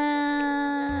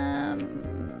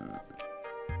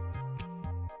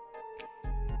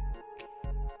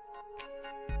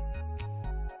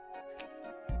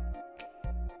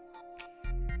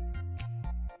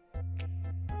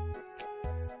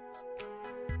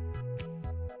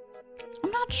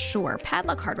 Sure,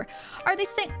 padlock hardware. Are they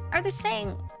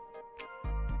saying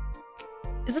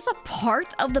is this a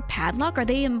part of the padlock? Are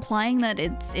they implying that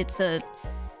it's a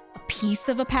piece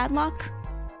of a padlock?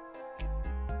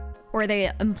 Or are they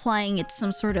implying it's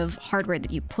some sort of hardware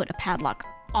that you put a padlock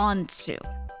onto?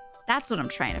 That's what I'm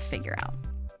trying to figure out.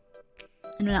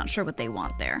 And I'm not sure what they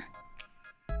want there.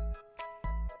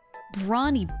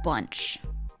 Brawny bunch.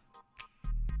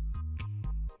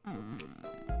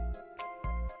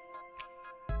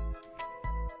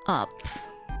 Up.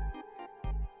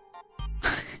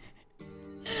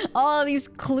 Oh, these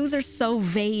clues are so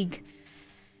vague.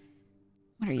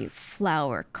 What are you?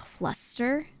 Flower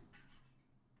cluster?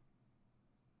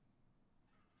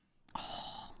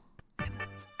 Oh, my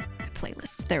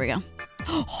playlist. There we go.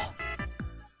 Oh,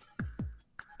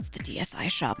 it's the DSI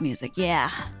shop music.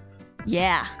 Yeah.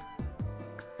 Yeah.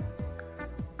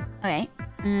 Okay.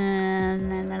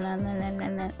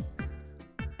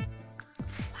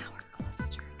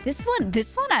 This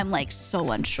one I'm like so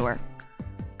unsure.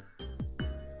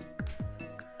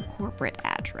 Corporate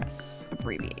address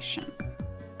abbreviation.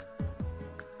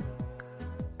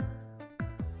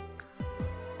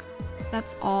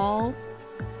 That's all.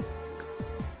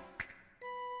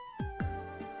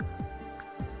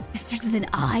 This starts with an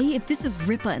I? If this is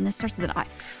Ripa and this starts with an I.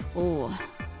 Oh.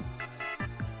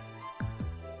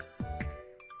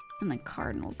 And the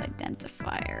Cardinals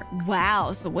identifier.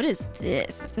 Wow, so what is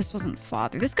this? If this wasn't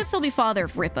father. This could still be father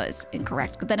if Ripa is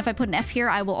incorrect. But then if I put an F here,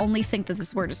 I will only think that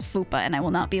this word is Fupa and I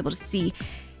will not be able to see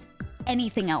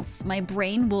anything else. My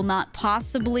brain will not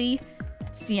possibly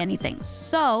see anything.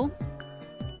 So,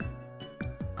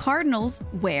 Cardinals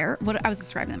wear, what I was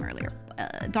describing them earlier,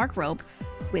 a dark robe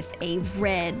with a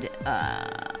red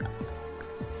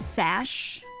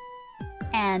sash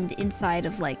and inside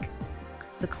of like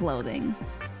the clothing.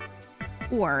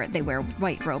 Or they wear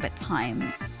white robe at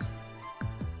times.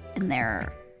 And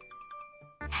their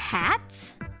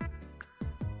hat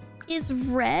is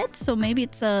red, so maybe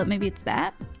it's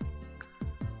that.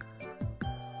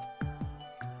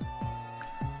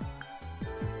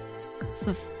 So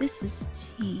if this is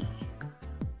T,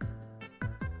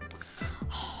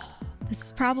 this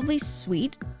is probably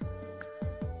sweet.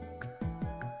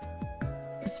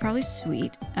 This is probably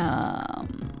sweet.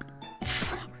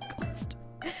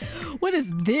 What is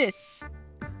this?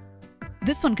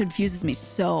 This one confuses me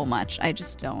so much. I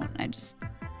just don't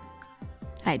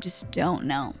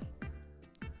know.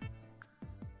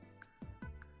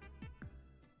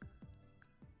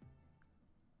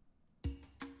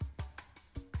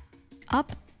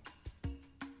 Up.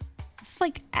 It's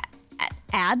like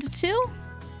add to?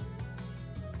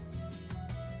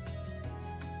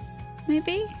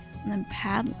 Maybe? And then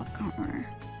padlock armor.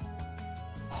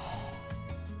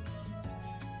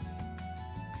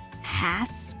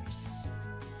 Hasps.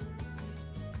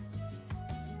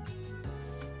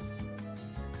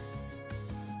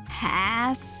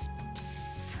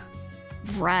 Hasps.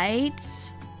 Right?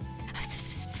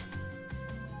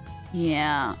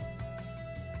 Yeah.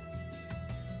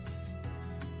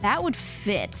 That would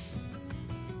fit.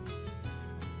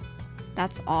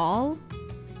 That's all.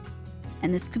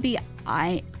 And this could be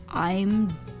I'm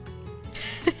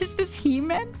is this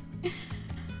He-Man?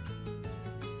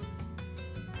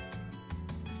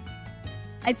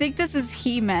 I think this is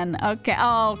He-Man. Okay.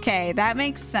 Oh, okay. That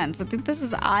makes sense. I think this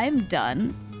is I'm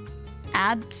done.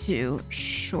 Add to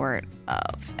short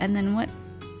of. And then what?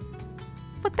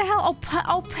 What the hell?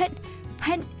 Oh, pen.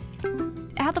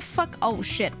 How the fuck? Oh,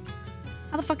 shit.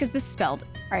 How the fuck is this spelled?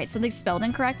 All right, something's spelled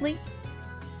incorrectly.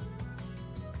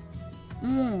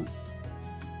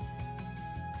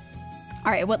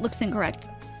 All right, what looks incorrect?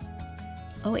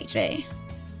 OHA.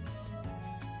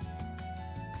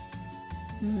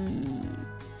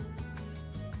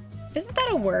 Isn't that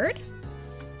a word?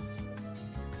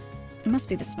 It must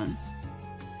be this one.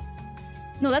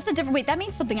 No, that's a different... Wait, that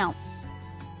means something else.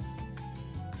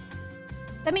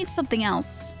 That means something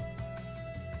else.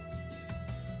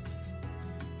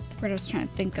 What I was trying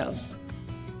to think of.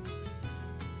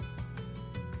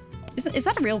 Is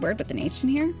that a real word with an H in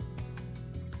here?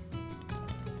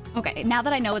 Okay, now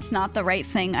that I know it's not the right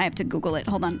thing, I have to Google it.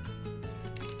 Hold on.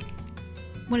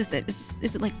 What is it?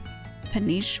 Is it like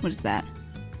paniche? What is that?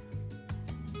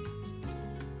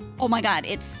 Oh my god,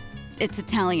 it's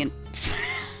Italian.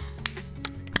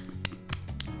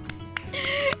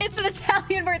 It's an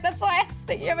Italian word. That's why I was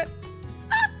thinking of it.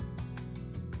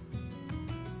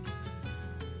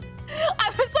 I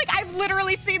was like, I've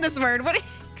literally seen this word. What?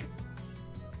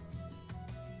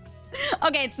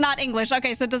 Okay, it's not English.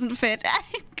 Okay, so it doesn't fit.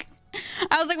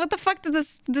 I was like, what the fuck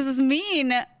does this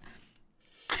mean?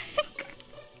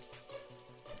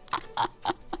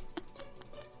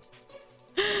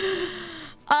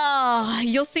 Oh,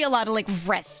 you'll see a lot of like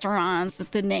restaurants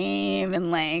with the name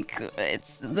and like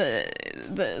it's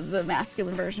the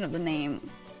masculine version of the name.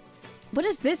 What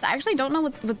is this? I actually don't know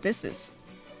what this is.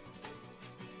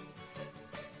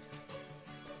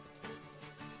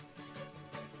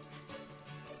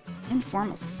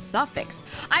 Informal suffix.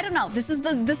 I don't know. This is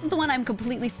the one I'm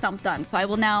completely stumped on. So I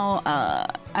will now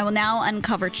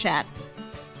uncover chat.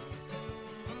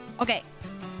 Okay.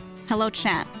 Hello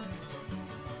chat.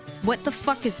 What the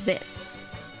fuck is this?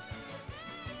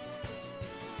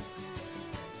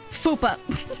 Fupa.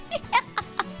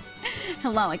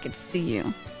 Hello, I can see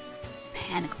you.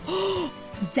 Panic.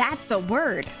 That's a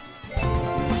word.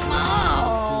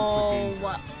 Oh.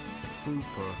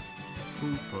 Fupa.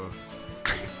 Fupa.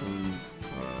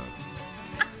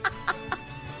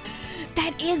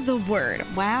 That is a word.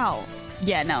 Wow.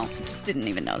 Yeah, no, just didn't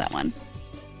even know that one.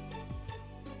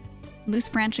 Loose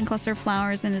branch and cluster of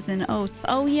flowers and is in oats.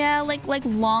 Oh yeah, like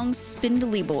long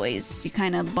spindly boys. You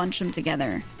kind of bunch them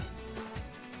together.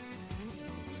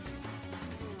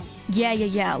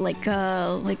 Yeah. Like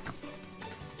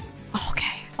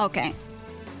okay.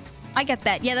 I get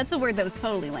that. Yeah, that's a word that was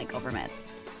totally like overmet.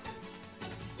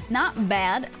 Not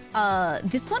bad.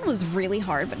 This one was really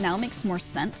hard, but now makes more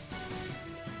sense.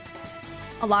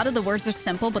 A lot of the words are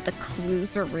simple, but the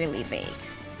clues were really vague,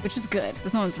 which is good.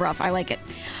 This one was rough. I like it.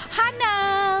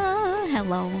 Hana!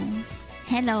 Hello.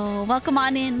 Hello. Welcome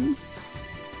on in.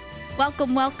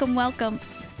 Welcome, welcome, welcome.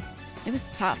 It was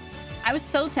tough. I was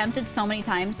so tempted so many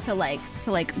times to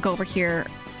go over here,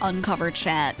 uncover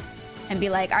chat, and be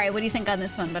like, all right, what do you think on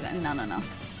this one? But no.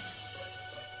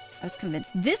 I was convinced.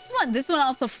 This one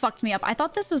also fucked me up. I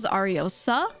thought this was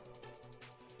Ariosa.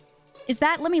 Is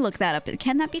that... Let me look that up.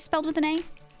 Can that be spelled with an A?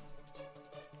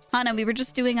 Oh, no, we were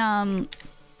just doing,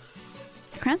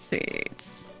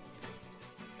 Crosswords.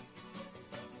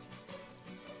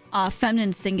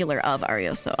 Feminine singular of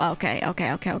Arioso. Okay.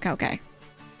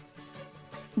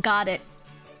 Got it.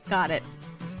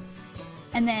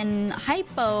 And then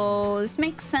hypo... This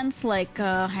makes sense like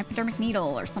a hypodermic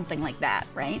needle or something like that,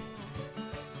 right?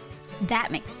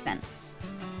 That makes sense.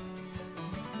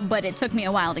 But it took me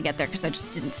a while to get there because I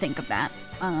just didn't think of that.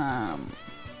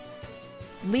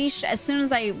 Leash, as soon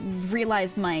as I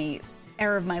realized my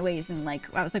error of my ways and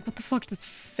like, I was like, what the fuck does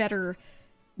fetter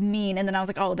mean? And then I was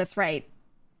like, oh, that's right.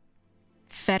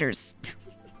 Fetters.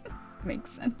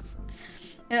 Makes sense.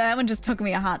 Yeah, that one just took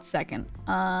me a hot second.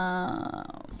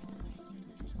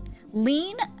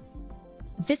 Lean.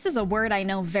 This is a word I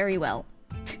know very well.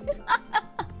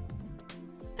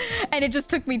 And it just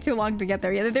took me too long to get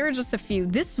there. Yeah, there were just a few.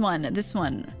 This one,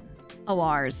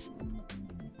 ORs.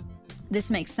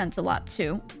 This makes sense a lot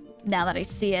too. Now that I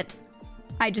see it,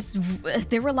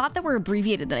 there were a lot that were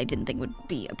abbreviated that I didn't think would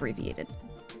be abbreviated.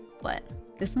 But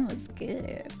this one was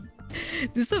good.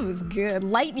 This one was good.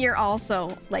 Light year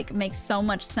also like makes so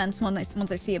much sense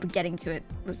once I see it, but getting to it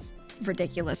was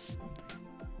ridiculous.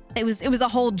 It was a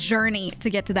whole journey to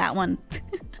get to that one.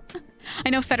 I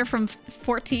know Fetter from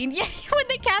 14. Yeah, when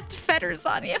they cast fetters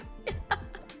on you.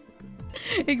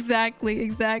 Exactly.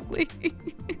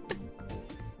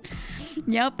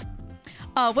 Yep.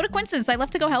 What a coincidence. I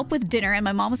left to go help with dinner and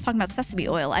my mom was talking about sesame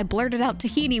oil. I blurted out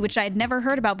tahini, which I had never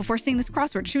heard about before seeing this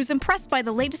crossword. She was impressed by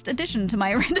the latest addition to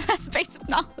my random ass base of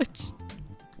knowledge.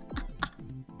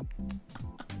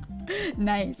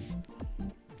 Nice.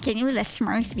 Can you be the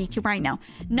smartest VTuber I know?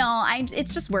 No,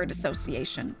 it's just word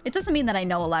association. It doesn't mean that I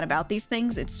know a lot about these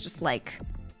things. It's just like,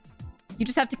 you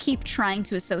just have to keep trying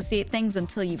to associate things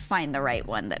until you find the right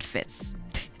one that fits.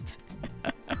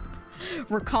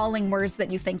 Recalling words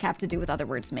that you think have to do with other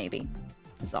words, maybe,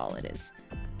 is all it is.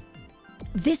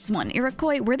 This one,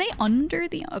 Iroquois, were they under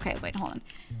the... Okay, wait, hold on.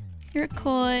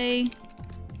 Iroquois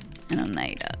and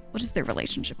Oneida. What is their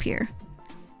relationship here?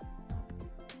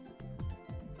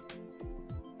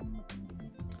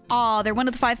 Oh, they're one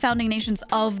of the 5 founding nations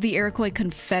of the Iroquois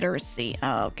Confederacy.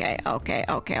 Okay.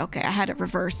 I had it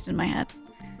reversed in my head.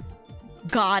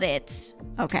 Got it.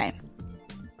 Okay.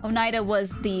 Oneida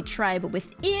was the tribe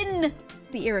within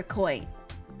the Iroquois.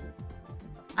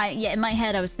 Yeah, in my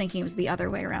head, I was thinking it was the other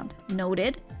way around.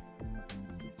 Noted.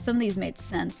 Some of these made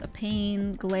sense. A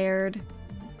pain, glared.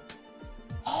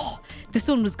 Oh, this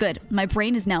one was good. My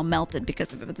brain is now melted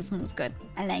because of it, but this one was good.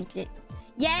 I liked it.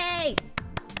 Yay!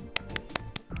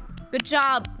 Good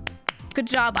job. Good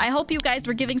job. I hope you guys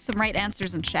were giving some right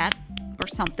answers in chat or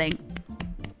something.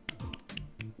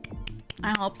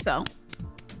 I hope so.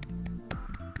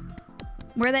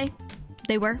 Were they?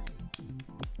 They were?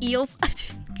 Eels?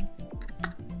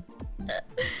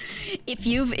 If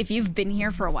you've been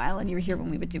here for a while and you were here when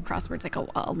we would do crosswords like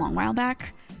a long while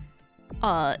back,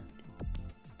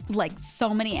 like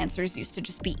so many answers used to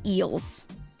just be eels.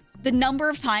 The number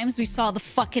of times we saw the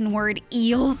fucking word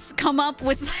eels come up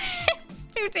was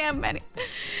too damn many.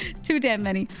 Too damn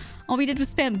many. All we did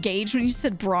was spam gauge when you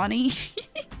said brawny.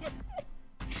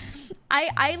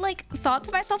 I like thought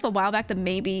to myself a while back that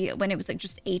maybe when it was like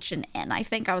just H and N, I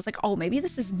think I was like, oh, maybe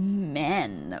this is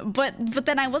men. But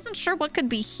then I wasn't sure what could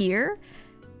be here.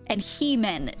 And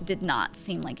he-men did not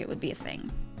seem like it would be a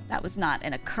thing. That was not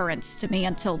an occurrence to me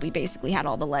until we basically had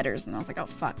all the letters. And I was like, oh,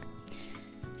 fuck.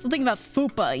 So thinking about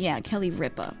Fupa, yeah, Kelly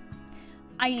Ripa.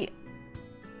 I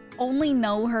only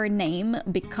know her name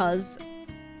because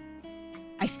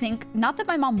I think, not that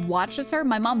my mom watches her,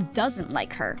 my mom doesn't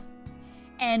like her.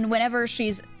 And whenever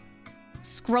she's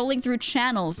scrolling through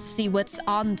channels to see what's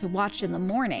on to watch in the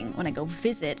morning when I go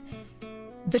visit,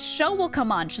 the show will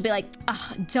come on. She'll be like,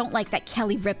 oh, don't like that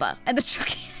Kelly Ripa. And then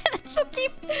she'll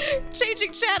keep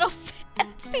changing channels. And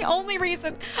it's the only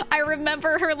reason I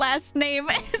remember her last name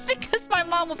is because my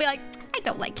mom will be like, I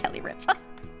don't like Kelly Ripa.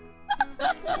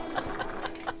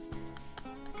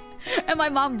 And my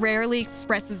mom rarely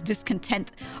expresses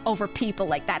discontent over people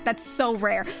like that. That's so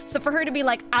rare. So for her to be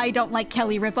like, I don't like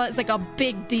Kelly Ripa is like a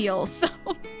big deal. So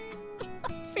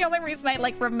that's the only reason I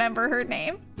like remember her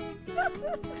name.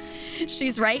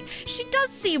 She's right. She does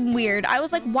seem weird. I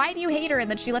was like, why do you hate her? And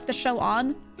then she left the show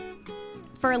on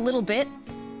for a little bit.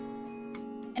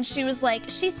 And she was like,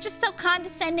 she's just so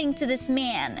condescending to this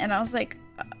man. And I was like,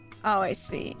 oh, I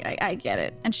see. I get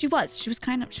it. And she was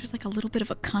like a little bit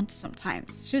of a cunt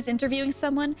sometimes. She was interviewing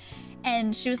someone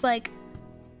and she was like,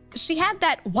 she had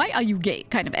that, why are you gay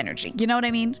kind of energy. You know what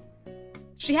I mean?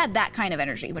 She had that kind of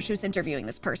energy when she was interviewing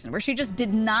this person where she just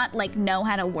did not like know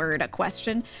how to word a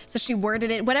question. So she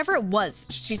worded it, whatever it was,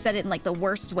 she said it in like the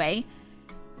worst way.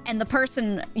 And the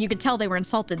person, you could tell they were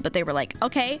insulted, but they were like,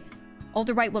 okay,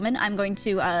 older white woman, I'm going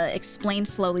to explain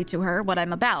slowly to her what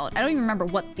I'm about. I don't even remember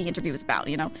what the interview was about,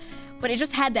 you know? But it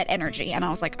just had that energy. And I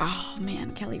was like, oh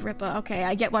man, Kelly Ripa. Okay,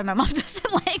 I get why my mom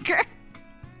doesn't like her.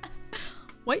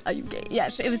 Why are you gay?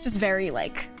 Yeah, it was just very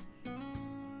like,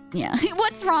 yeah.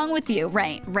 What's wrong with you?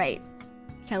 Right.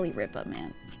 Kelly Ripa,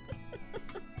 man.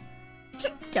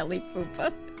 Kelly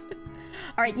Poopa.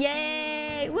 All right,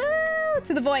 yay! Woo!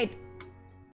 To the void.